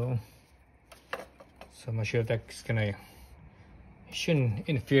 So I'm not sure if that's gonna. It shouldn't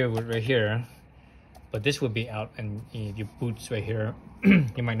interfere with right here, but this would be out, and your boots right here.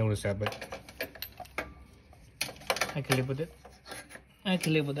 You might notice that, but I can live with it. I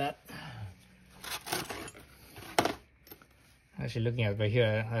can live with that. Actually, looking at it right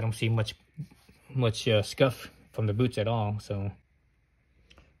here, I don't see much scuff from the boots at all. So,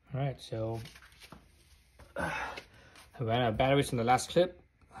 all right. So, I ran out of batteries from the last clip.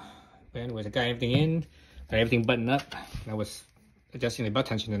 But anyways, I got everything in, got everything buttoned up. I was adjusting the belt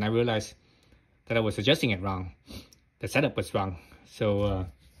tension, and I realized that I was adjusting it wrong. The setup was wrong. So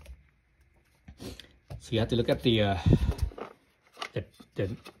you have to look at the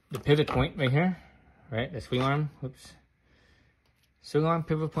pivot point right here, right? The swing arm. Oops. Swing arm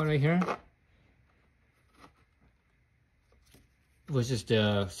pivot point right here, which is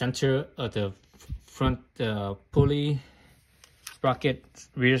the center of the front pulley sprocket,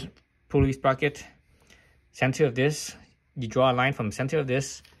 rear pulley sprocket. Center of this, you draw a line from the center of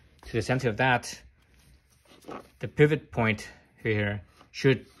this to the center of that. The pivot point here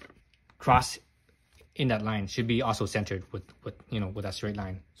should cross in that line, should be also centered with with that straight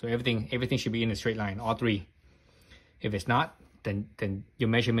line. So everything should be in a straight line, all three. If it's not, then your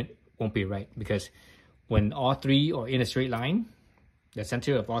measurement won't be right, because when all three are in a straight line, the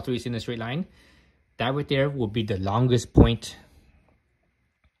center of all three is in a straight line, that right there will be the longest point.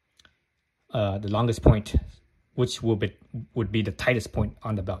 Which would be the tightest point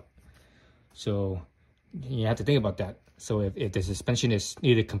on the belt. So you have to think about that. So if the suspension is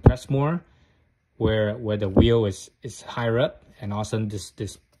either compressed more, where the wheel is higher up, and all of a sudden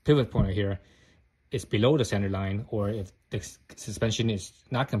this pivot point right here is below the center line, or if the suspension is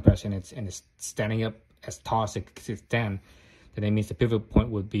not compressed and it's standing up as tall as it can stand, then that means the pivot point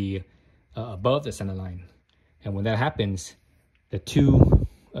would be above the center line. And when that happens, the two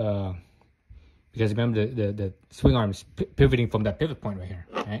because remember the swing arm is pivoting from that pivot point right here,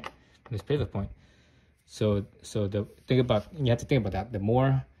 right? This pivot point. So you have to think about that. The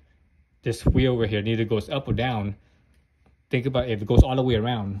more this wheel right here neither goes up or down, think about if it goes all the way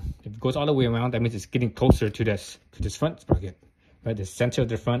around. If it goes all the way around, that means it's getting closer to this front sprocket, right? The center of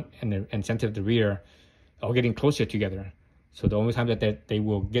the front and center of the rear are getting closer together. So the only time that they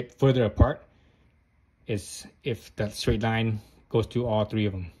will get further apart is if that straight line goes to all three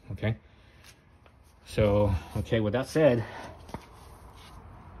of them. Okay. So okay, with that said,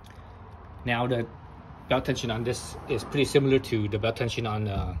 now the belt tension on this is pretty similar to the belt tension on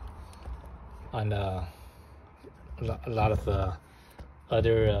a lot of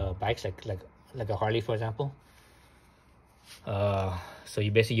other bikes, like a Harley, for example. So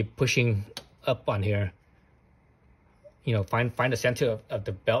you're pushing up on here. Find the center of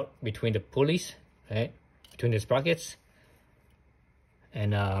the belt between the pulleys, right? Between the sprockets,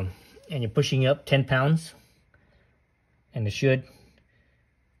 and you're pushing up 10 pounds, and it should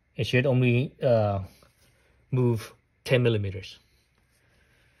only move 10 millimeters.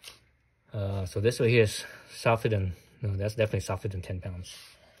 So this way here is softer than, no, that's definitely softer than 10 pounds.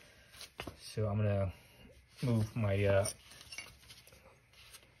 So I'm gonna move my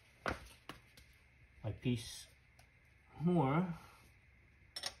my piece more.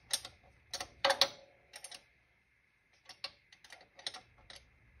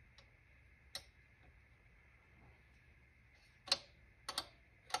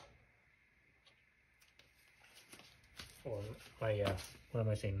 what am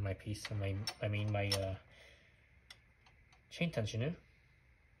I saying? My piece. I mean my chain tensioner.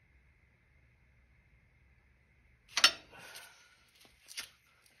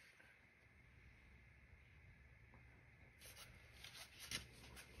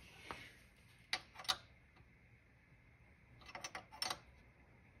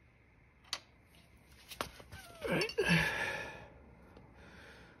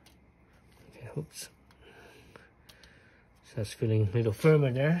 Okay, oops. So that's feeling a little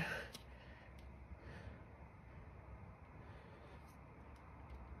firmer there.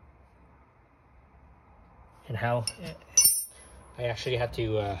 And how I actually had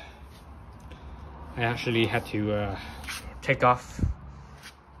to take off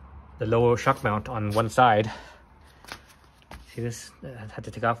the lower shock mount on one side. See this? I had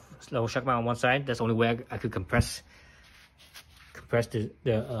to take off lower shock mount on one side. That's the only way I could compress the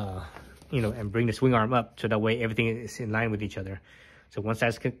you know, and bring the swing arm up, so that way everything is in line with each other. So one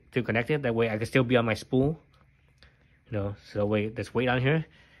side's still connected, that way I can still be on my spool, you know, so that way there's weight on here,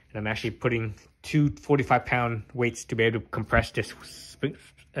 and I'm actually putting two 45-pound weights to be able to compress this spring,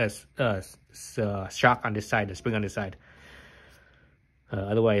 shock on this side, the spring on this side.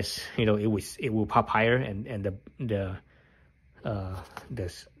 Otherwise, you know, it will pop higher, and the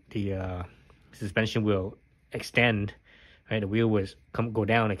suspension will extend, right? The wheel will go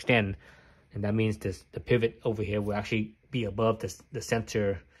down, extend, and that means the pivot over here will actually be above the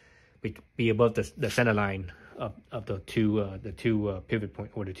center, be above the center line of the two pivot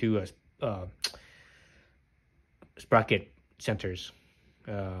point, or the two sprocket centers.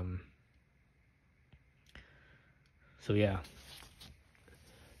 So yeah.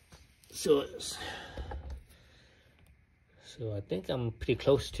 So I think I'm pretty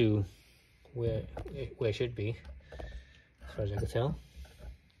close to where it should be, as far as I can tell.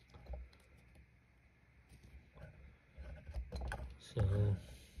 So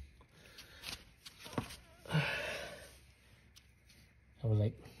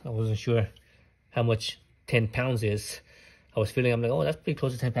I wasn't sure how much 10 pounds is. I was feeling, I'm like, oh, that's pretty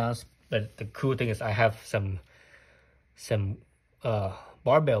close to 10 pounds. But the cool thing is I have some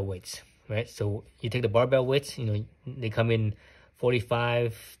barbell weights, right? So you take the barbell weights, you know, they come in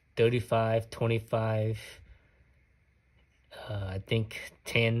 45, 35, 25, I think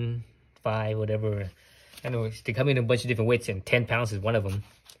 10, 5, whatever. Anyways, they come in a bunch of different weights, and 10 pounds is one of them.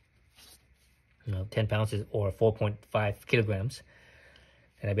 You know, 10 pounds is, or 4.5 kilograms.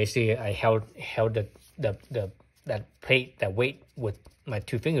 And I held that plate, that weight, with my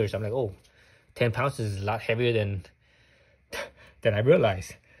two fingers. I'm like, oh, 10 pounds is a lot heavier than I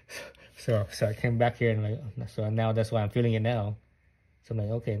realized. So I came back here, and like, so now that's why I'm feeling it now. So I'm like,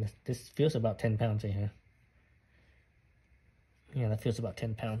 okay, this feels about 10 pounds in here. Yeah, that feels about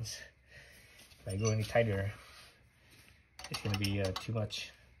 10 pounds. If I go any tighter, it's gonna be too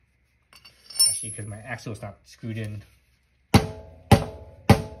much. Actually, because my axle is not screwed in.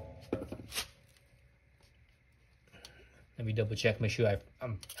 Let me double check, make sure I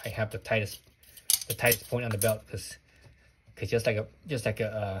have the tightest point on the belt, because just like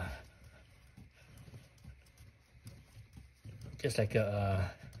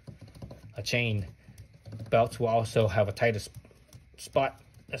a chain, belts will also have a tightest spot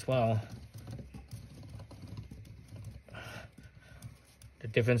as well. The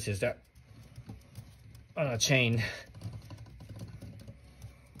difference is that on a chain,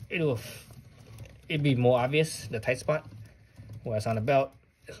 it'd be more obvious, the tight spot, whereas on a belt,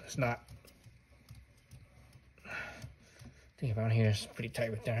 it's not. I think around here is pretty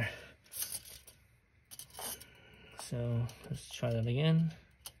tight right there. So let's try that again.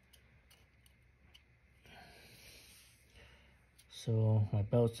 So my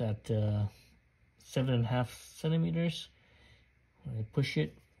belt's at 7.5 centimeters. When I push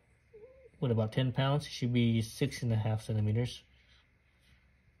it with about 10 pounds, it should be 6.5 centimeters.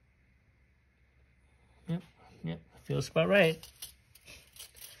 Yep, feels about right.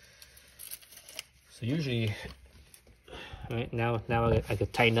 So usually, right now I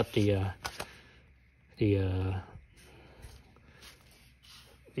could tighten up the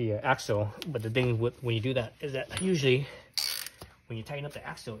axle, but the thing when you do that is that usually when you tighten up the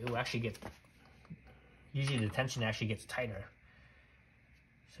axle, it will actually get, usually the tension actually gets tighter.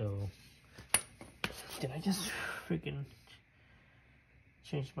 So did I just freaking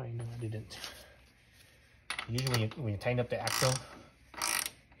change my, no, I didn't. Usually when you tighten up the axle,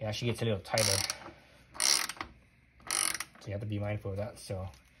 it actually gets a little tighter. So you have to be mindful of that. So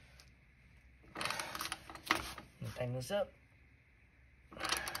tighten this up.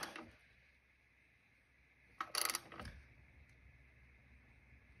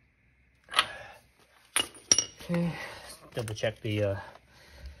 Okay, double check the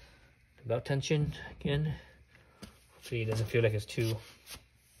belt tension again. Hopefully it doesn't feel like it's too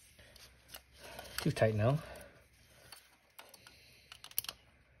tight now.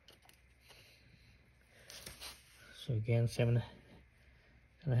 So again,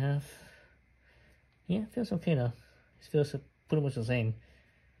 7.5. Yeah, it feels okay now. It feels pretty much the same.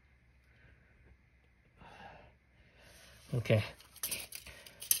 Okay.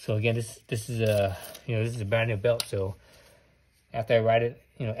 So again, this is a this is a brand new belt. So after I ride it,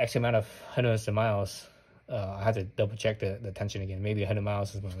 X amount of hundreds of miles, I have to double check the tension again. Maybe 100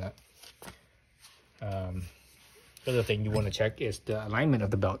 miles or something like that. The other thing you want to check is the alignment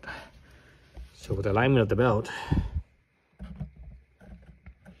of the belt. So with the alignment of the belt,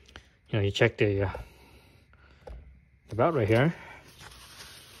 you check the belt right here.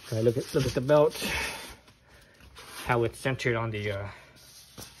 Okay, look at the belt, how it's centered on the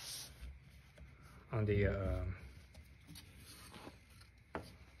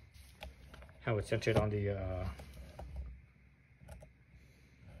how it's centered on the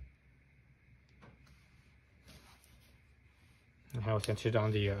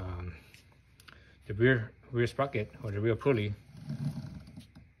rear sprocket or the rear pulley,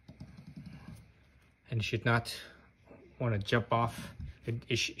 and you should not want to jump off.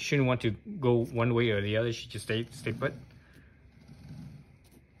 It shouldn't want to go one way or the other. It should just stay put.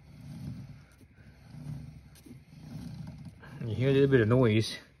 And you hear a little bit of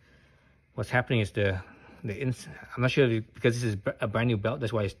noise. What's happening is I'm not sure if because this is a brand new belt,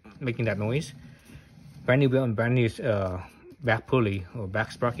 that's why it's making that noise. Brand new belt and brand new back pulley or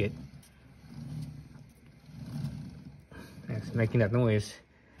back sprocket. It's making that noise.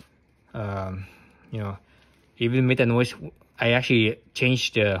 Even made that noise. I actually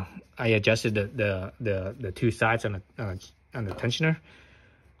changed I adjusted the two sides on the tensioner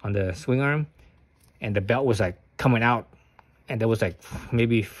on the swing arm, and the belt was like coming out, and there was like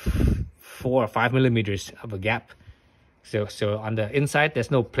maybe 4 or 5 millimeters of a gap. So on the inside there's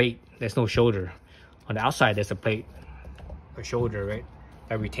no plate, there's no shoulder. On the outside there's a plate, a shoulder, right,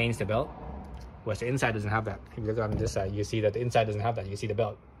 that retains the belt. Whereas the inside doesn't have that. If you look on this side, you see that the inside doesn't have that. You see the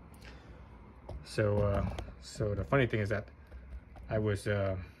belt. So so the funny thing is that I was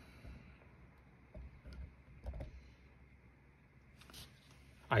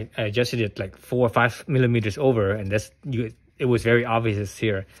I adjusted it like 4 or 5 millimeters over, and it was very obvious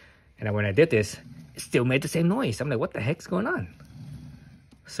here. And when I did this, it still made the same noise. I'm like, what the heck's going on?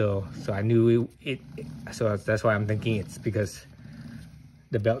 So I knew it. So that's why I'm thinking it's because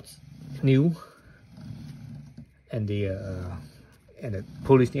the belt's new, and the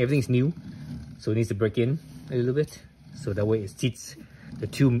pulley, everything's new, so it needs to break in a little bit, so that way it seats the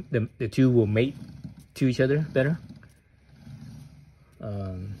two will mate to each other better.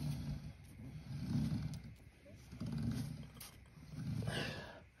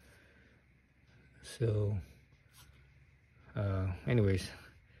 Anyways,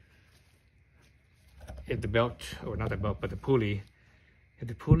 if the belt, or not the belt, but the pulley, if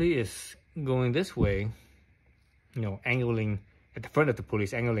the pulley is going this way, angling at the front of the pulley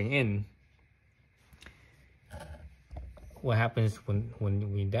is angling in, what happens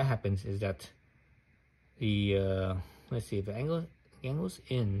when that happens is that the let's see, if the angles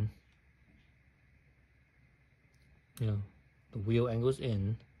in, the wheel angles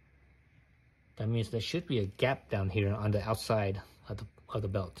in, that means there should be a gap down here on the outside of the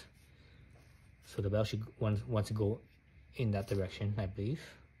belt. So the belt should want to go in that direction, I believe.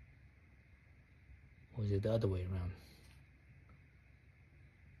 Or is it the other way around?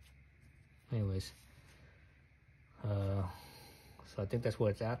 Anyways, so I think that's where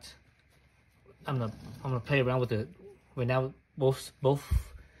it's at. I'm gonna play around with it right now, both,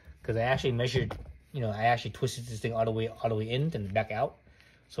 because I actually measured, I actually twisted this thing all the way in and back out.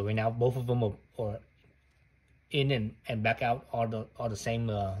 So right now both of them are in and back out all the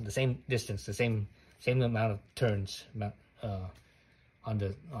same distance, the same amount of turns on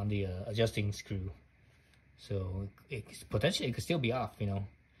the adjusting screw. So potentially it could still be off.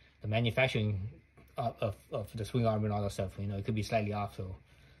 The manufacturing of the swing arm and all that stuff. It could be slightly off.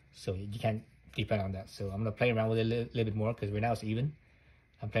 So you can't depend on that. So I'm gonna play around with it a little bit more, because right now it's even.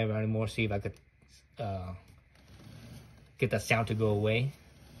 I'm playing around more, see if I could get that sound to go away,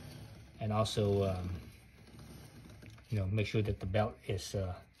 and also make sure that the belt is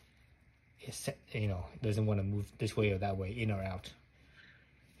doesn't want to move this way or that way, in or out.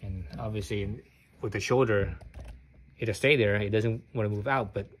 And obviously with the shoulder, it'll stay there. It doesn't want to move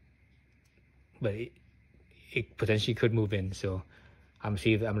out, but it potentially could move in. So I'm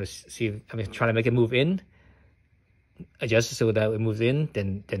gonna try to make it move in, adjust it so that it moves in,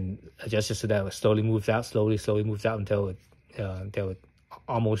 then adjust it so that it slowly moves out, slowly moves out until it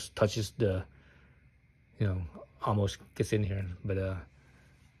almost touches the, you know, almost gets in here. But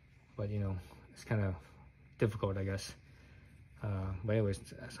you know, it's kind of difficult, I guess. But anyways,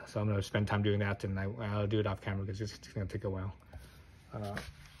 so I'm gonna spend time doing that, and I'll do it off camera because it's gonna take a while.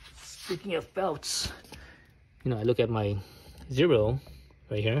 Speaking of belts, you know, I look at my Zero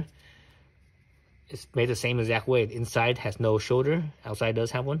right here. It's made the same exact way. The inside has no shoulder, outside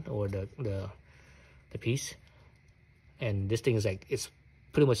does have one, or the piece. And this thing is like, it's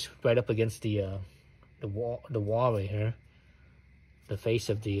pretty much right up against the wall right here, the face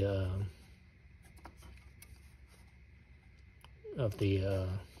of the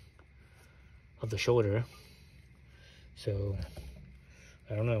shoulder. So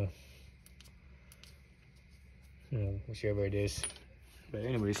I don't know, you know, whichever it is. But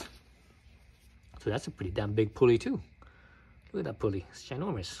anyways, so that's a pretty damn big pulley too. Look at that pulley, it's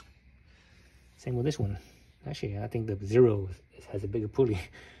ginormous. Same with this one. Actually, I think the Zero has a bigger pulley.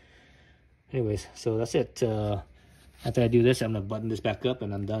 Anyways, so that's it. After I do this, I'm gonna button this back up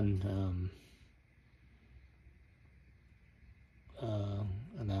and I'm done.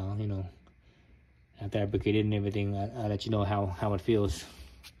 And now, you know, after I lubricate it and everything, I'll let you know how it feels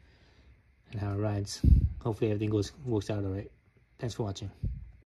and how it rides. Hopefully everything works out all right. Thanks for watching.